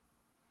Cubs.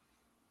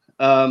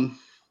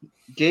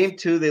 Game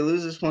 2, they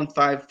lose this one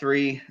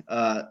 5-3.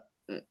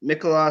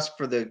 Mikolas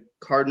for the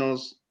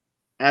Cardinals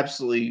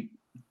absolutely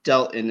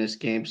dealt in this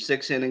game.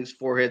 6 innings,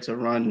 4 hits, a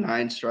run,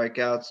 9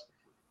 strikeouts.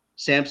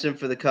 Sampson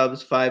for the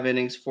Cubs, 5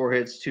 innings, 4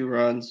 hits, 2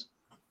 runs.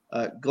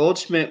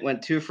 Goldschmidt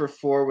went 2 for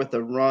 4 with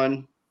a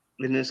run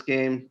in this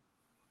game.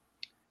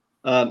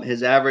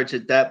 His average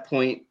at that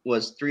point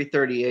was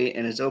 338,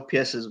 and his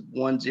OPS is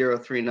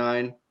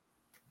 1039.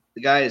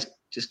 The guy is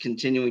just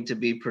continuing to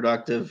be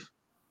productive.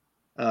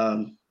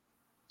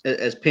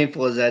 As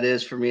painful as that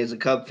is for me as a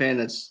Cub fan,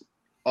 that's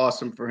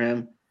awesome for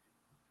him.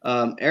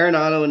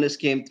 Arenado in this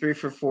game, 3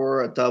 for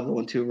 4, a double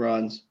and 2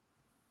 runs.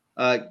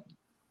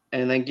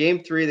 And then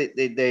game 3,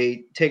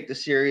 they take the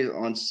series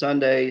on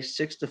Sunday,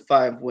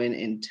 6-5 win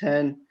in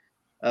 10.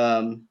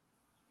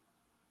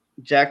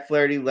 Jack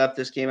Flaherty left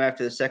this game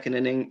after the second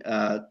inning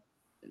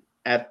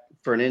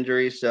for an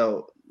injury,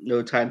 so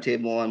no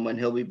timetable on when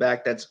he'll be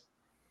back. That's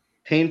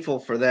painful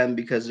for them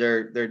because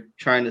they're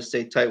trying to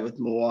stay tight with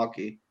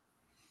Milwaukee.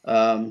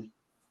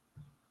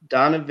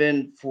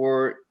 Donovan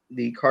for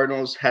the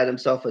Cardinals had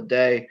himself a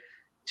day,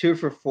 2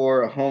 for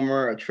 4, a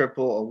homer, a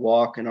triple, a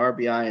walk, an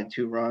RBI, and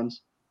 2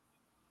 runs.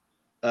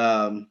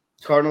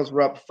 Cardinals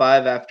were up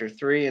 5 after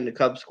 3, and the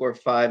Cubs scored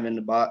 5 in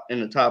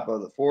the top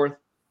of the 4th.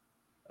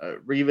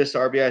 Rivas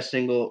RBI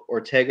single,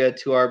 Ortega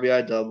 2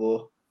 RBI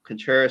double,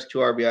 Contreras 2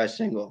 RBI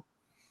single.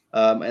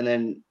 And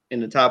then in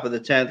the top of the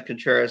 10th,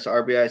 Contreras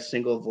RBI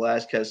single,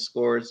 Velasquez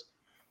scores.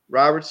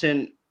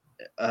 Robertson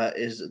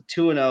is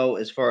 2-0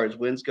 as far as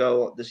wins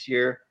go this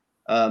year,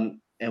 and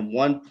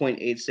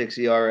 1.86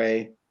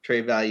 ERA,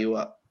 trade value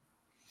up.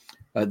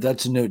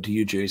 That's a note to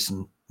you,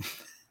 Jason.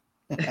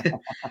 Trust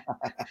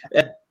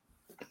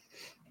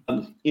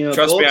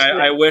me,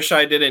 I wish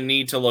I didn't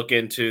need to look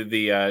into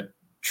the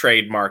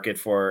trade market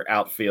for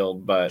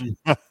outfield, but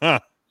I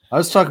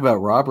was talking about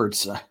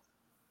Roberts.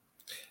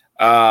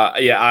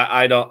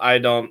 I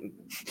don't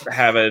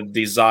have a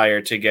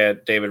desire to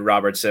get David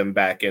Robertson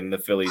back in the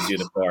Phillies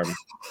uniform.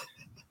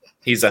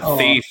 He's a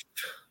thief.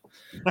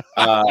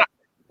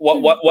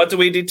 What do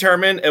we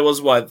determine? It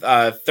was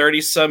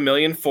 30-some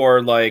million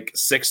for like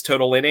 6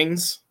 total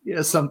innings?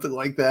 Yeah, something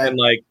like that. And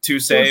like 2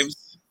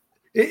 saves.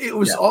 It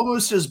was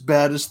almost as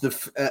bad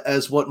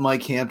as what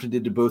Mike Hampton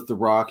did to both the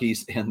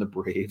Rockies and the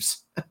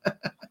Braves.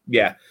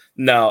 Yeah.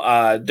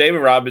 No, David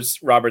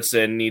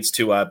Robertson needs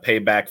to pay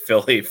back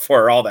Philly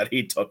for all that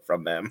he took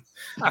from them.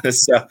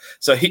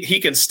 so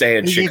he can stay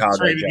in Chicago. He's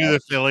traded to the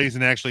Phillies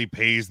and actually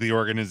pays the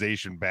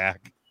organization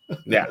back.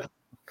 Yeah.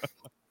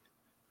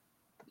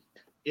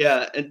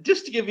 Yeah, and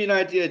just to give you an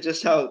idea of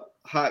just how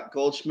hot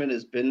Goldschmidt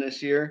has been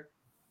this year,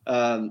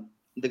 the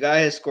guy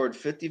has scored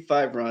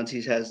 55 runs.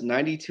 He has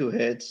 92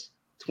 hits,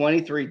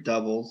 23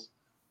 doubles,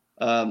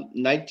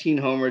 19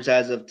 homers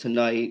as of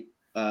tonight,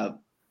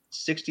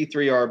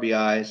 63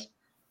 RBIs,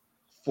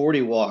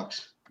 40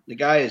 walks. The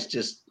guy is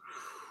just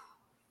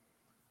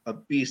a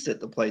beast at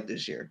the plate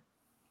this year.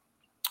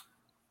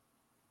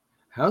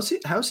 How's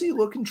he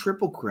looking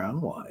Triple Crown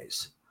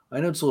wise? I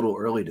know it's a little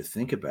early to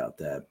think about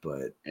that,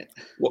 but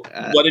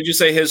what did you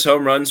say his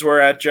home runs were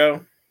at,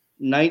 Joe?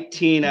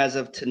 19 as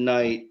of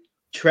tonight.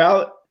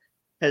 Trout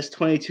has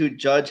 22.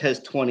 Judge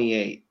has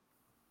 28.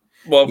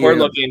 Well, if we're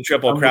looking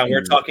Triple Crown,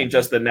 we're talking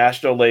just the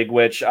National League,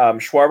 which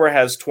Schwarber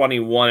has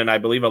 21, and I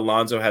believe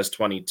Alonso has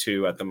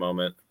 22 at the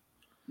moment.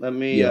 Let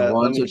me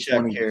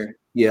check here.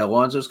 Yeah,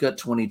 Alonso's got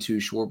 22.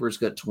 Schwarber's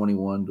got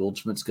 21.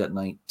 Goldschmidt's got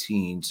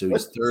 19. So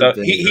he's third.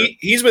 So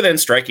he's within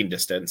striking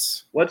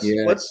distance. What's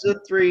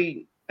the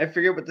 3? I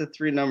forget what the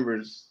 3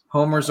 numbers.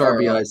 Homers,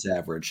 RBIs,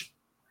 average.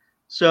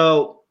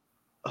 So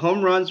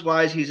home runs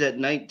wise, he's at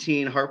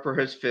 19. Harper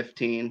has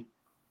 15.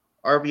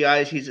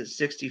 RBIs, he's at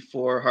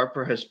 64.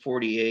 Harper has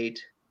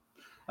 48.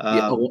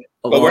 But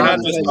we're not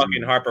just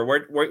talking Harper.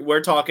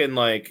 We're talking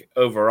like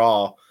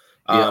overall.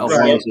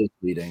 Alonso's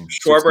leading.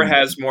 Schwarber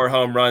has more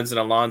home runs and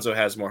Alonso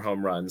has more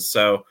home runs.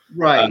 So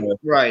right.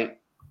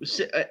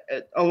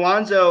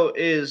 Alonso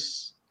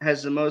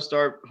has the most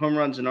home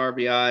runs and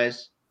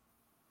RBIs.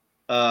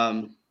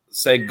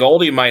 Say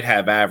Goldie might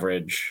have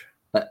average.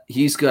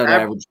 He's got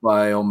average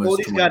by almost.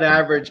 Goldie's got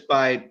average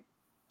by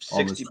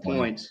 60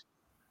 points.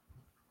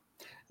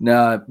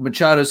 No,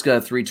 Machado's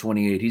got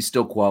 328. He's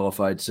still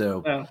qualified.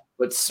 So,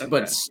 but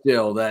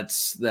still,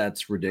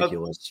 that's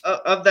ridiculous.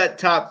 Of that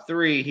top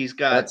 3, he's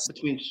got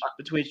between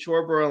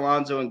Schwarber,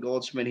 Alonso, and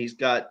Goldschmidt. He's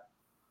got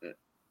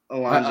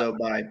Alonso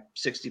by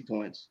 60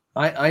 points.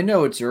 I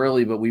know it's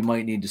early, but we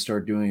might need to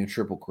start doing a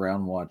Triple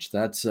Crown watch.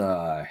 That's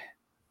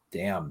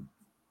damn.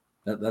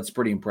 That's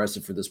pretty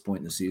impressive for this point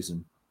in the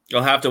season.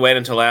 You'll have to wait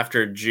until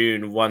after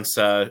June once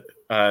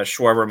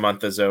Schwarber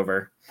month is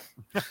over.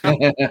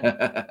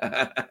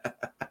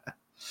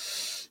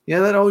 Yeah,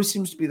 that always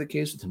seems to be the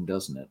case with him,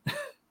 doesn't it?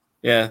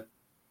 Yeah.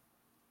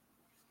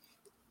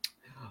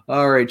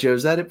 All right, Joe,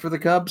 is that it for the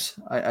Cubs?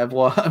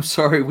 I'm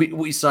sorry,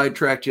 we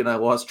sidetracked you and I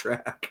lost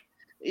track.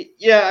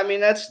 Yeah, I mean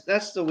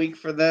that's the week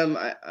for them.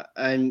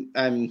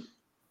 I'm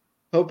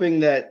hoping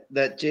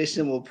that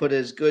Jason will put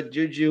his good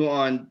juju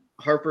on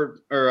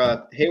Harper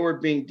or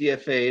Hayward being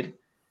DFA'd.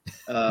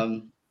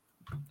 Well,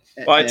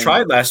 I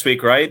tried last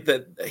week, right?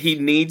 That he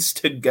needs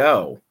to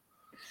go.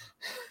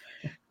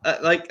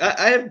 I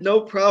have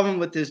no problem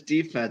with this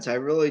defense. I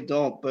really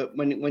don't. But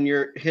when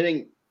you're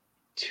hitting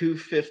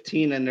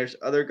 215 and there's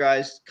other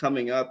guys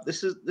coming up,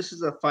 this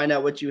is a find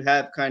out what you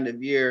have kind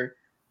of year,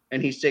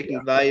 and he's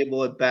taking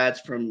valuable at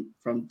bats from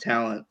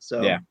talent.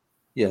 So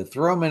yeah,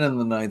 throw him in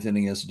the ninth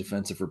inning as a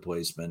defensive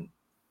replacement.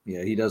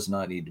 Yeah, he does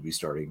not need to be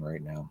starting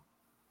right now.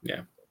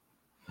 Yeah.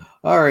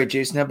 All right,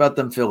 Jason, how about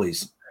them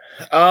Phillies?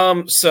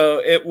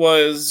 So it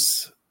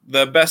was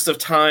the best of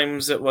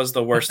times. It was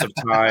the worst of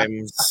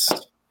times.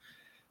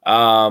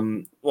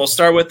 We'll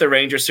start with the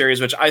Rangers series,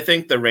 which I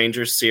think the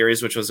Rangers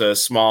series, which was a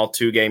small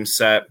 2-game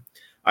set,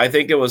 I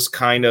think it was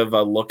kind of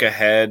a look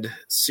ahead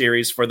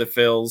series for the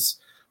Phils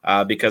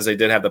because they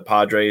did have the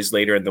Padres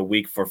later in the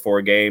week for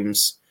 4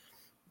 games.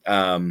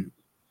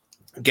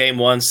 Game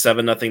 1,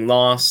 7-0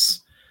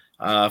 loss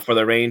for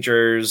the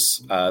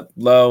Rangers.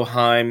 Lowe,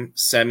 Heim,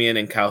 Semien,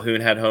 and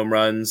Calhoun had home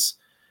runs.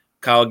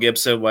 Kyle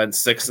Gibson went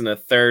 6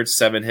 1/3,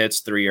 7 hits,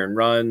 3 earned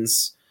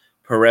runs.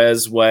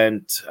 Perez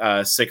went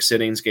 6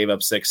 innings, gave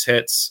up 6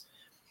 hits.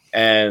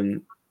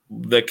 And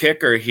the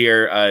kicker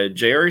here,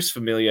 Jeurys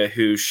Familia,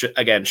 who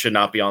should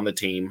not be on the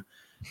team,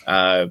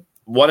 1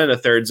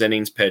 1/3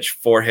 innings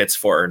pitched, 4 hits,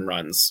 4 earned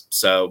runs.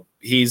 So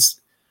he's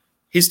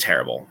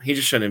terrible. He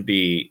just shouldn't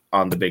be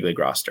on the big league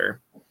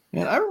roster.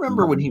 Man, I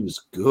remember when he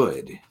was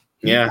good.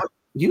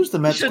 He was the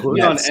Mets. He shouldn't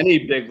be on any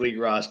big league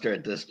roster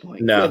at this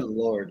point. No. Good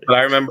Lord.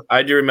 But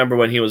I do remember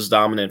when he was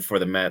dominant for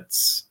the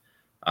Mets.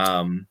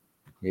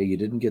 Yeah, you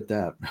didn't get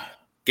that.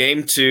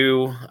 Game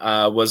 2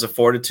 was a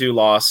 4-2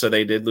 loss, so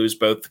they did lose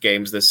both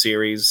games this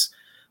series.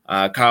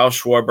 Kyle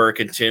Schwarber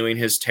continuing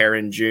his tear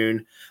in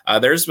June.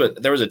 There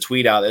was a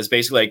tweet out that's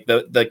basically like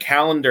the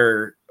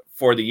calendar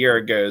for the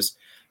year goes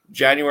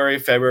January,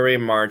 February,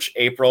 March,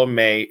 April,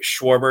 May,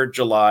 Schwarber,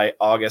 July,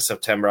 August,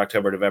 September,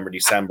 October, November,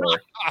 December.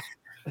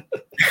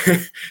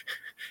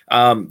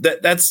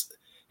 That's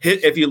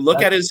if you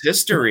look at his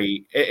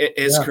history,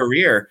 his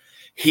career,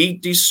 he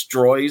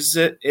destroys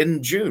it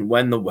in June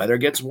when the weather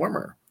gets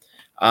warmer.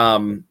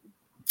 Had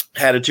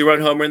a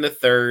 2-run homer in the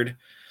 3rd.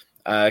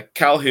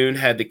 Calhoun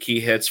had the key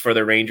hits for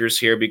the Rangers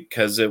here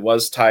because it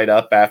was tied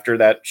up after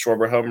that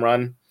Schwarber home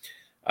run.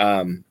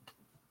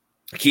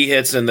 Key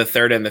hits in the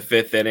 3rd and the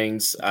 5th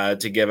innings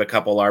to give a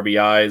couple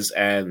RBIs,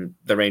 and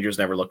the Rangers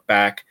never looked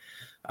back.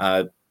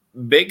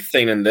 Big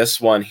thing in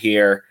this one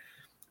here,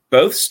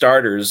 both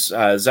starters,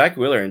 Zach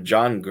Wheeler and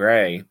John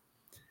Gray,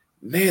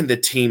 man, the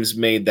teams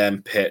made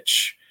them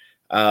pitch.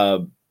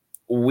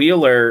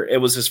 Wheeler, it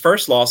was his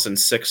first loss in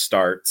 6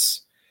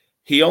 starts.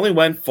 He only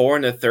went 4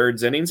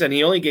 1/3 innings, and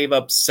he only gave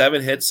up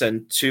 7 hits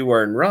and 2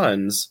 earned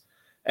runs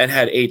and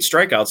had 8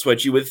 strikeouts,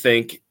 which you would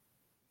think,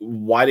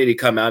 why did he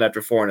come out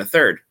after 4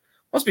 1/3?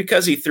 Well, it's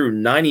because he threw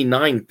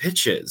 99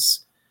 pitches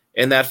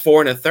in that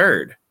 4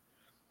 1/3.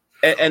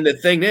 And the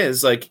thing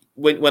is, like,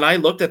 when I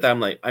looked at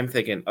that, I'm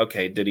thinking,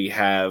 okay, did he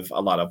have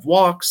a lot of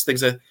walks?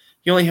 Things that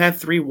he only had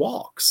 3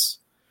 walks.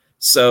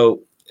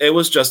 So it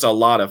was just a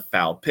lot of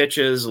foul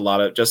pitches, a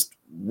lot of just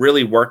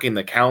really working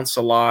the counts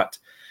a lot.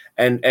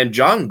 And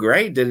John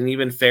Gray didn't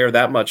even fare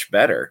that much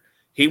better.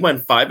 He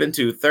went 5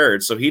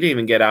 2/3, so he didn't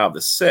even get out of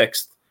the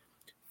 6th.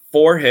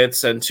 4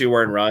 hits and 2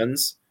 earned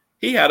runs.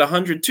 He had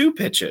 102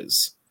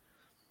 pitches.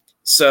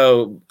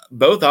 So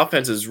both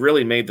offenses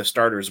really made the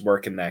starters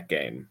work in that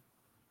game.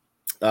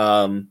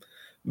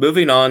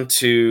 Moving on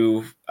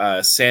to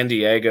San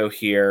Diego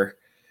here.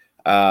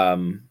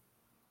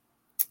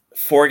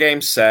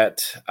 4-game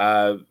set.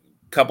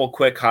 Couple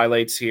quick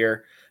highlights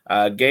here.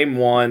 Game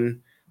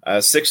 1,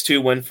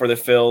 6-2 win for the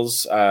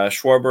Phils.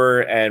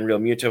 Schwarber and Real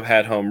Muto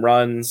had home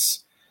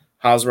runs.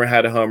 Hosmer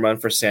had a home run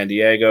for San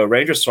Diego.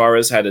 Ranger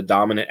Suarez had a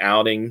dominant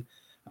outing.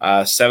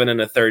 7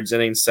 1/3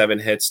 innings, 7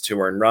 hits, 2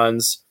 earned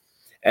runs.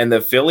 And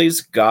the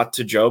Phillies got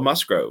to Joe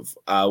Musgrove,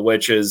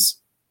 which is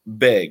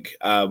big.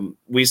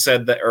 We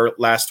said that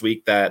last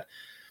week that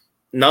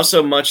not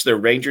so much the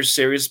Rangers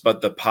series,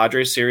 but the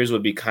Padres series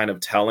would be kind of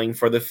telling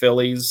for the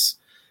Phillies.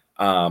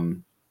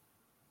 And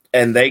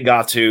they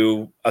got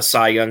to a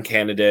Cy Young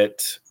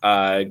candidate,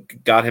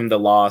 got him the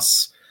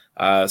loss,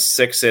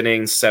 6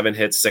 innings, 7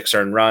 hits, 6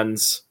 earned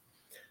runs.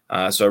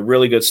 So a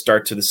really good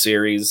start to the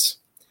series.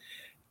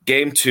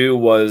 Game 2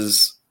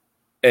 was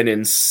an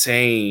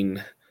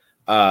insane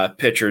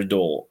pitcher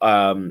duel.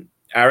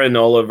 Aaron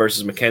Nola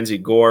versus Mackenzie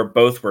Gore,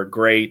 both were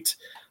great.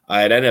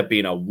 It ended up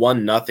being a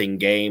 1-0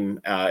 game.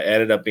 It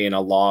ended up being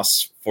a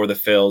loss for the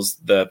Phils.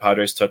 The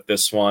Padres took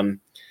this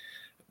one.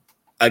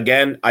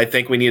 Again, I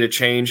think we need to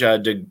change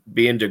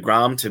being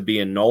DeGrom to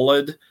being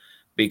Nolan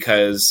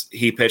because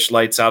he pitched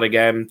lights out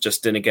again,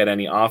 just didn't get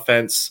any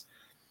offense.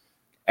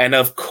 And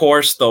of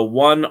course, the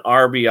one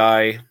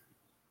RBI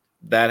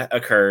that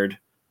occurred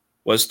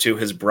was to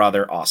his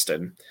brother,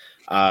 Austin.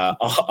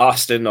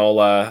 Austin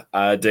Nola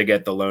did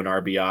get the lone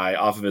RBI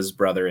off of his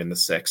brother in the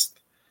 6th.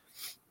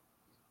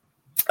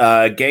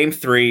 Game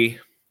 3.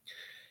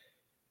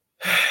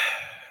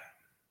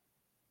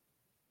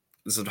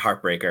 This is a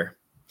heartbreaker.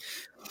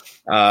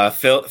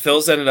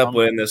 Phil's ended up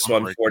winning this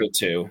one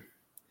 4-2.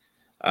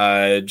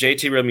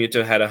 JT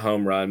Realmuto had a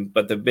home run,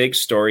 but the big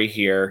story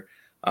here,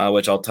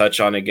 which I'll touch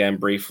on again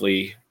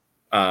briefly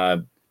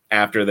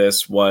after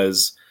this,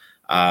 was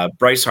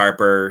Bryce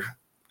Harper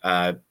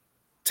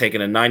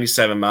taking a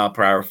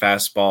 97-mile-per-hour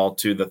fastball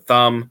to the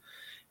thumb,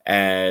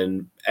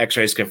 and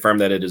X-rays confirm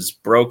that it is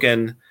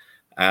broken.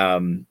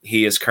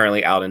 He is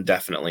currently out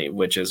indefinitely,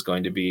 which is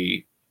going to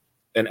be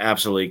an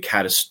absolutely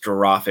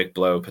catastrophic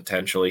blow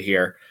potentially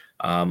here.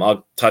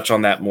 I'll touch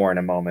on that more in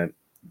a moment.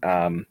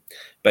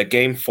 But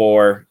game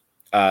 4,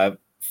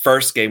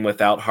 first game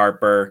without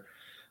Harper,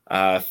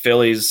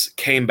 Phillies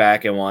came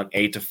back and won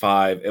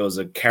 8-5. It was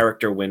a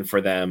character win for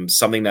them,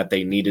 something that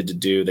they needed to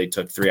do. They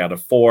took 3 out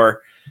of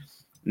 4.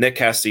 Nick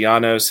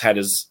Castellanos had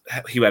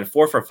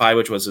 4 for 5,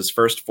 which was his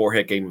first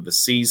 4-hit game of the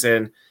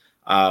season,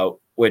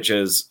 which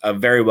is a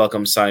very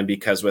welcome sign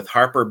because with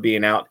Harper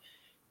being out,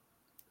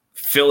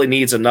 Philly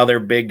needs another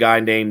big guy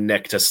named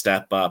Nick to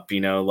step up,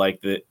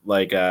 like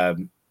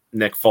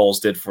Nick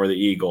Foles did for the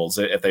Eagles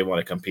if they want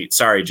to compete.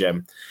 Sorry,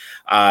 Jim.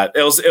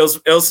 It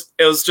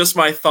was just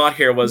my thought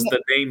here was the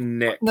name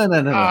Nick. No.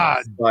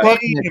 Fuck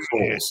Nick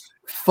Foles.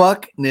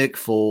 Fuck Nick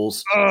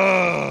Foles.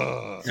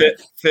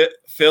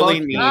 Philly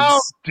needs. How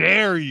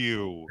dare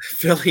you?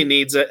 Philly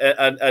needs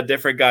a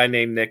different guy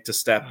named Nick to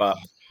step up.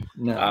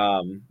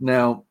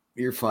 No,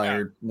 you're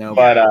fired. No,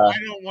 but I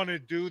don't want to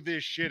do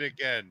this shit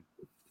again.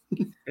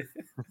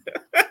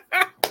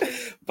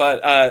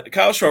 But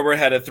Kyle Schwarber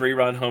had a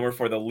 3-run homer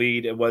for the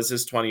lead. It was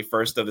his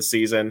 21st of the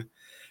season,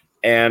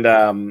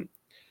 and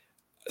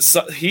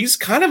so he's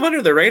kind of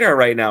under the radar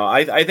right now.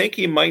 I think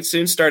he might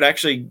soon start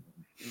actually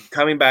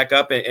coming back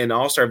up in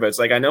All-Star votes.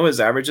 Like I know his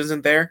average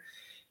isn't there.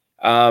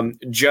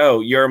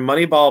 Joe, your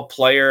Moneyball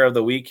Player of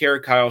the Week here,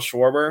 Kyle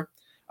Schwarber.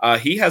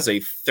 He has a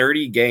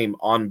 30-game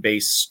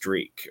on-base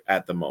streak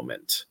at the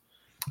moment.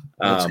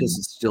 That's because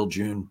it's still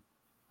June.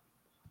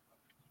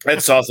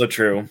 That's also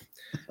true.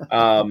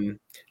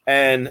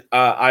 And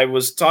I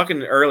was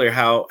talking earlier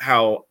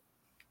how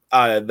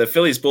the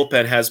Phillies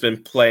bullpen has been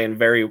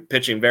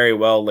pitching very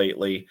well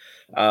lately.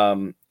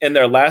 In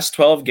their last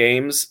 12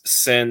 games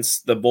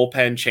since the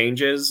bullpen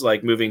changes,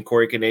 like moving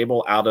Corey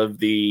Knebel out of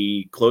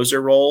the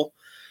closer role,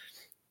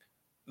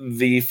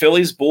 the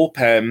Phillies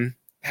bullpen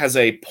has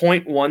a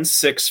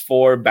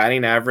 .164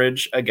 batting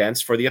average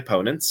against for the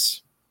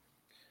opponents,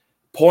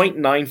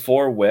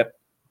 .94 whip,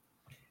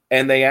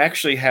 and they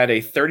actually had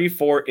a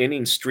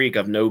 34-inning streak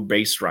of no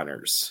base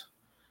runners,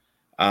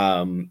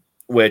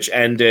 which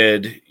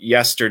ended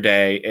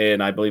yesterday in,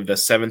 I believe, the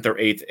 7th or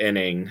 8th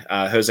inning.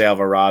 Jose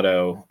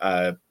Alvarado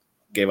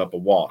gave up a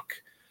walk.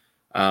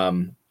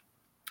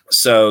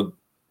 So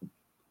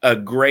a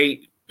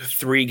great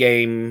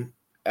 3-game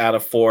out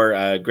of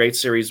 4, great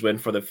series win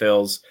for the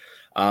Phils.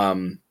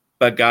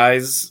 But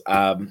guys,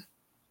 the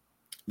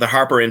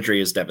Harper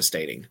injury is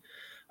devastating.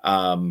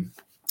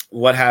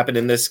 What happened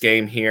in this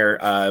game here,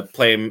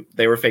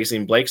 they were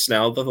facing Blake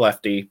Snell, the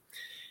lefty,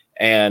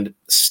 and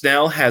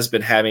Snell has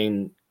been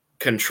having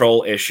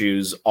control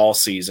issues all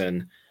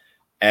season,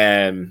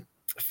 and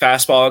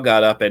fastball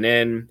got up and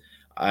in.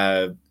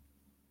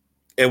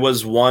 It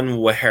was one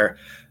where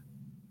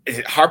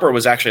Harper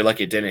was actually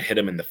lucky it didn't hit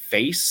him in the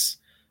face,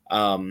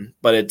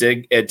 but it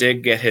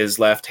did get his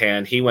left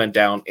hand. He went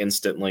down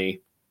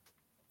instantly,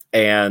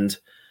 and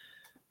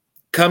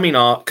coming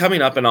up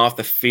and off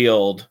the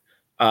field,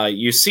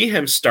 you see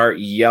him start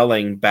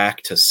yelling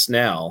back to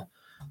Snell.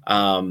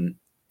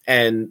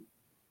 And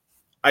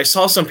I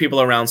saw some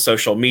people around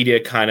social media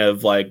kind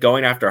of like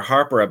going after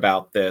Harper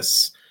about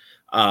this,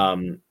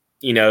 saying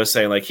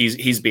like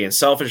he's being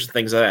selfish and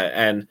things like that.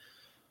 And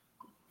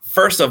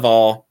first of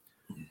all,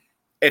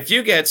 if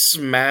you get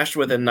smashed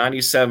with a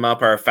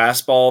 97-mile-per-hour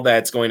fastball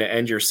that's going to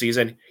end your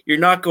season, you're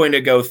not going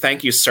to go,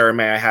 "Thank you, sir.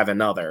 May I have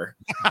another?"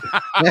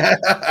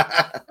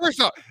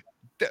 First off,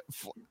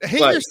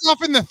 hit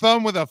yourself in the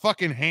thumb with a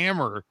fucking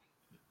hammer,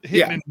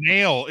 hitting a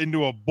nail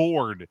into a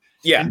board,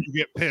 and you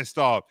get pissed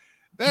off.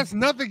 That's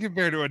nothing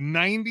compared to a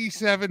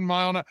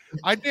 97-mile-an-hour.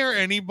 I dare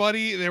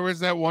anybody. There was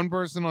that one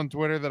person on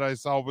Twitter that I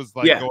saw was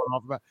like going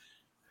off about.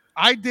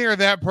 I dare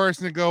that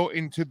person to go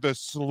into the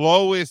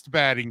slowest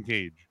batting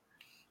cage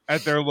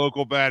at their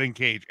local batting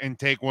cage and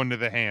take one to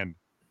the hand.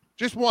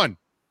 Just one.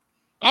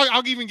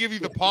 I'll even give you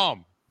the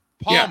palm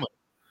it,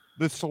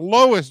 the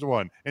slowest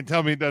one, and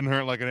tell me it doesn't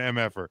hurt like an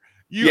MFer.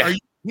 Are you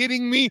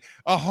kidding me?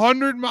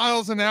 100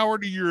 miles an hour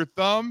to your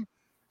thumb?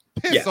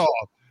 Piss off.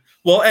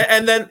 Well,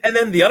 and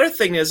then the other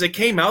thing is, it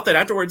came out that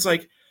afterwards,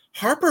 like,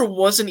 Harper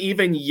wasn't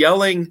even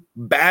yelling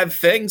bad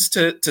things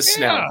to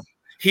Snell.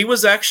 he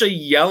was actually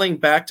yelling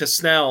back to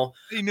Snell,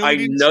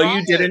 I know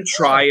you didn't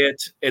try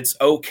it. It's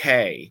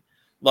okay.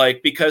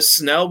 Like, because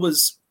Snell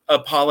was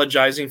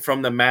apologizing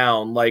from the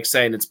mound, like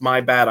saying, it's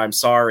my bad, I'm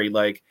sorry.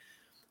 Like,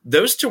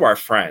 those two are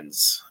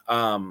friends.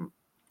 And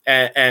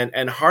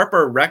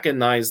Harper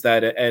recognized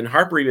that, and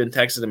Harper even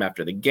texted him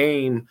after the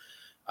game.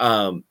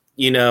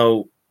 You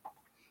know,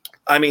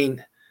 I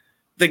mean,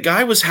 the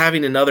guy was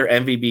having another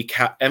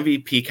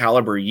MVP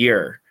caliber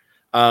year.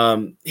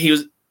 He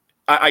was.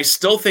 I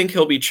still think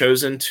he'll be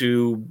chosen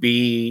to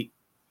be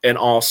an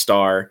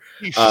all-star.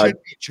 He should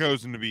be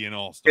chosen to be an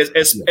all-star,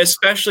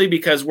 especially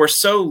because we're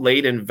so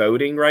late in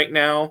voting right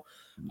now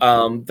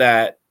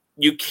that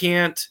you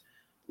can't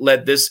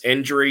let this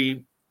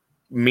injury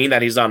mean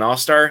that he's not an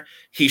all-star.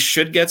 He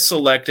should get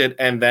selected,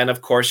 and then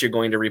of course you're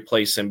going to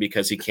replace him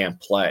because he can't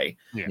play.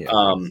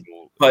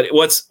 But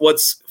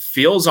what's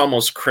feels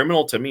almost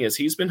criminal to me is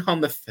he's been on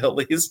the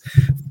Phillies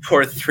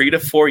for 3 to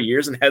 4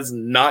 years and has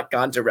not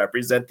gone to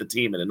represent the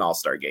team in an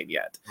all-star game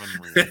yet.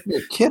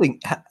 You're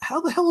kidding.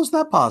 How the hell is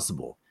that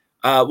possible?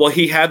 Well,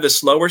 he had the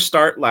slower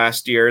start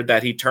last year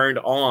that he turned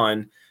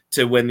on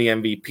to win the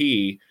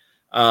MVP.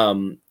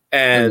 And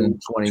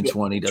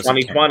 2020 doesn't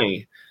 2020.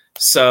 Count.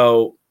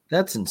 So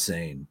that's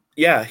insane.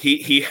 Yeah,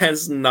 he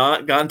has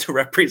not gone to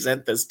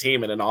represent this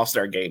team in an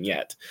all-star game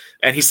yet,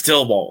 and he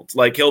still won't.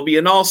 Like, he'll be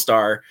an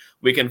all-star.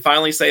 We can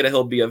finally say that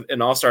he'll be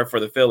an all-star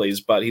for the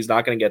Phillies, but he's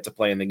not going to get to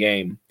play in the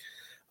game.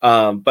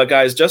 But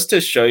guys, just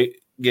to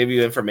give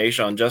you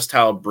information on just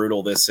how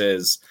brutal this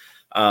is,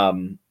 I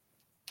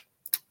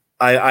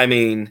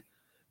mean,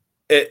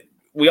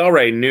 we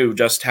already knew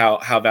just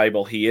how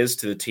valuable he is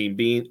to the team,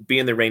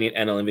 being the reigning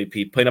NL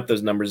MVP, putting up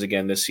those numbers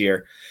again this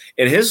year.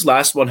 In his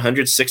last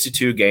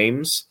 162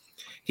 games,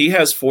 he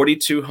has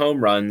 42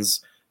 home runs,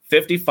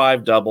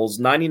 55 doubles,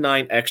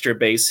 99 extra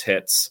base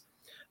hits,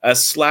 a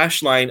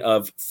slash line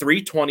of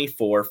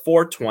 324,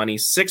 420,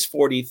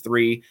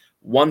 643,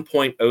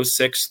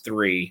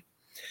 1.063,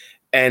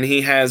 and he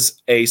has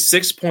a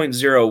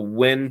 6.0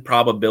 win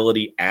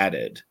probability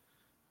added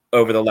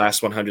over the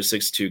last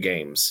 162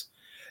 games.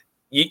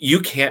 You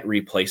can't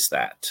replace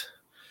that.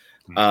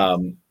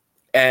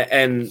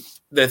 And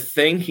the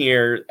thing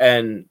here,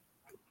 and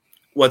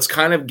what's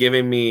kind of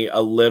giving me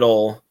a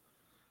little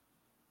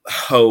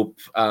hope,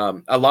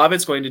 a lot of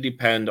it's going to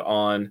depend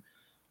on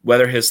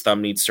whether his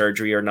thumb needs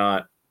surgery or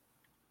not.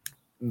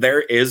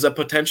 There is a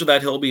potential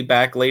that he'll be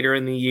back later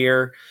in the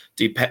year,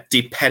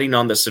 depending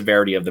on the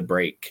severity of the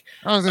break.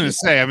 I was going to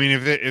say, I mean,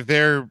 if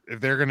they're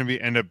going to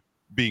end up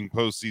being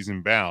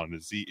postseason bound,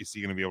 is he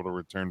going to be able to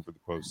return for the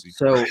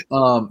postseason?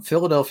 So,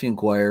 Philadelphia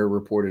Inquirer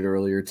reported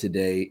earlier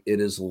today it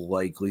is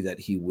likely that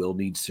he will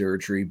need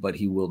surgery, but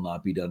he will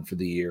not be done for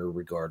the year,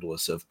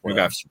 regardless of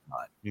playoffs or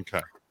not.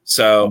 Okay.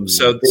 So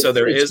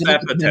there is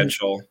that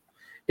potential.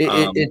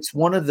 It's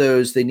one of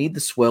those, they need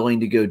the swelling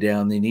to go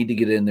down. They need to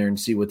get in there and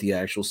see what the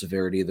actual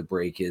severity of the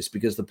break is,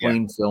 because the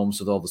plain films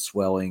with all the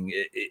swelling,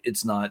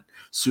 it's not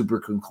super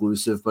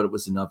conclusive, but it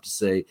was enough to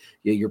say,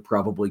 yeah, you're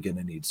probably going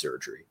to need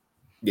surgery.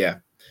 Yeah.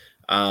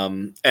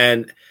 And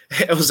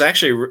it was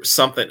actually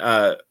something,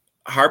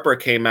 Harper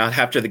came out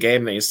after the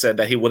game and he said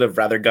that he would have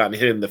rather gotten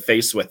hit in the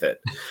face with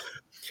it.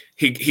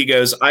 He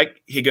goes, I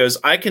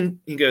can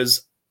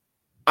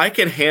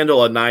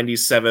handle a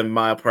 97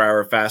 mile per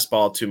hour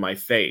fastball to my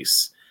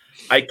face.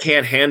 I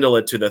can't handle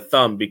it to the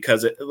thumb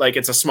because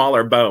it's a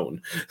smaller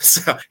bone.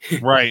 So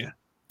right.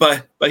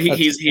 But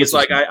he's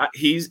like,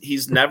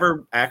 he's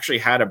never actually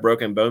had a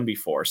broken bone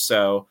before.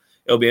 So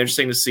it'll be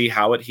interesting to see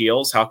how it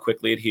heals, how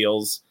quickly it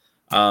heals.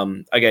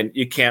 Again,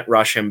 you can't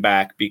rush him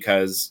back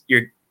because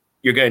you're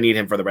going to need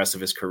him for the rest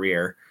of his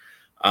career.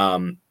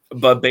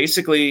 But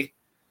basically,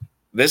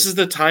 this is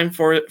the time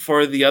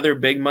for the other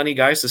big money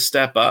guys to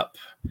step up.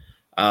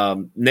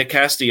 Nick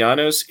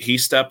Castellanos, he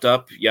stepped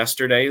up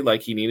yesterday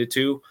like he needed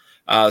to.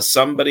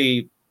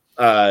 Somebody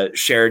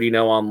shared,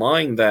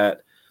 online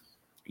that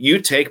you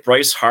take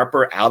Bryce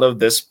Harper out of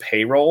this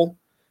payroll,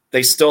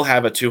 they still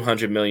have a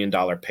 $200 million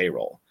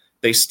payroll.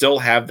 They still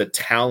have the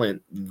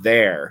talent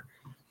there.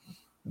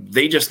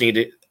 They just need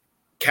it.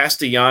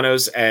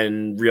 Castellanos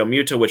and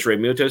Realmuto, which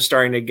Realmuto is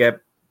starting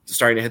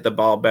to hit the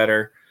ball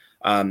better.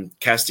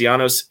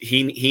 Castellanos,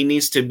 he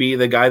needs to be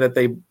the guy that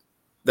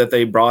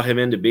they brought him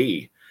in to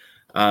be.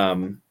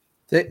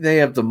 They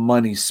have the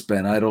money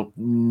spent. I don't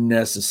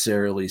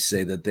necessarily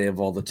say that they have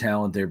all the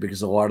talent there,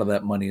 because a lot of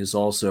that money is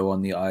also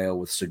on the IL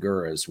with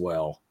Segura as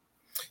well.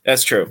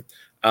 That's true.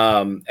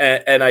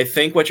 And I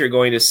think what you're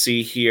going to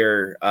see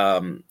here,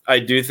 I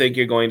do think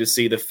you're going to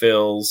see the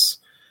Phils,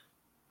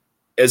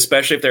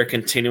 especially if they're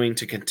continuing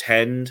to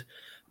contend,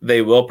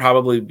 they will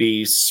probably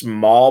be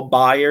small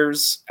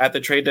buyers at the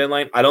trade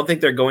deadline. I don't think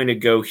they're going to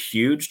go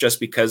huge just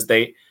because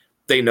they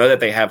know that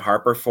they have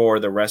Harper for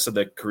the rest of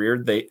the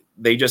career.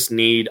 They just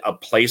need a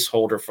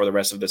placeholder for the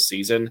rest of the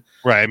season.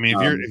 Right. I mean,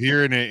 if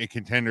you're in a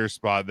contender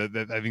spot,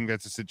 that I think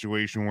that's a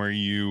situation where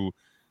you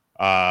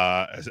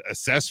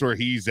assess where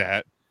he's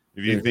at.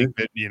 If you think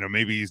that,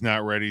 maybe he's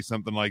not ready,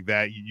 something like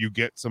that, you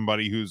get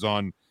somebody who's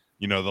on,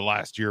 the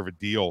last year of a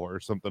deal or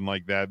something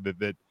like that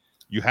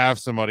you have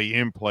somebody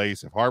in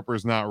place if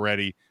Harper's not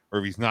ready or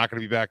if he's not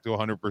going to be back to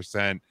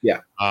 100%. Yeah.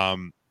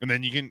 And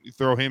then you can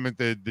throw him at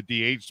the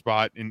DH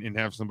spot and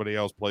have somebody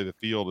else play the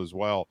field as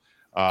well.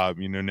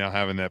 Now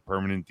having that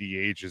permanent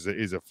DH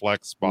is a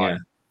flex spot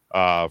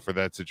for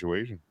that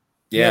situation.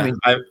 Yeah,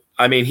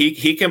 I mean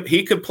he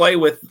could play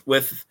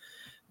with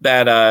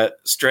that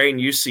strained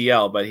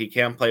UCL, but he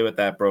can't play with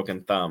that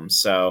broken thumb.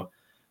 So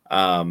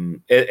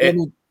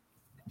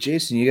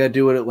Jason, you got to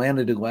do what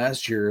Atlanta did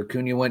last year.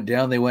 Acuna went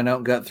down, they went out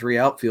and got 3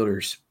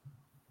 outfielders.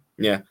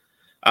 Yeah.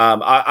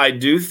 I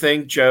do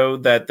think, Joe,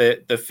 that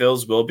the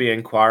Phils will be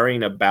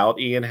inquiring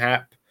about Ian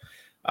Happ.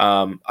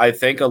 I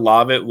think a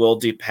lot of it will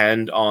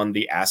depend on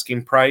the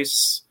asking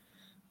price.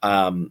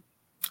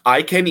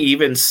 I can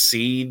even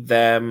see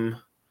them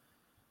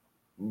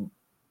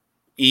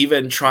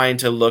even trying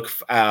to look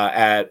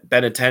at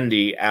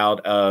Benintendi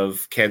out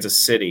of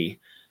Kansas City,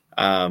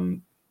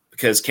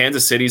 because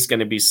Kansas City is going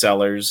to be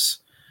sellers.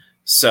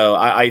 So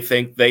I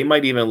think they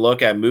might even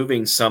look at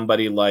moving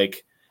somebody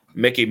like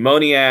Mickey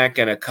Moniak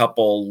and a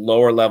couple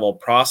lower level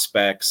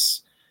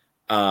prospects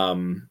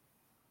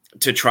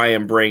to try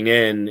and bring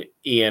in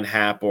Ian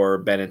Happ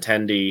or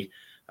Benintendi.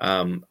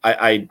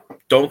 I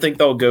don't think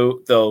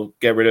they'll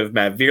get rid of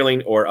Matt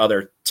Vierling or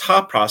other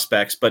top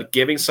prospects, but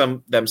giving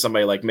them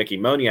somebody like Mickey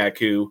Moniak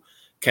who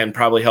can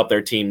probably help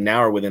their team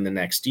now or within the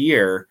next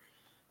year,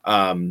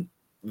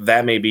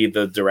 that may be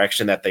the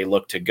direction that they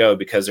look to go,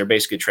 because they're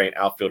basically trading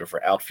outfielder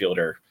for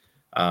outfielder,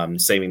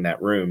 saving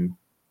that room.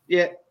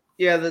 Yeah.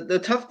 The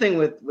tough thing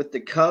with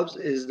the Cubs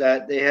is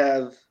that they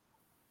have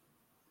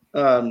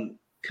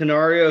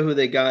Canario, who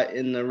they got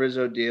in the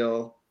Rizzo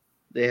deal.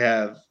 They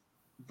have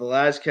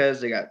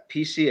Velasquez. They got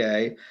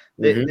PCA.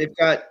 They've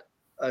got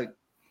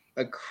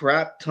a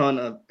crap ton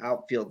of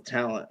outfield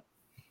talent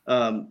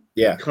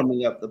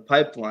coming up the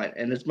pipeline.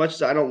 And as much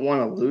as I don't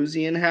want to lose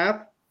Ian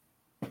Happ,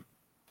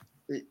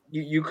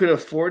 you could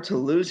afford to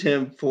lose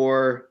him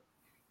for,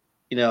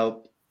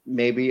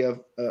 maybe a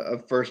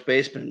first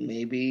baseman,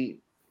 maybe,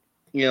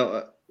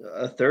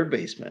 a third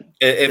baseman.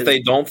 If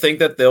they don't think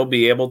that they'll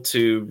be able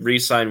to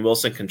re-sign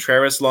Wilson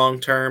Contreras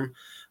long-term,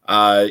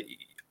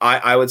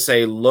 I would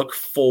say look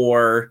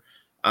for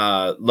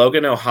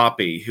Logan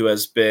O'Hoppe, who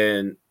has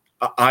been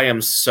 – I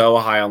am so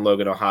high on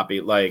Logan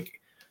O'Hoppe. Like,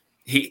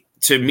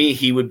 to me,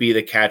 he would be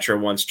the catcher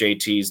once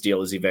JT's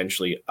deal is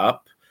eventually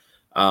up.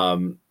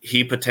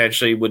 He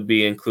potentially would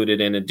be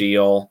included in a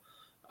deal.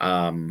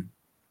 But,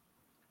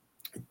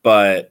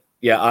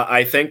 yeah,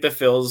 I think the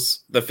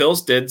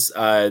Phils did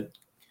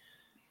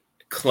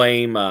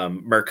claim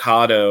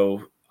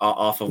Mercado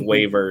off of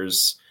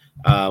waivers,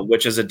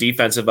 which is a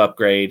defensive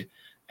upgrade.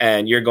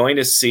 And you're going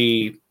to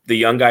see the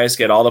young guys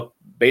get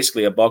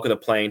basically a bulk of the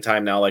playing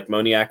time now. Like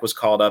Moniak was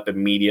called up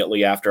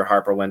immediately after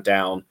Harper went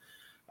down.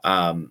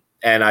 And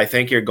I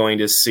think you're going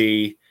to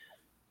see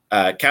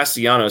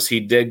Castellanos. He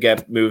did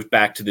get moved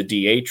back to the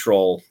DH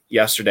role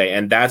yesterday.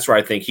 And that's where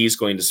I think he's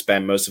going to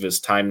spend most of his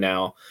time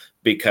now,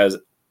 because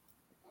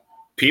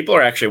people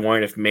are actually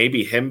wondering if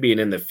maybe him being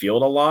in the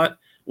field a lot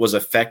was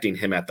affecting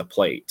him at the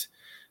plate.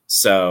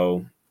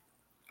 So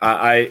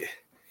but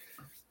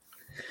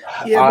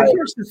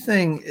here's the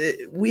thing.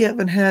 We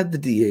haven't had the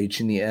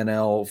DH in the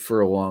NL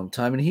for a long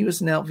time, and he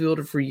was an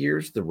outfielder for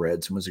years, the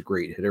Reds, and was a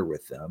great hitter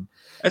with them.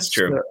 That's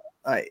true.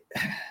 So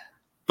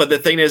but the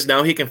thing is,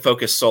 now he can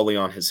focus solely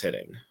on his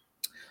hitting.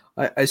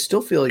 I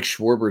still feel like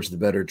Schwarber's the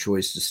better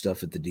choice to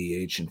stuff at the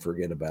DH and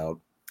forget about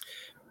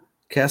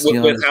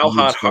Castellanos.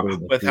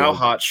 With how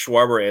hot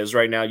Schwarber is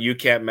right now, you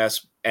can't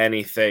mess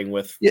anything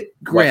with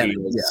granted,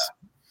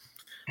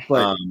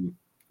 But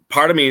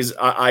part of me is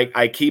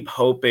I keep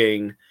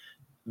hoping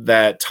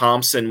that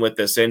Thompson with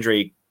this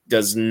injury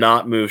does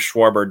not move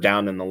Schwarber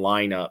down in the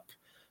lineup.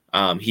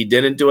 He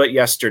didn't do it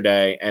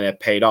yesterday, and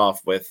it paid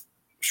off with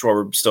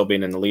Schwarber still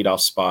being in the leadoff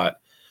spot.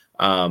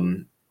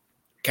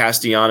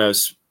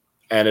 Castellanos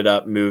ended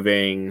up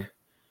moving.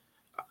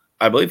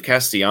 I believe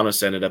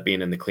Castellanos ended up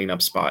being in the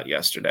cleanup spot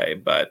yesterday.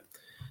 But,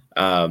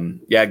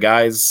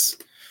 guys,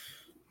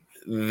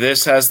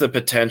 this has the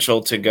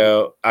potential to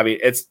go – I mean,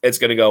 it's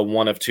going to go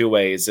one of two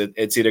ways.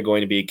 It's either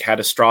going to be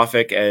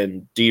catastrophic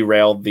and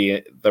derail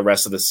the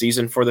rest of the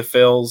season for the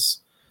Phils,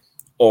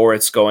 or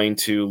it's going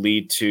to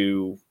lead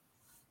to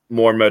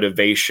more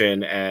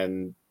motivation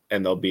and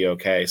they'll be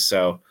okay.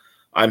 So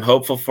I'm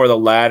hopeful for the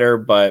latter,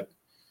 but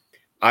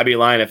I'd be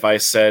lying if I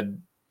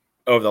said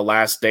over the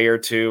last day or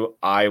two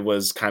I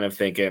was kind of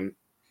thinking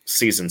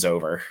season's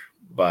over.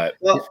 But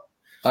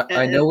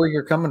I know where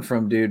you're coming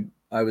from, dude.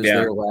 I was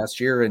there last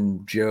year,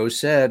 and Joe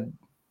said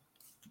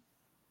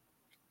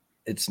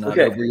it's not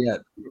over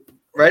yet.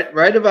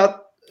 Right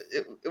about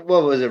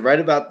what was it? Right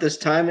about this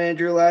time,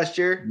 Andrew, last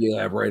year?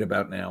 Yeah, right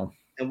about now.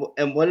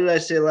 And what did I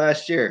say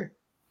last year?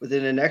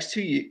 Within the next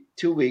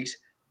 2 weeks,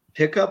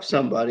 pick up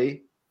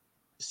somebody,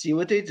 see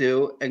what they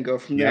do, and go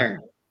from there.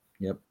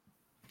 Yep.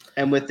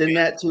 And within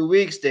that 2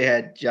 weeks, they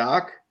had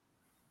Jock,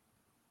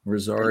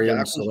 Rosario,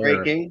 and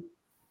breaking,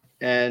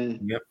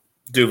 and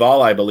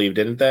Duvall, I believe,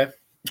 didn't they?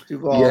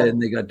 Duvall. Yeah,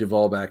 and they got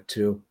Duvall back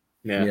too.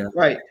 Yeah.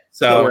 Right.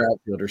 So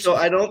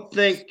I don't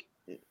think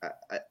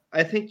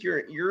I think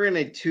you're in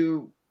a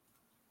 2,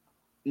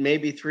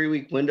 maybe 3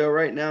 week window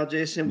right now,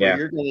 Jason, where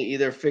you're going to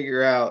either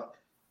figure out,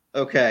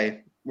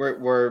 okay,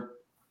 we're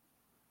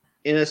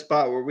in a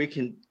spot where we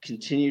can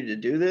continue to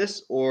do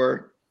this,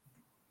 or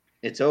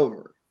it's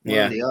over. One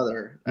or the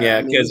other.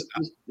 Yeah, because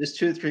this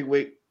 2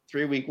 to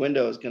 3 week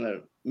window is going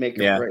to make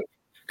or break.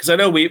 Because I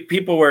know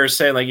people were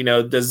saying, like,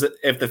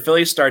 if the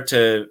Phillies start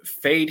to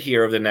fade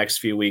here over the next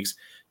few weeks,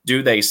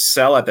 do they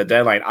sell at the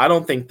deadline? I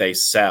don't think they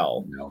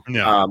sell. No,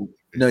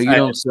 no, you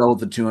don't sell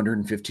the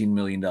 $215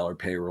 million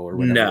payroll or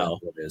whatever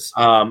it is.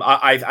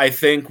 I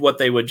think what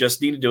they would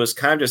just need to do is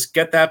kind of just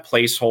get that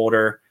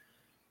placeholder,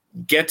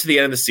 get to the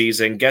end of the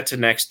season, get to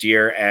next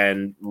year,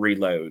 and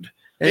reload.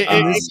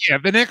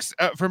 The next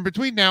from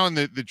between now and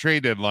the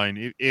trade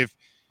deadline, if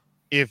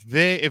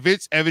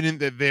it's evident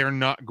that they're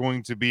not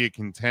going to be a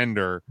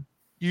contender,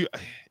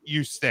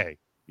 you stay.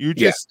 You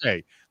just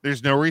stay.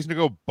 There's no reason to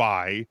go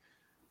buy,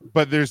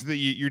 but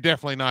you're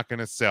definitely not going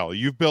to sell.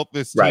 You've built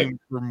this team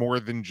for more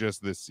than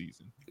just this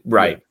season.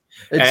 Right.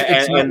 Yeah.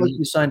 It's not like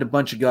you signed a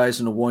bunch of guys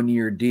in a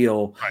 1-year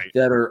deal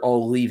that are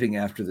all leaving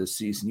after this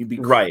season. You'd be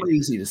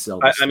crazy to sell.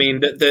 I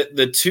mean,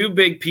 the two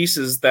big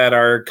pieces that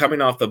are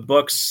coming off the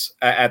books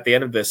at the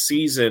end of this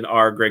season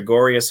are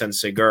Gregorius and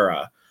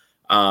Segura.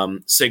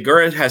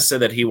 Segura has said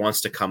that he wants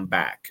to come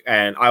back,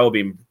 and I will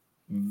be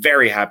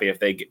very happy if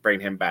they bring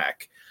him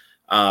back.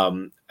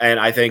 And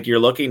I think you're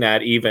looking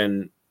at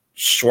even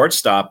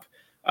shortstop.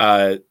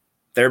 There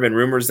have been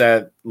rumors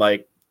that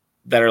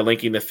are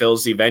linking the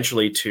Phils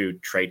eventually to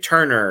Trey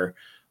Turner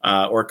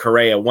or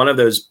Correa, one of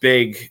those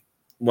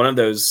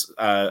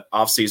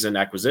offseason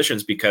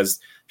acquisitions, because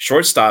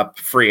shortstop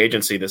free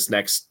agency this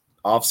next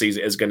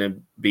offseason is going to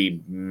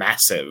be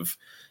massive.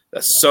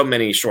 There's so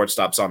many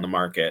shortstops on the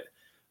market.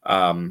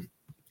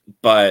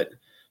 But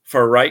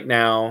for right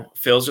now,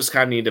 Phils just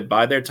kind of need to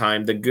bide their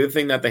time. The good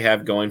thing that they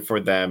have going for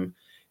them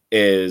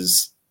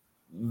is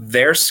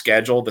their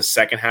schedule. The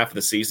second half of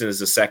the season is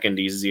the second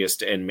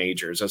easiest in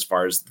majors as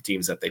far as the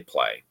teams that they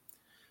play.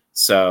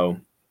 So,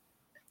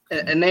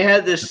 and they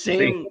had this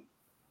same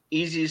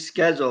easy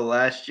schedule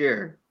last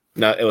year.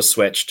 No, it was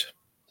switched.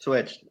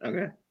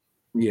 Okay.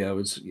 Yeah, it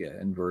was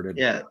inverted.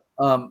 Yeah.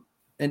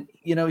 And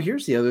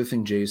here's the other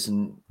thing,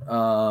 Jason.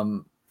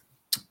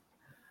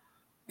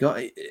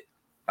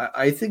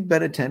 I think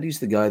Benintendi's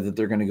the guy that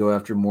they're going to go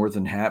after more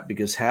than Happ,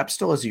 because Happ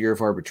still has a year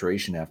of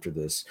arbitration after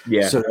this.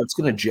 Yeah. So that's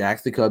going to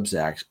jack the Cubs'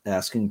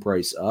 asking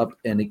price up,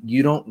 and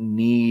you don't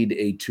need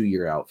a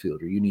 2-year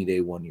outfielder. You need a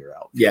 1-year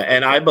outfielder. Yeah,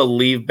 and I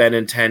believe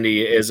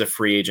Benintendi is a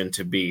free agent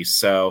to be.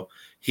 So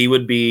he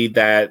would be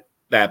that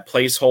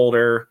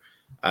placeholder.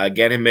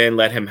 Get him in,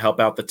 let him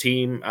help out the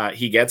team.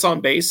 He gets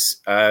on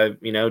base.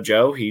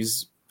 Joe,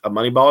 he's a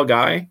Moneyball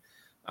guy.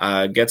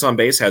 Gets on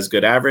base, has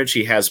good average.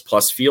 He has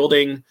plus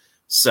fielding.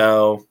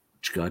 So,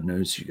 which God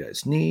knows you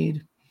guys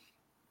need.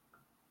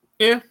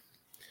 Yeah.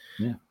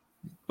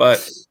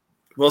 But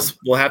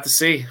we'll have to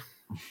see.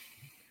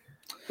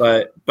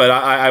 But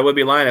I would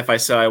be lying if I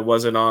said I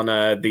wasn't on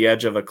the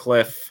edge of a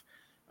cliff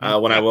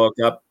when I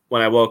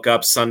woke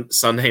up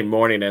Sunday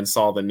morning and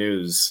saw the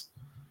news.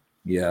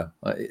 Yeah,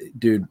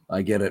 dude,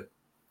 I get it.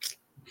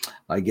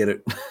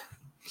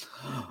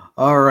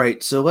 All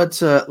right, so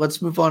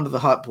let's move on to the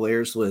hot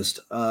players list.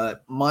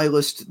 My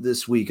list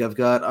this week, I've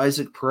got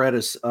Isaac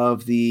Paredes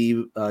of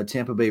the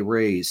Tampa Bay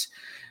Rays,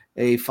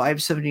 a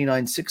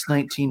 579,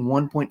 619,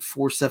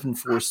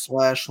 1.474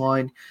 slash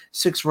line,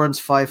 6 runs,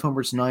 5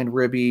 homers, 9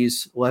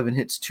 ribbies, 11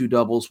 hits, 2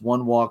 doubles,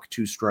 1 walk,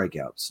 2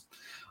 strikeouts.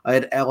 I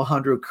had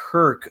Alejandro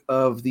Kirk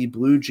of the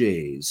Blue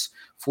Jays,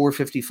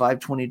 450,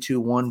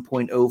 522,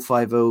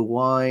 1.050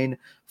 line,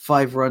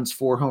 5 runs,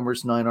 4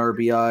 homers, 9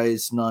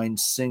 RBIs, 9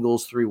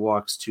 singles, 3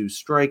 walks, 2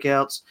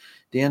 strikeouts.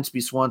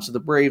 Dansby Swanson of the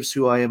Braves,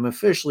 who I am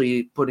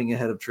officially putting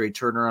ahead of Trey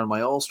Turner on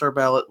my all-star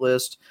ballot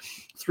list,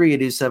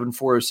 387,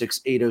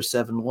 406,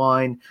 807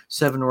 line,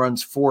 7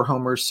 runs, 4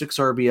 homers, 6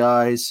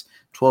 RBIs,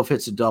 12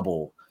 hits, a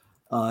double.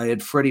 I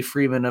had Freddie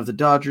Freeman of the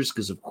Dodgers,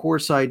 because of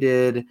course I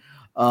did.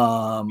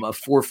 A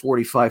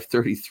 445,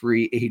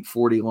 33,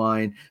 840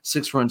 line,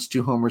 6 runs,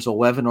 2 homers,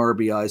 11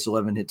 RBIs,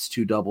 11 hits,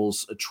 2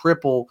 doubles, a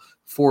triple,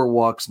 4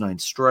 walks, 9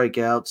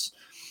 strikeouts.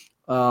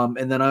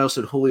 And then I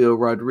also had Julio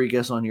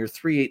Rodriguez on here,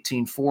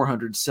 318,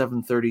 400,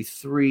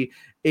 733,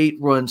 8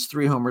 runs,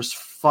 3 homers,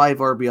 5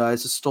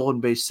 RBIs, a stolen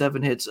base,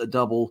 7 hits, a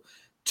double,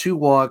 2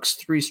 walks,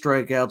 3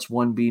 strikeouts,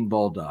 1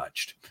 beanball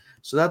dodged.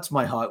 So that's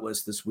my hot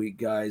list this week,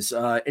 guys.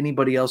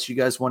 Anybody else you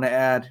guys want to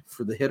add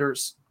for the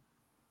hitters?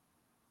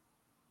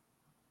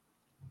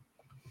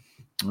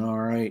 All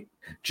right.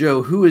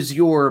 Joe, who is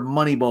your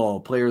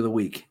Moneyball player of the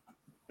week?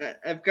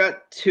 I've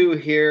got 2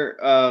 here.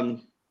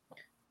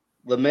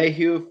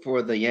 LeMahieu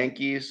for the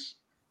Yankees.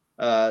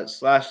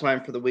 Slash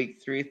line for the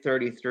week,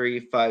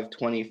 333,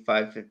 520,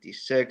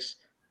 556.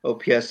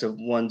 OPS of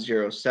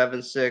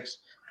 1076.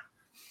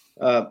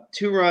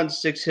 2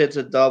 runs, 6 hits,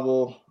 a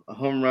double, a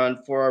home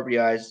run, 4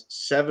 RBIs,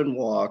 7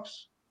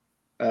 walks,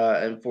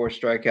 and 4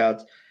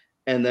 strikeouts.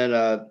 And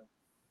then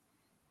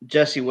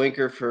Jesse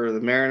Winker for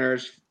the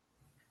Mariners.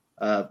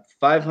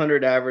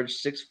 .500 average,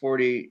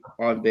 640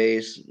 on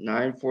base,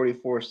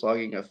 944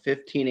 slugging, a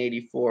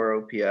 1584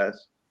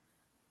 OPS,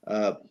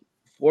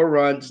 4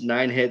 runs,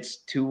 9 hits,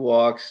 2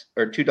 walks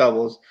or 2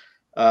 doubles,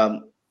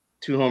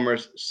 2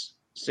 homers,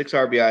 6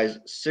 RBIs,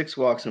 6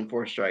 walks, and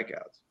 4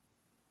 strikeouts.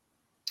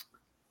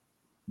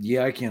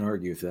 Yeah, I can't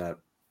argue with that.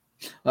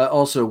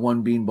 Also,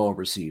 1 beanball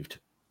received.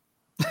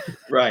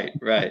 Right.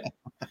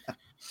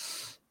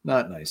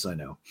 Not nice, I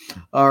know.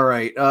 All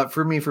right.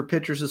 For me, for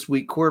pitchers this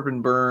week,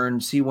 Corbin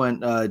Burns, he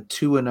went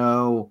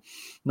 2-0,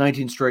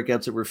 19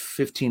 strikeouts that were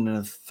 15 and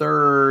a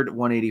third,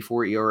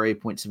 184 ERA,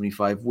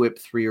 0.75 whip,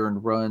 3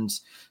 earned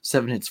runs,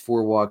 7 hits,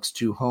 4 walks,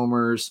 2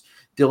 homers.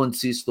 Dylan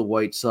Cease, the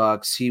White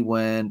Sox, he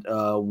went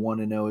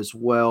 1-0 as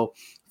well,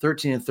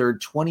 13 and a third,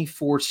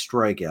 24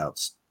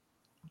 strikeouts.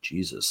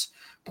 Jesus.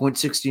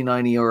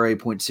 0.69 ERA,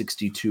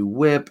 0.62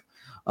 whip.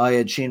 I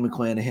had Shane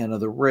McClanahan of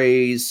the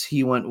Rays.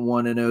 He went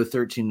 1-0,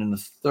 13 and a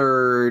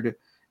third,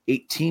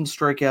 18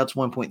 strikeouts,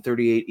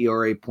 1.38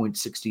 ERA,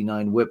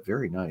 0.69 whip.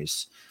 Very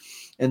nice.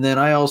 And then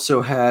I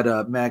also had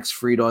Max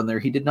Fried on there.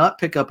 He did not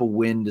pick up a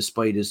win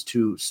despite his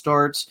 2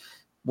 starts.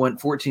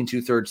 Went 14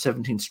 2/3,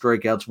 17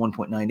 strikeouts,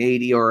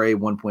 1.98 ERA,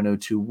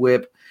 1.02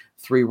 whip,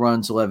 3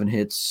 runs, 11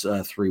 hits,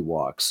 3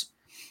 walks.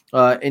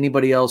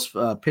 Anybody else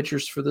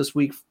pitchers for this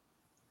week?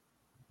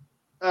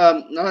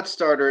 Not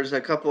starters,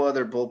 a couple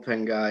other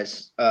bullpen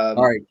guys. All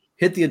right,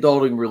 hit the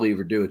adulting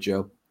reliever. Do it,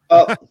 Joe.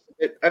 I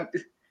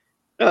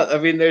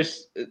mean,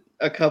 there's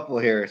a couple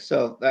here.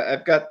 So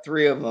I've got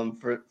 3 of them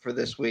for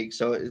this week.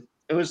 So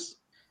it was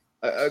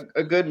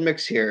a good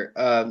mix here.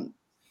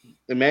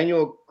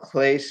 Emmanuel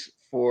Clase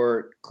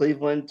for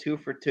Cleveland, 2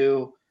 for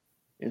 2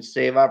 in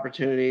save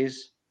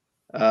opportunities.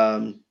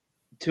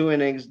 2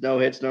 innings, no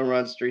hits, no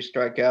runs, 3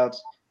 strikeouts.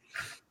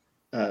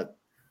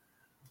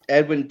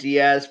 Edwin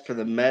Diaz for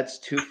the Mets,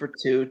 2 for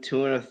 2,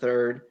 2 and a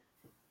third,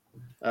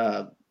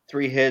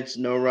 3 hits,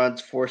 no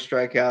runs, 4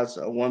 strikeouts,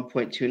 a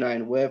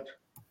 1.29 whip.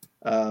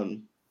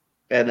 And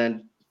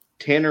then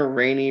Tanner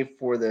Rainey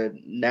for the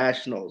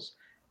Nationals,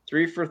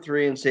 3 for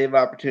 3 in save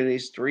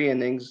opportunities, 3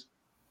 innings,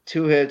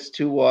 2 hits,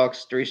 2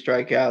 walks, 3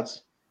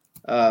 strikeouts.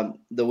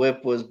 The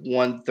whip was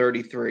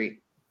 133.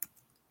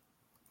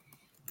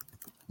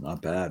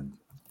 Not bad.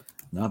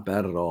 Not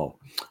bad at all.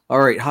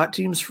 All right, hot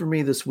teams for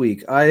me this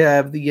week. I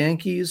have the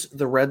Yankees,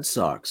 the Red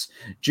Sox.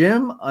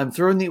 Jim, I'm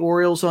throwing the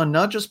Orioles on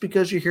not just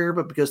because you're here,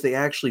 but because they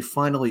actually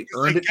finally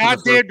earned it.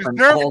 Goddamn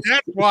deserved.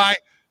 That's why.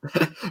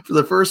 For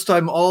the first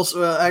time,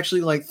 also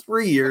actually like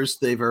 3 years,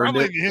 they've earned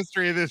Probably it. the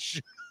history of this show.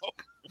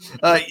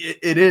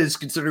 It is,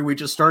 considering we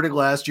just started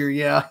last year.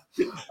 Yeah.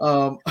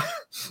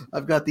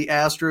 I've got the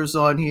Astros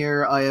on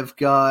here. I have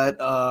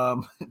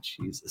got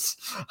Jesus.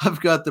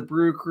 I've got the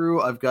Brew Crew.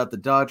 I've got the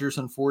Dodgers,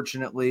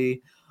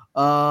 unfortunately.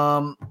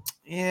 Yeah,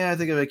 I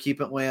think I'm gonna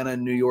keep Atlanta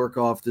and New York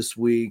off this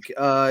week.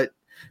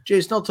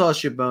 Jason, I'll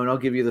toss you a bone. I'll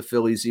give you the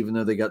Phillies, even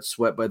though they got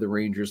swept by the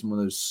Rangers in one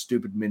of those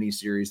stupid mini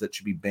series that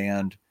should be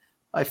banned.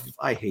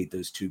 I hate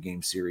those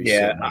 2-game series.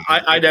 Yeah, so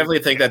I definitely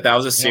think that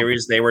was a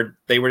series they were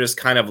just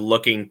kind of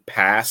looking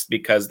past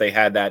because they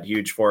had that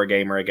huge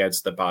 4-gamer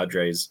against the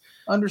Padres.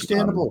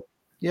 Understandable.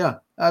 Yeah,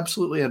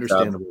 absolutely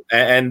understandable.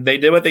 And they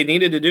did what they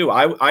needed to do.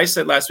 I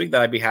said last week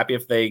that I'd be happy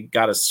if they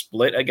got a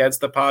split against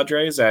the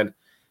Padres, and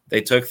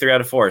they took 3 out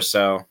of 4.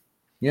 So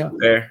yeah,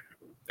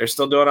 they're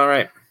still doing all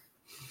right.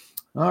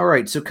 All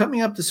right. So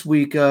coming up this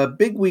week,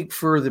 big week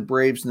for the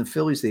Braves and the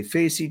Phillies. They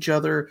face each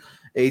other.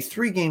 A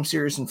 3-game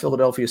series in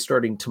Philadelphia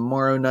starting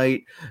tomorrow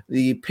night.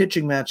 The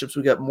pitching matchups,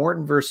 we got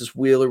Morton versus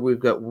Wheeler.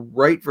 We've got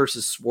Wright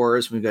versus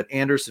Suarez. We've got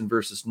Anderson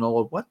versus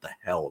Nola. What the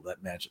hell?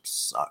 That matchup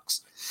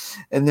sucks.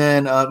 And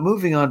then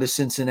moving on to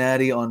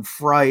Cincinnati on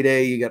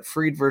Friday, you got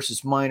Fried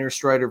versus Minor,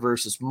 Strider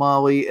versus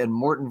Molly, and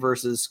Morton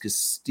versus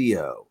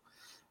Castillo.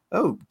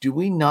 Oh, do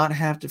we not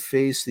have to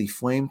face the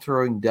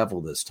flame-throwing devil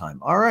this time?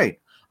 All right.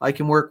 I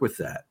can work with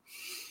that.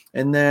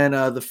 And then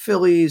the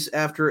Phillies,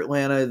 after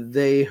Atlanta,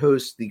 they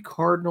host the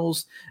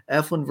Cardinals.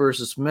 Eflin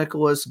versus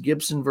Mikolas.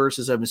 Gibson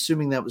versus, I'm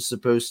assuming that was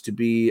supposed to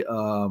be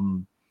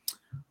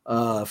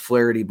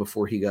Flaherty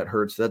before he got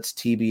hurt. So that's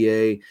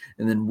TBA.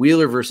 And then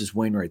Wheeler versus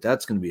Wainwright.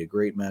 That's going to be a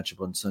great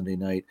matchup on Sunday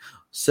night.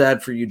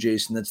 Sad for you,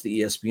 Jason. That's the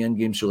ESPN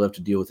game, so you'll have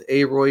to deal with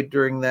Aroyd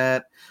during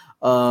that.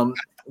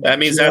 That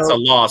means that's a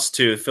loss,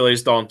 too. The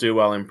Phillies don't do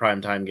well in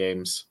primetime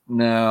games.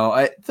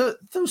 No,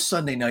 those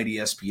Sunday night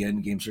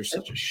ESPN games are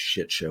such a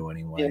shit show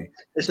anyway. Yeah,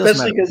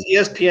 especially because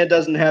ESPN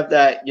doesn't have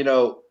that,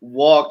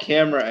 wall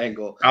camera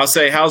angle. I'll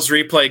say, how's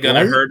replay going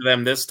to hurt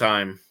them this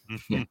time?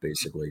 Yeah,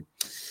 basically.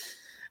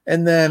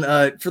 And then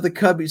for the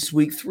Cubbies,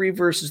 week 3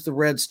 versus the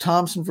Reds,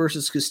 Thompson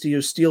versus Castillo,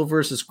 Steele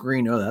versus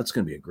Green. Oh, that's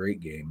going to be a great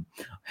game.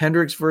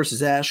 Hendricks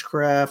versus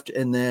Ashcraft,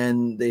 and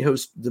then they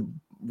host the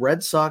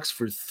Red Sox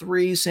for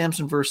 3,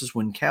 Sampson versus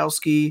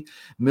Winkowski,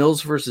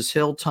 Mills versus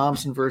Hill,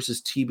 Thompson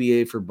versus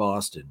TBA for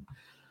Boston.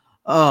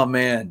 Oh,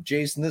 man,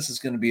 Jason, this is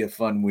going to be a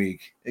fun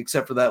week,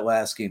 except for that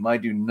last game. I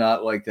do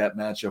not like that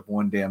matchup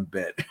one damn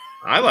bit.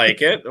 I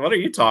like it. What are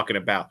you talking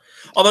about?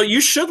 Although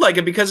you should like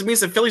it because it means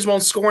the Phillies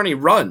won't score any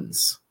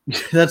runs.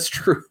 That's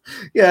true.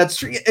 Yeah, it's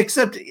true.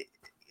 Except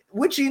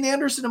which Ian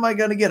Anderson am I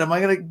going to get? Am I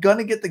going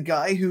to get the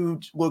guy who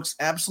looks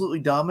absolutely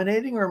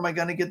dominating, or am I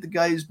going to get the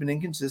guy who's been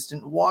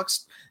inconsistent and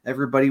walks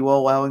everybody while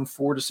allowing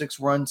 4 to 6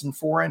 runs in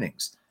 4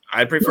 innings?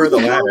 I prefer the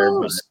latter.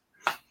 But...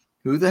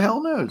 Who the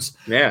hell knows?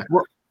 Yeah.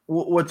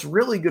 What's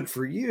really good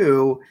for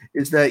you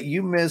is that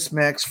you miss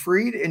Max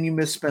Fried and you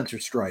miss Spencer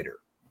Strider.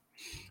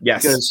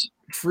 Yes. Because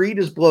Fried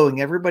is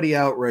blowing everybody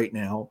out right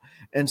now.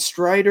 And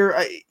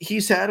Strider,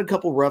 he's had a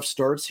couple rough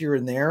starts here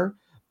and there,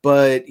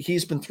 but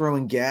he's been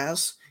throwing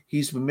gas.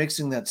 He's been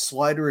mixing that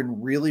slider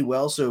in really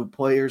well, so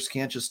players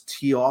can't just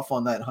tee off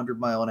on that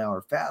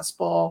 100-mile-an-hour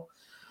fastball.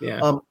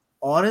 Yeah.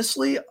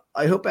 Honestly,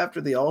 I hope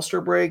after the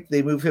All-Star break,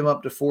 they move him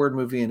up to 4 and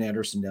move Ian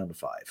Anderson down to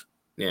 5.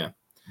 Yeah.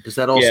 Because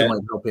that also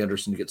might help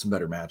Anderson to get some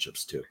better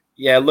matchups, too.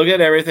 Yeah, look at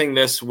everything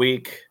this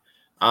week.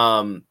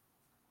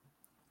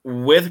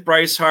 With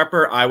Bryce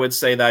Harper, I would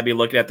say that I'd be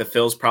looking at the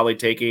Phils probably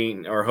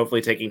taking or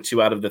hopefully taking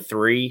 2 out of the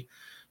 3.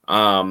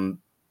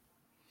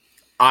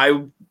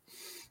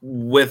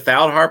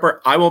 Without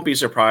Harper, I won't be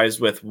surprised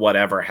with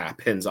whatever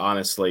happens,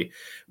 honestly.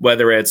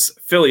 Whether it's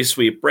Philly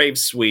sweep,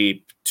 Braves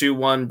sweep,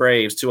 2-1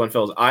 Braves, 2-1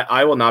 Phils,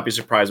 I will not be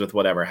surprised with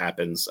whatever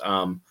happens.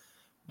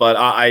 But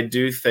I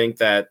do think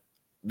that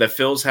the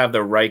Phils have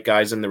the right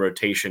guys in the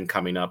rotation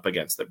coming up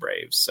against the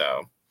Braves.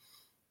 So,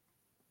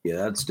 yeah,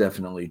 that's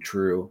definitely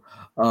true.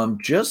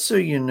 Just so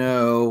you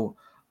know,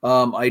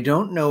 I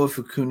don't know if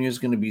Acuna is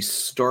going to be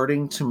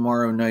starting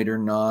tomorrow night or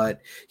not.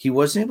 He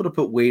wasn't able to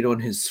put weight on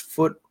his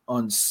foot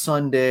on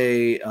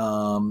Sunday.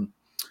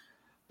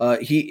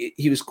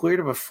 He was cleared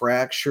of a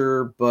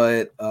fracture,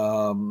 but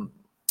a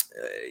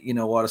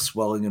lot of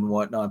swelling and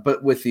whatnot.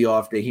 But with the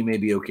off day, he may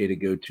be okay to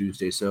go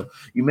Tuesday. So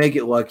you may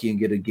get lucky and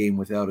get a game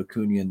without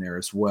Acuna in there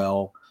as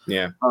well.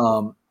 Yeah.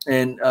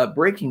 And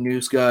breaking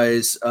news,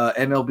 guys,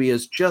 MLB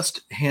has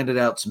just handed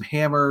out some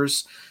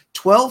hammers.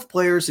 12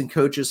 players and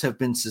coaches have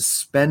been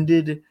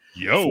suspended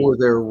for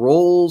their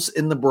roles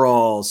in the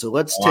brawl. So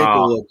let's take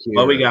a look here.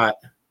 What we got?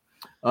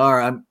 All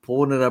right, I'm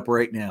pulling it up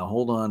right now.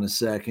 Hold on a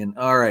second.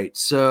 All right,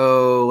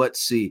 so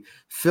let's see.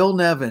 Phil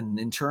Nevin,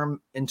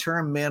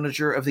 interim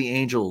manager of the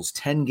Angels,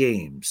 10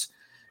 games.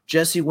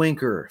 Jesse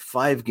Winker,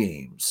 5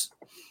 games.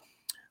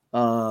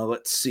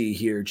 Let's see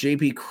here.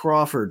 J.P.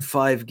 Crawford,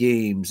 5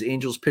 games.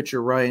 Angels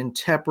pitcher Ryan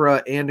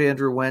Tepera and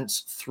Andrew Wentz,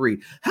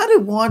 3. How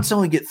did Wentz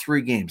only get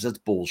 3 games? That's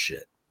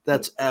bullshit.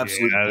 That's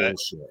absolute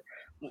bullshit.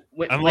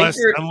 Unless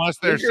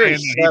they're saying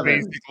that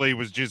he basically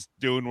was just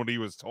doing what he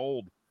was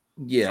told.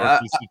 Yeah,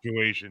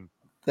 situation.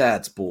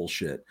 That's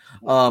bullshit.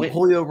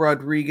 Julio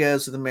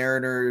Rodriguez of the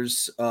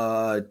Mariners,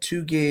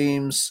 2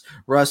 games.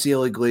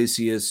 Raciel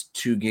Iglesias,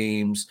 2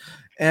 games.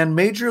 And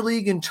Major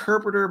League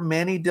interpreter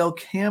Manny Del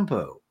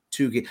Campo,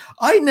 2 games.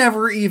 I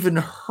never even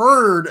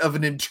heard of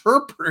an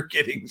interpreter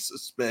getting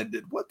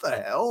suspended. What the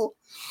hell?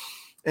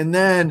 And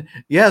then,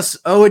 yes,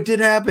 it did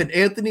happen.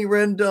 Anthony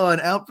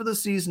Rendon out for the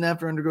season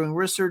after undergoing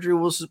wrist surgery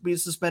will be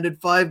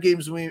suspended 5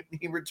 games when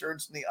he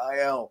returns from the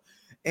IL.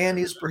 And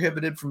he's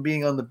prohibited from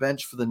being on the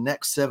bench for the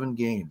next 7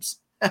 games.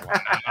 Wow.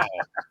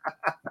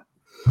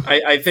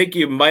 I think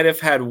you might have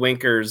had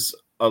Winkers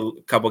a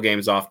couple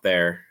games off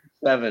there.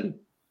 7.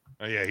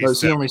 Oh, yeah, he's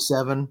he only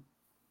 7?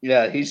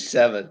 Yeah, he's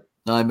 7.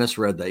 No, I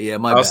misread that. Yeah,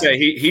 I'll say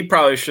he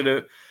probably should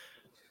have.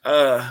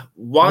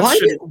 Why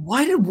did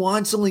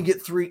Wantz only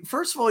get 3?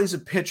 First of all, he's a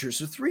pitcher,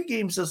 so 3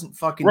 games doesn't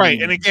fucking right.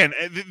 mean And again,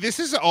 this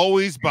has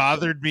always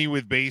bothered me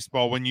with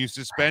baseball. When you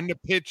suspend a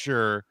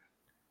pitcher,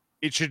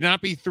 it should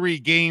not be 3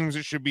 games.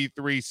 It should be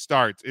 3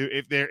 starts.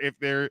 If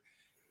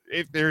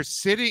they're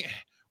sitting,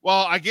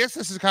 well, I guess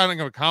this is kind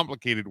of a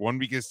complicated one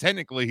because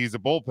technically he's a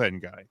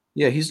bullpen guy.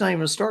 Yeah, he's not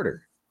even a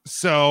starter.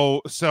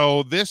 So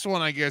this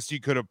one, I guess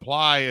you could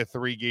apply a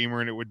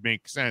 3-gamer and it would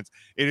make sense.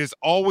 It has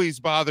always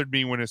bothered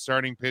me when a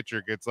starting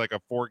pitcher gets like a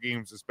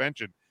 4-game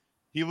suspension.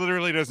 He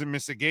literally doesn't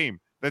miss a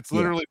game. That's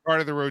literally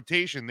part of the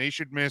rotation. They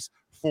should miss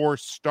 4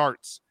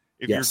 starts.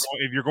 If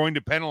you're going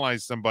to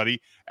penalize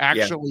somebody,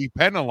 actually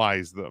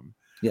penalize them.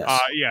 Yes.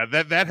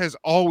 That has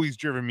always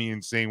driven me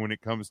insane when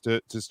it comes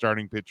to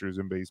starting pitchers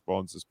in baseball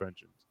and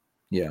suspensions.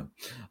 Yeah.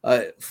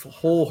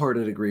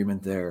 Wholehearted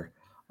agreement there.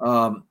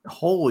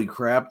 Holy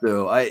crap,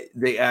 though.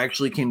 They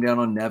actually came down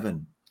on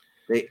Nevin.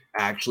 They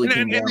actually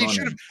came down on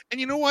him.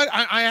 And you know what?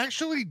 I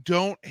actually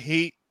don't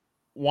hate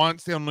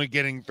Wantz only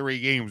getting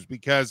 3 games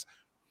because,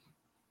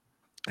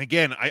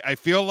 again, I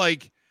feel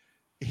like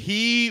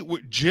he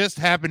just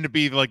happened to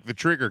be like the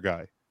trigger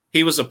guy.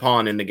 He was a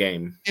pawn in the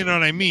game. You know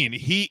what I mean?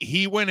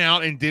 He went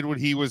out and did what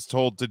he was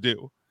told to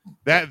do.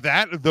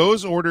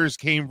 Those orders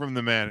came from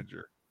the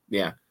manager.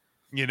 Yeah.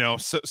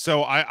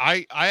 So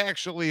I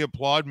actually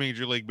applaud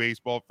Major League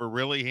Baseball for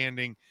really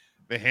handing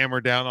the hammer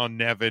down on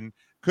Nevin.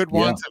 Could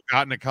Wantz have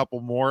gotten a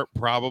couple more?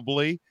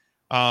 Probably.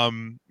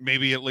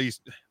 Maybe at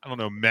least, I don't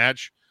know,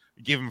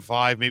 give him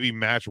 5, maybe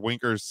match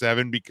Winker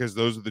 7 because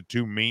those are the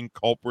 2 main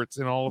culprits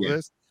in all of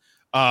this.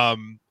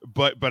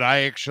 But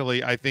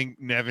I think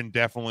Nevin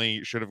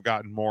definitely should have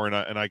gotten more, and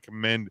I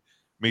commend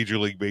Major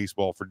League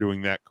Baseball for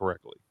doing that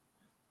correctly.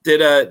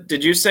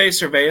 Did you say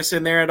Cervais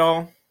in there at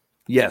all?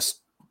 Yes.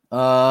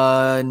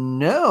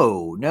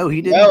 No,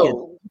 he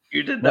didn't.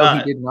 You did No,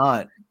 not. he did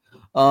not.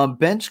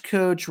 Bench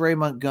coach Ray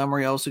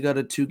Montgomery also got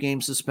a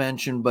 2-game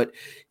suspension, but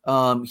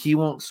he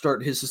won't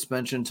start his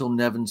suspension until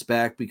Nevin's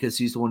back because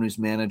he's the one who's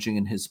managing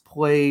in his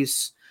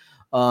place.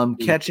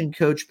 Catching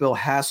coach Bill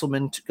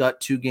Hasselman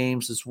got 2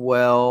 games as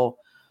well.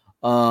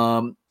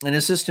 And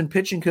assistant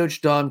pitching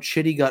coach Dom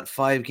Chitty got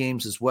 5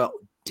 games as well.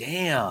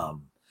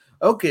 Damn.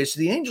 Okay, so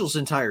the Angels'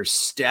 entire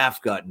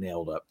staff got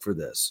nailed up for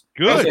this.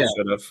 Good. They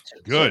should have.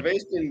 Good. Cervais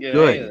didn't get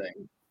Good.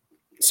 anything.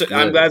 So Good.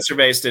 I'm glad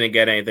Cervais didn't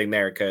get anything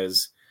there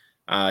because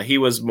he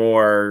was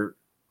more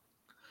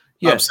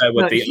upset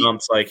with the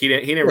umps. Like he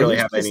didn't really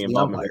have any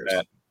involvement with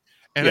that.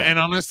 And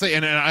honestly,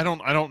 and I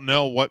don't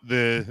know what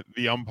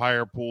the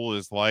umpire pool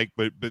is like,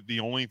 but the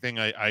only thing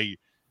I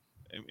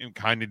am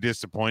kind of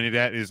disappointed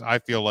at is I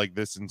feel like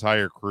this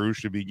entire crew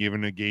should be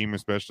given a game,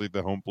 especially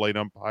the home plate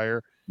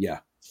umpire. Yeah.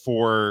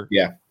 For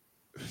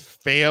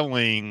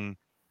failing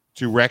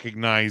to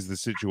recognize the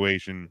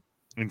situation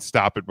and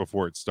stop it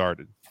before it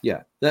started.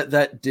 Yeah,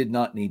 that did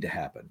not need to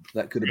happen.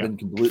 That could have been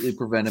completely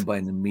prevented by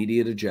an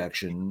immediate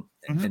ejection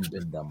and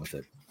been done with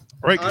it.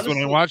 Right, because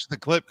when I watched the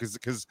clip,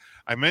 because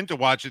I meant to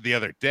watch it the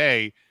other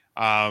day,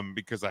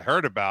 because I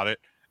heard about it,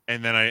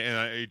 and then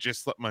it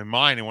just slipped my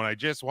mind. And when I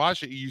just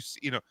watched it, you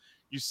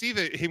see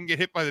him get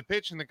hit by the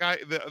pitch, and the guy,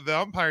 the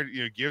umpire,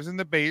 gives him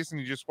the base,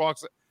 and he just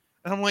walks.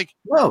 And I'm like,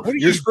 "Whoa, what are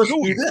you're you supposed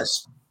doing? to do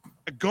this."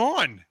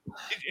 Gone.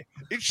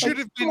 It should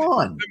have been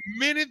on. the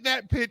minute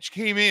that pitch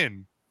came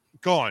in,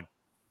 gone,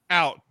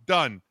 out,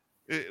 done.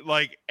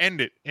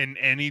 End it,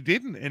 and he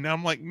didn't. And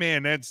I'm like,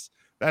 man, that's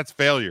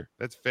failure.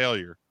 That's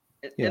failure.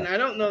 And I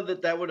don't know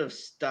that would have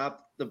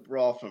stopped the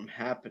brawl from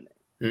happening.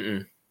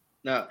 Mm-mm.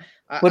 No,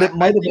 but it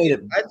might have made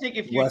it. I think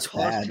if you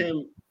tossed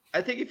him,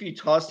 if you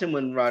tossed him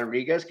when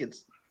Rodriguez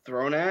gets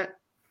thrown at,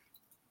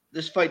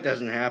 this fight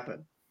doesn't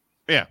happen.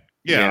 Yeah.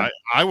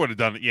 I would have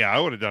done it. Yeah, I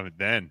would have done it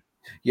then.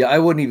 Yeah, I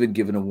wouldn't even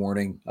given a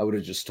warning. I would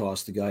have just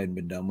tossed the guy and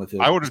been done with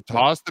it. I would have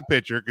tossed the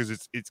pitcher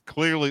because it's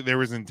clearly there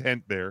was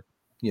intent there.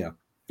 Yeah.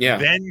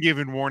 Then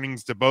given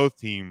warnings to both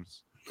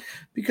teams.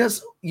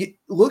 Because you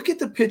look at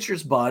the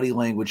pitcher's body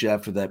language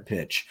after that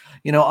pitch.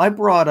 I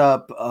brought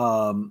up,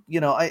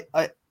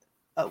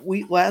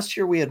 we last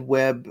year we had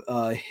Webb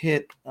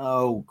hit.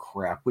 Oh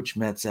crap! Which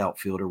Mets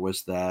outfielder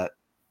was that?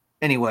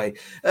 Anyway,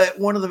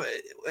 one of the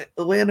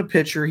Atlanta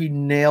pitcher, he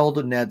nailed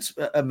a Mets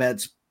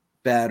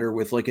batter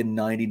with like a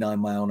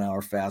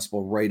 99-mile-an-hour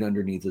fastball right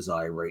underneath his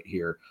eye right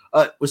here.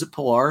 Was it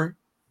Pilar?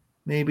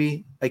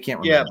 Maybe I can't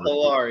remember. Yeah,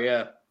 Pilar.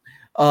 Yeah.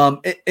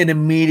 And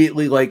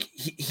immediately, like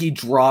he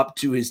dropped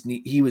to his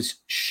knee. He was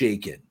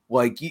shaken.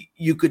 Like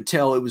you could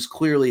tell it was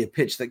clearly a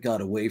pitch that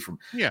got away from.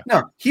 Yeah.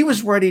 No, he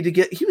was ready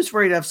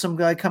to have some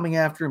guy coming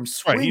after him.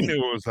 Swinging. Right, he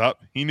knew it was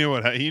up. He knew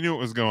what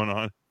was going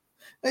on.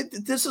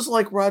 This is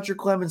like Roger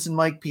Clemens and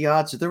Mike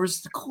Piazza. There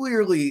was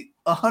clearly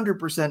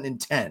 100%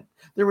 intent.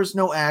 There was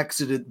no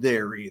accident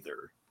there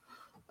either.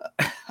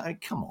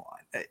 Come on.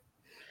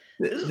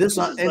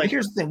 And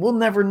here's the thing: we'll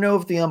never know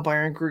if the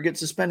umpiring crew gets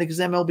suspended because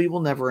MLB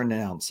will never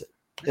announce it.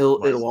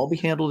 It'll all be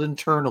handled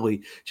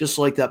internally, just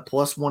like that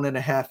plus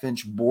 1.5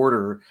 inch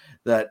border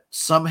that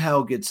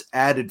somehow gets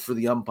added for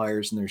the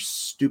umpires in their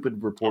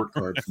stupid report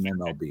card from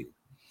MLB.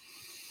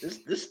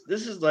 This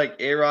is like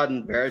A-Rod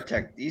and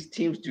Veritek. These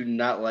teams do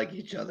not like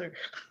each other.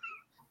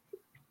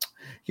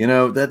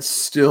 That's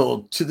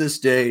still to this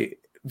day,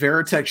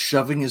 Veritek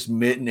shoving his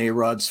mitt in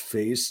A-Rod's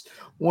face.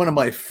 One of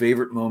my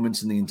favorite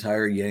moments in the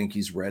entire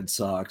Yankees-Red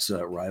Sox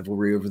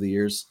rivalry over the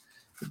years.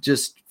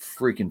 Just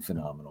freaking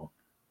phenomenal.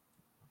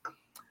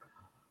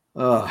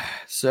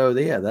 That's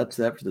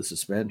that for the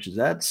suspensions.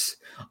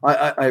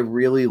 I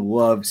really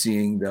love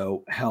seeing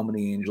though how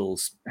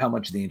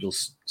much the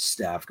Angels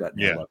staff got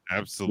nailed up.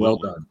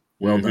 Absolutely.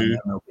 Well done,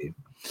 MLB.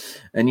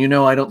 And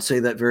I don't say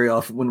that very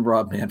often when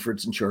Rob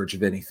Manfred's in charge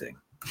of anything.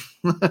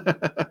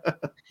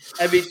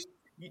 I mean,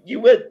 you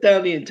went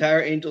down the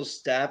entire Angels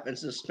staff and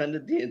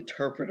suspended the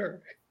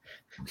interpreter.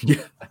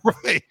 Yeah,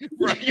 right.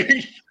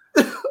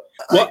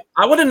 Well,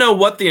 I want to know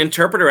what the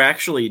interpreter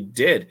actually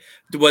did.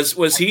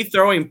 Was he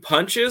throwing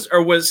punches,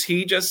 or was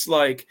he just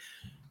like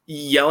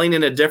yelling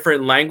in a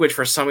different language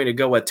for somebody to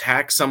go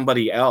attack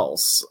somebody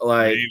else?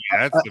 Like,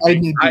 I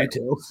need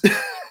details.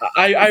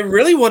 I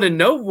really want to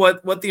know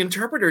what the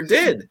interpreter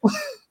did.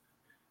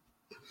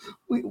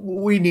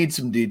 We need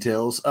some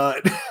details.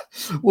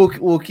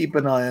 We'll keep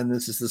an eye on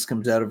this as this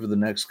comes out over the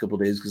next couple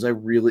of days because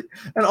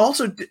and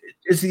also,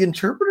 is the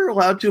interpreter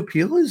allowed to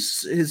appeal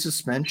his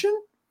suspension?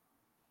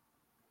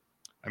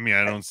 I mean,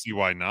 I don't see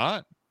why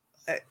not.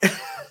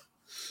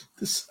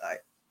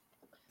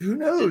 Who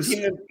knows?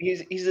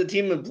 He's a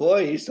team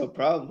employee, so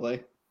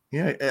probably.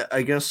 Yeah,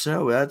 I guess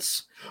so.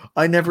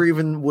 I never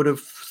even would have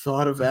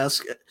thought of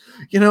asking.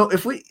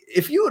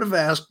 If you would have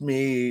asked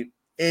me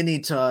any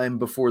time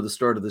before the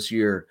start of this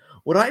year,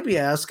 would I be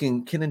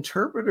asking, can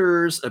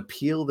interpreters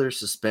appeal their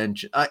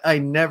suspension? I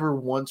never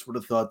once would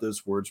have thought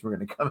those words were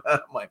going to come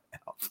out of my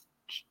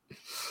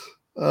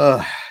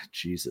mouth.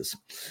 Jesus.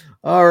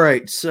 All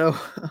right. So,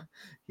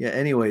 yeah.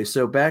 Anyway,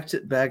 so back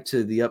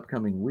to the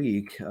upcoming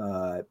week.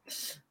 Joe,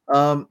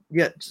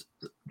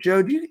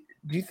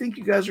 do you think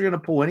you guys are going to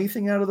pull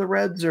anything out of the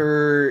Reds,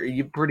 or are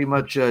you pretty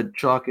much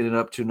chalking it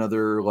up to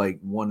another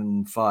like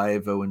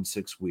 1-5,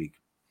 0-6 week?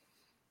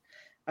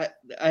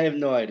 I have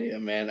no idea,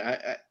 man.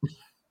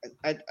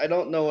 I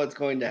don't know what's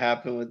going to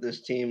happen with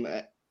this team.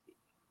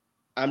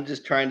 I'm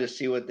just trying to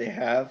see what they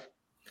have.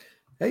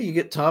 Hey, you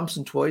get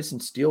Thompson twice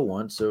and Steele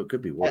once, so it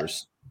could be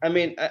worse. I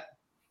mean,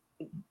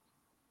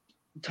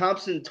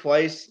 Thompson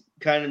twice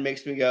kind of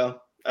makes me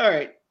go, all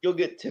right, you'll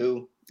get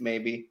 2,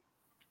 maybe.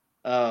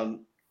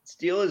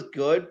 Steele is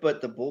good,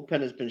 but the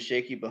bullpen has been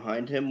shaky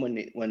behind him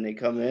when they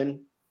come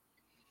in.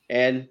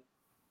 And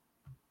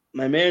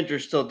my manager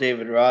is still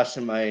David Ross,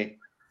 and my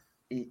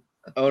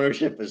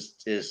ownership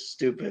is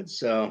stupid.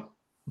 So,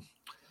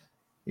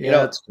 yeah,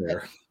 that's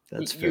fair.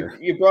 That's fair.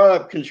 You brought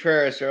up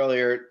Contreras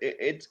earlier.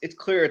 It's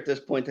clear at this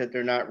point that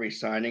they're not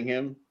re-signing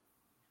him.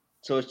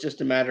 So it's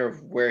just a matter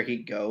of where he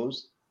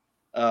goes.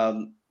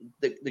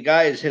 The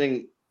guy is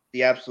hitting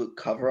the absolute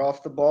cover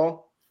off the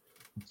ball.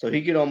 So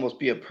he could almost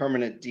be a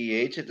permanent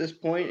DH at this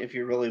point if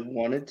you really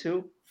wanted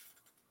to.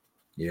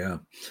 Yeah.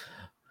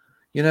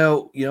 You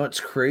know, it's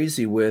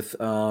crazy with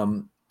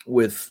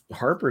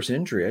Harper's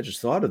injury. I just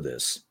thought of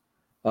this.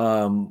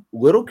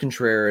 Little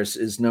Contreras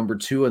is number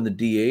 2 on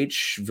the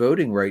DH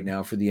voting right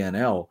now for the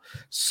NL.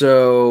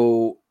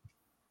 So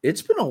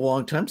it's been a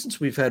long time since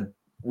we've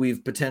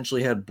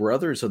potentially had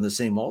brothers on the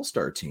same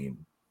All-Star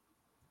team.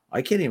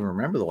 I can't even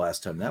remember the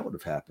last time that would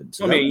have happened.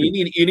 So you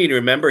need to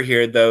remember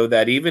here, though,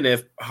 that even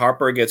if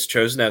Harper gets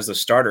chosen as the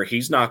starter,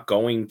 he's not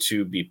going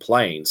to be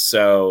playing.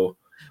 So,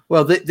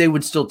 well, they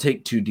would still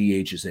take 2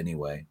 DHs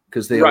anyway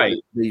because they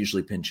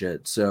usually pinch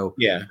hit. So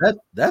yeah,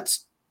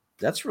 that's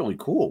really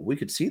cool. We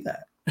could see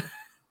that.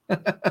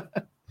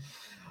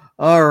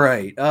 All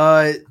right,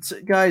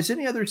 so guys.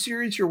 Any other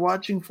series you're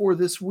watching for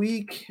this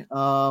week?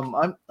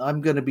 I'm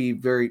going to be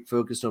very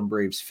focused on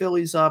Braves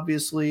Phillies,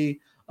 obviously.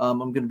 I'm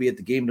going to be at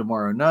the game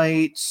tomorrow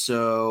night,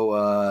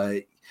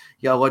 so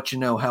I'll let you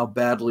know how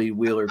badly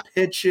Wheeler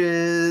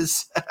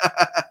pitches.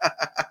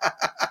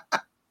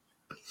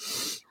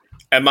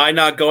 Am I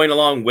not going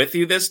along with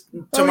you this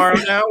tomorrow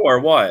now, or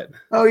what?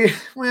 Oh yeah,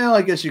 well,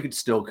 I guess you could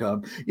still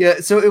come.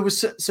 Yeah, so it was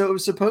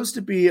supposed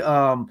to be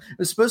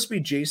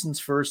Jason's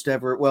first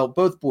ever. Well,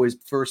 both boys'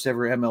 first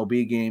ever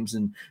MLB games,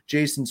 and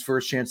Jason's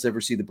first chance to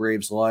ever see the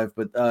Braves live.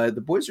 But the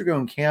boys are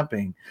going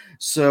camping,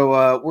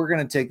 so we're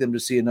going to take them to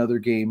see another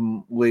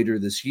game later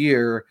this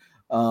year.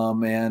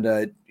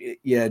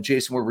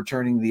 Jason, we're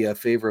returning the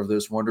favor of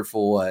those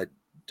wonderful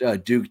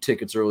Duke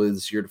tickets earlier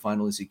this year to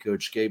finally see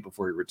Coach K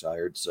before he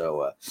retired.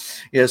 So,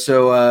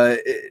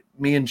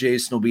 me and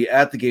Jason will be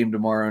at the game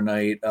tomorrow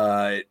night.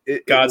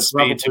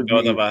 Godspeed to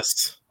both of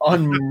us.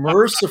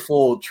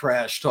 Unmerciful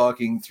trash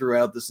talking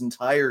throughout this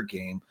entire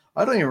game.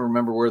 I don't even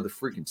remember where the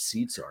freaking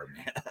seats are,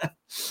 man.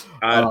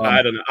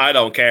 I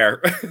don't care.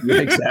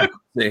 Yeah,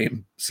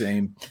 exactly.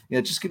 Same.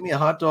 Yeah, just give me a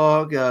hot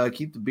dog.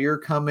 Keep the beer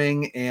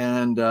coming,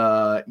 and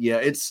I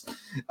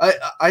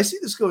see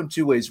this going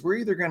 2 ways. We're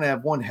either going to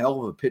have one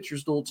hell of a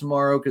pitcher's duel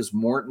tomorrow because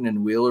Morton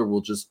and Wheeler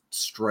will just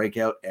strike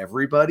out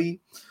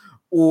everybody,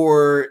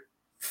 or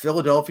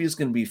Philadelphia is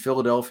going to be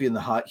Philadelphia in the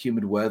hot,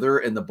 humid weather,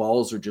 and the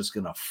balls are just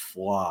going to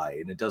fly,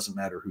 and it doesn't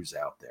matter who's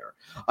out there.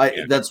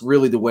 That's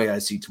really the way I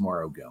see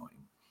tomorrow going.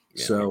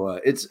 Yeah. So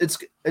it's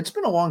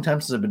been a long time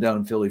since I've been down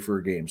in Philly for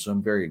a game, so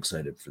I'm very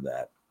excited for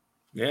that.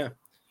 Yeah,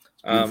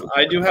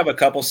 I do have a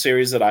couple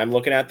series that I'm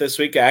looking at this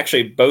week.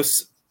 Actually,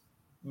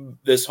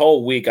 this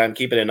whole week I'm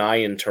keeping an eye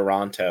in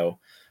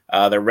Toronto.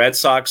 The Red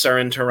Sox are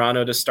in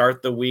Toronto to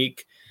start the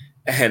week,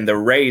 and the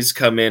Rays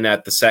come in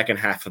at the second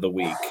half of the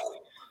week,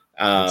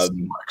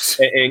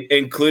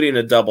 including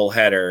a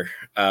doubleheader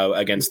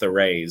against the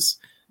Rays.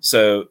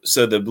 So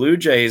the Blue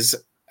Jays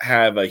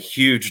have a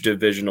huge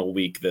divisional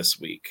week this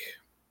week.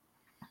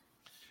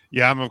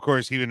 Yeah, I'm, of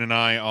course, keeping an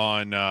eye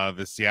on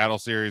the Seattle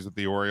series with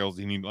the Orioles.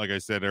 You need, like I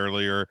said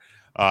earlier,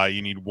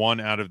 you need 1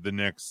 out of the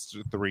next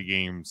 3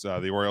 games.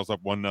 The Orioles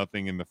up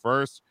 1-0 in the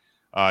first.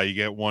 You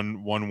get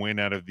one win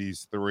out of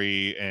these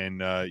 3,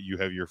 and you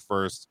have your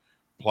first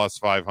plus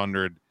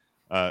 500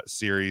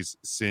 series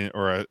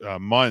a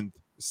month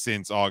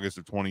since August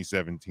of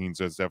 2017.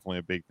 So it's definitely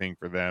a big thing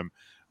for them.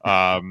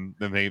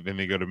 Then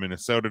they go to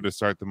Minnesota to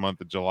start the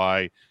month of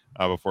July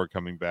before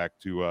coming back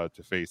to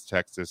face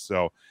Texas.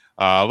 So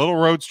a little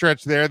road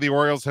stretch there. The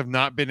Orioles have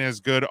not been as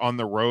good on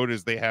the road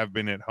as they have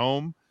been at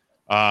home.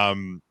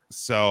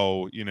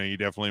 So you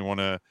definitely want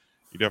to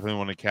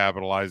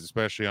capitalize,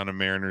 especially on a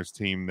Mariners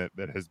team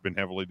that has been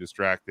heavily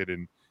distracted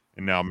and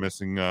now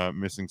missing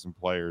some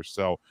players.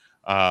 So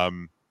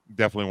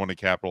definitely want to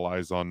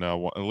capitalize on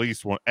at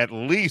least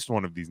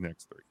one of these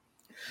next 3.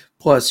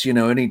 Plus,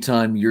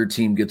 anytime your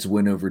team gets a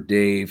win over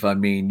Dave, I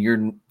mean,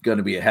 you're going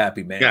to be a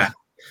happy man. Yeah.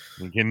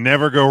 You can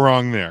never go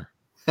wrong there.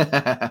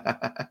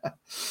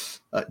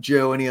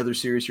 Joe, any other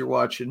series you're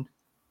watching?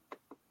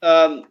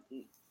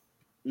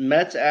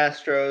 Mets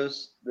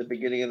Astros, the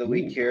beginning of the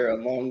week here,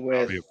 along with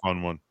that'll be a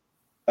fun one.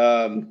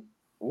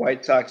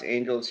 White Sox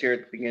Angels here at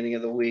the beginning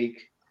of the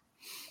week.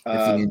 If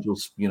the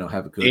Angels,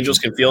 have a coach. Angels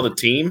can field a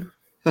team.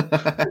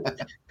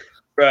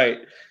 Right.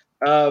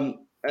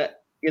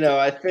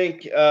 I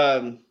think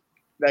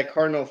that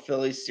Cardinal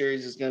Phillies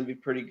series is going to be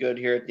pretty good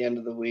here at the end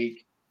of the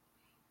week.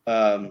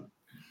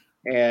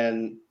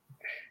 And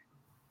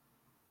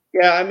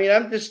yeah, I mean,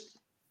 I'm just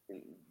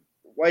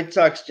White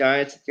Sox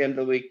Giants at the end of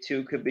the week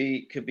too could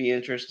be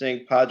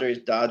interesting. Padres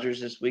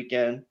Dodgers this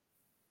weekend.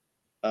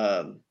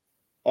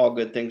 All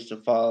good things to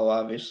follow,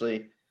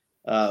 obviously.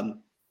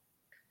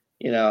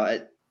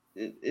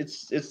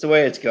 It's the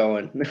way it's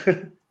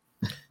going.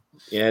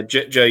 Yeah,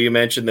 Joe, you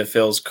mentioned the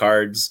Phils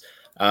Cards.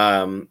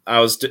 I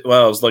was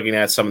looking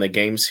at some of the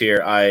games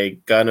here. I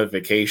got a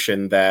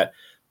notification that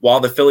while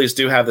the Phillies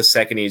do have the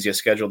second easiest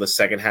schedule the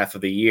second half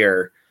of the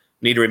year,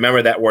 need to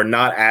remember that we're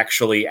not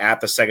actually at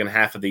the second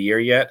half of the year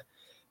yet.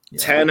 Yeah.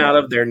 10 out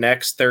of their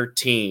next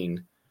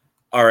 13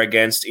 are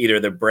against either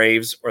the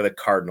Braves or the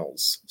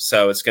Cardinals.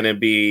 So it's going to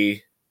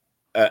be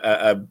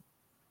a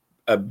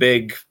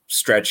big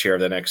stretch here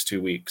the next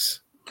 2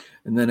 weeks.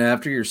 And then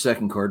after your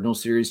second Cardinal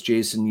series,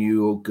 Jason,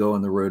 you go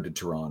on the road to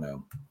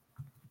Toronto.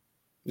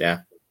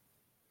 Yeah.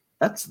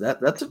 That's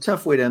a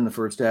tough way to end the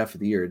first half of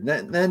the year.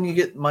 Then you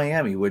get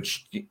Miami,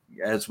 which,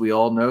 as we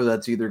all know,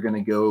 that's either going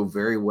to go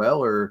very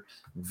well or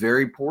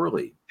very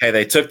poorly. Hey,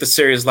 they took the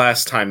series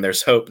last time.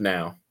 There's hope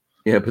now.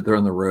 Yeah, but they're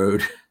on the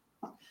road.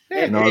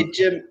 Hey,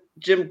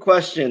 Jim,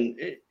 question.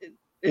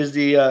 Is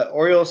the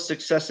Orioles'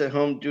 success at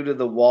home due to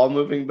the wall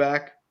moving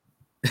back?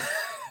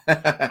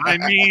 I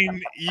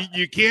mean,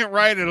 you can't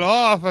write it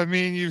off. I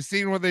mean, you've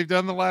seen what they've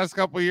done the last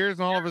couple of years,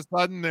 and all of a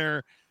sudden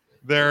they're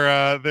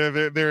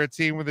a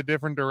team with a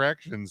different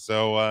direction.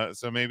 So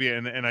maybe I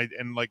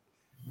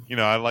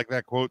like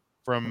that quote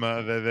from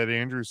that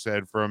Andrew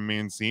said from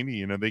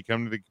Mancini. They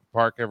come to the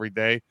park every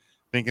day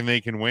thinking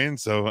they can win.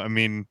 So I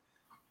mean,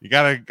 you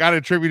gotta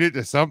attribute it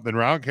to something.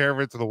 I don't care if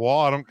it's the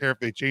wall. I don't care if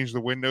they change the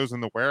windows in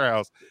the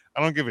warehouse.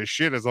 I don't give a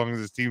shit as long as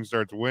this team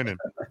starts winning.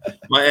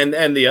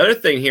 And the other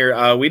thing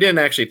here, we didn't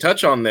actually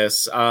touch on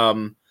this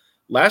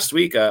last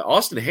week.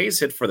 Austin Hayes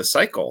hit for the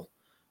cycle.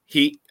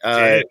 He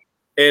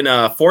in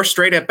 4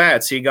 straight at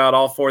bats, he got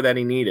all 4 that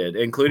he needed,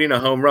 including a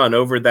home run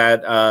over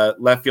that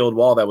left field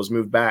wall that was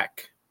moved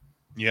back.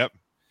 Yep.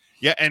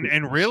 Yeah,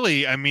 and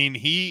really, I mean,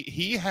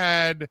 he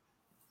had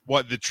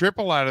the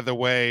triple out of the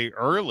way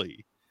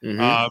early.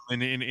 Mm-hmm.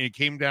 And it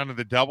came down to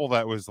the double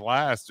that was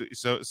last.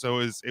 So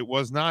it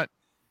was not.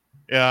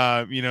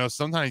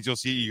 Sometimes you'll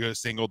see you go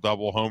single,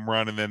 double, home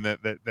run, and then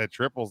that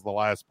triple's the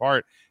last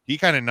part. He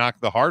kind of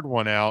knocked the hard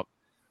one out.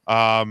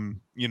 To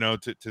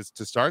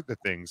start the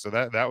thing. So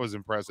that was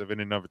impressive in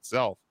and of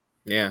itself.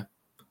 Yeah.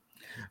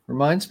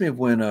 Reminds me of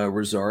when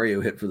Rosario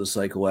hit for the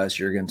cycle last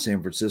year against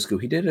San Francisco.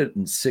 He did it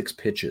in 6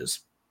 pitches.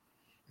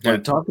 Yeah.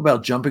 Talk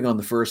about jumping on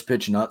the first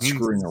pitch and not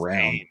screwing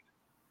around.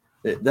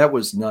 That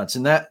was nuts.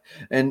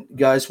 And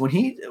guys, when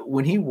he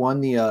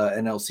won the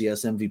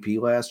NLCS MVP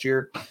last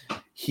year,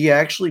 he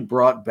actually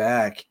brought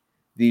back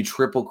the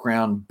Triple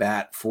Crown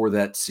bat for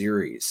that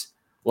series.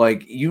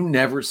 Like, you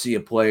never see a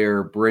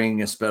player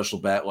bring a special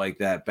bat like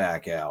that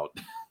back out.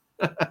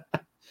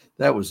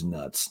 That was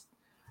nuts.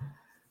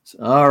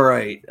 All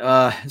right.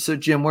 So,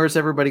 Jim, where's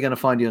everybody going to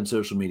find you on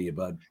social media,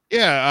 bud?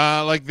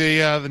 Yeah, like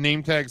the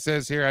name tag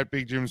says here, at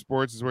Big Jim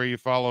Sports is where you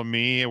follow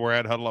me. We're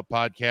at Huddle Up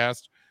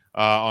Podcast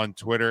on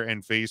Twitter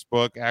and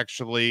Facebook.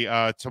 Actually,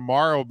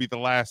 tomorrow will be the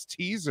last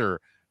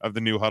teaser of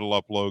the new Huddle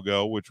Up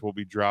logo, which will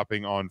be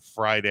dropping on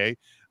Friday.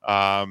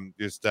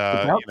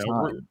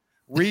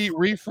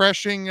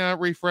 Refreshing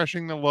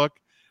the look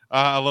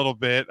a little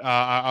bit.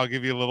 I'll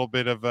give you a little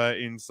bit of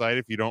insight.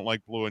 If you don't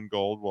like blue and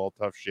gold, well,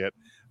 tough shit,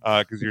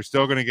 because you're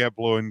still going to get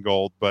blue and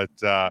gold. But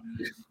I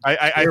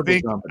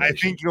think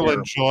you'll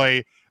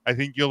enjoy. I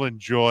think you'll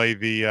enjoy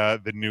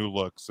the new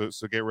look. So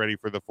get ready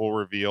for the full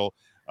reveal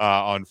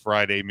on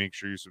Friday. Make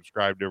sure you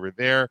subscribed over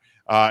there.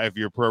 If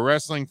you're a pro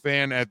wrestling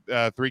fan,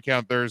 at 3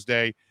 Count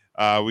Thursday,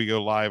 we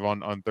go live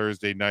on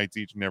Thursday nights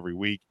each and every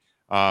week.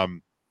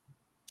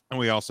 And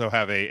we also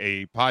have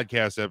a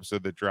podcast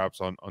episode that drops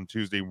on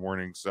Tuesday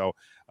morning. So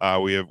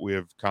we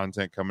have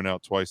content coming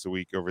out twice a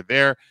week over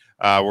there.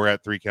 We're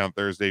at 3 Count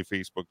Thursday,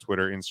 Facebook,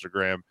 Twitter,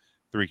 Instagram,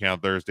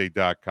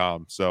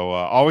 3countthursday.com. So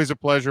always a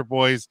pleasure,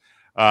 boys.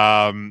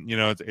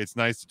 It's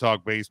nice to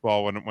talk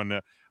baseball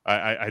when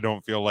I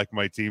don't feel like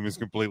my team is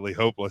completely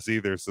hopeless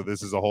either. So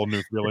this is a whole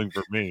new feeling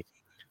for me.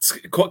 It's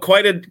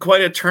quite a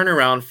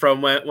turnaround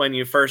from when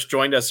you first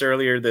joined us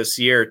earlier this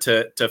year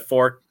to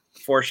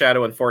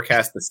foreshadow and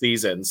forecast the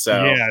season.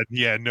 So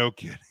yeah, no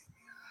kidding.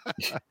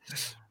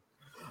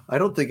 I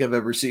don't think I've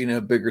ever seen a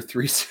bigger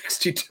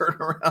 360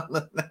 turnaround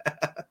than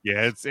that.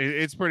 Yeah,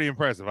 it's pretty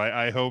impressive.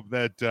 I hope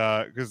that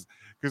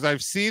because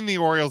I've seen the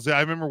Orioles.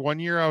 I remember one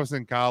year I was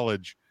in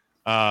college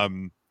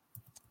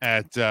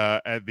at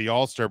the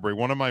All-Star break.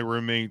 One of my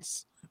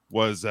roommates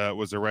was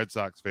a Red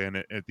Sox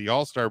fan. At the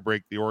All-Star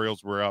break, the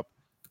Orioles were up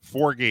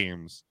 4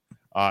 games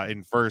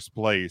in first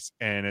place,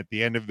 and at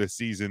the end of the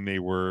season they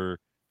were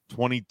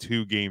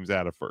 22 games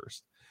out of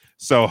first.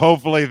 So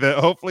hopefully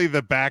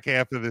the back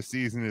half of the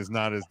season is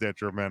not as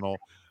detrimental.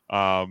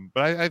 But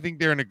I think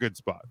they're in a good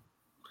spot.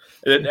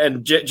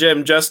 And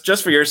Jim,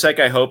 just for your sake,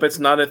 I hope it's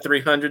not a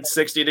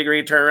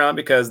 360-degree turnaround,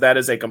 because that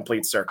is a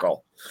complete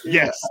circle.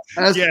 Yes,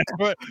 As, yes.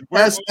 But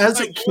as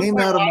it came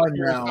out of my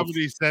mouth,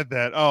 somebody said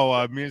that.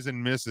 Oh, Ms.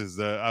 and Mrs.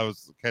 I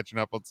was catching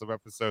up on some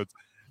episodes,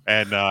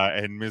 and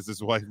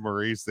Mrs. Wife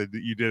Marie said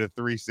that you did a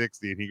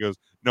 360, and he goes,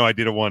 "No, I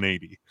did a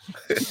 180."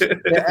 as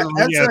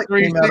that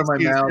came out of my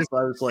mouth,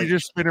 I was like, "You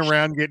just spin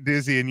around, get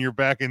dizzy, and you're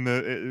back in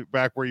the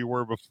back where you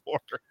were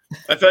before."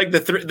 I feel like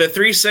the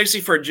 360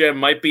 for Jim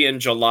might be in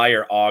July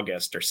or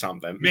August or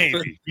something.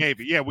 Maybe.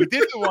 Yeah, we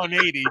did the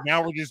 180.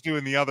 Now we're just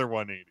doing the other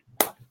 180.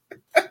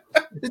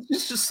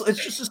 It's just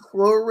a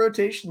slower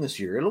rotation this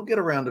year. It'll get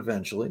around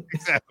eventually.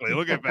 Exactly.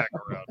 It'll get back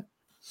around.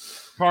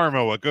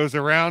 Karma, what goes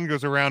around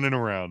and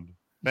around.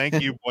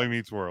 Thank you, Boy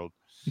Meets World.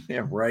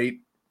 Yeah, right.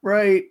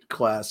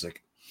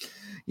 Classic.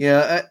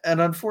 Yeah,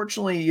 and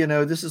unfortunately,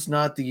 this is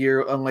not the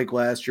year, unlike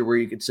last year, where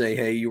you could say,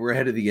 hey, you were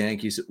ahead of the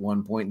Yankees at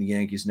one point, and the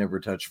Yankees never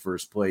touched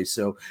first place.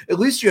 So at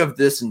least you have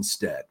this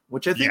instead,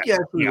 which I think you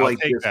actually like.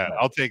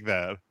 I'll take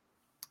that.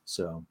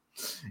 So,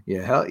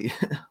 yeah,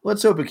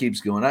 let's hope it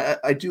keeps going.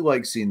 I do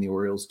like seeing the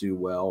Orioles do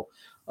well,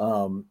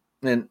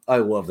 and I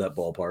love that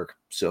ballpark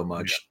so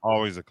much. Yeah,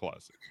 always a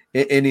classic.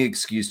 Any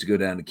excuse to go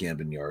down to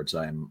Camden Yards,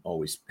 I'm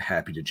always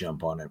happy to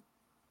jump on it.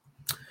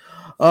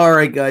 All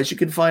right, guys, you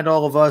can find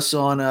all of us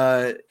on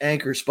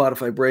Anchor,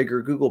 Spotify,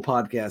 Breaker, Google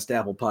Podcast,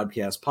 Apple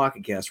Podcast,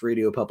 Pocket Cast,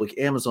 Radio Public,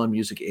 Amazon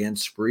Music, and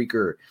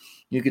Spreaker.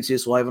 You can see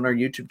us live on our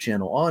YouTube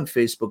channel, on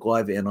Facebook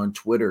Live, and on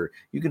Twitter.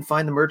 You can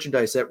find the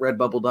merchandise at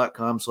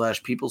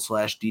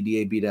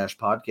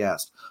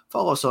redbubble.com/people/DDAB-podcast.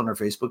 Follow us on our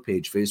Facebook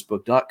page,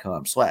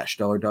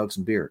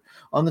 facebook.com/dollardogsandbeer.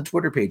 On the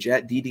Twitter page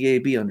at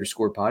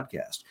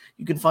DDAB_podcast.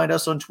 You can find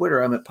us on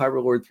Twitter. I'm at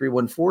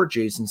Pyrolord314.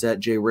 Jason's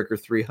at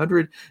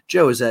JRicker300.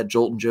 Joe is at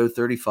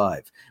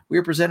JoltonJoe35. We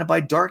are presented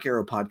by Dark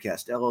Arrow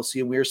Podcast,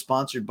 LLC, and we are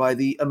sponsored by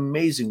the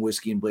amazing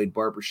Whiskey and Blade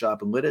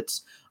Barbershop in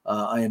Lidditz.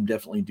 I am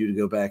definitely due to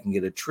go back and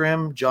get a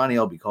trim. Johnny,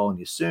 I'll be calling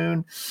you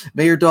soon.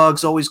 May your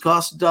dogs always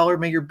cost $1.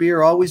 May your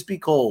beer always be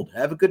cold.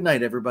 Have a good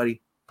night, everybody.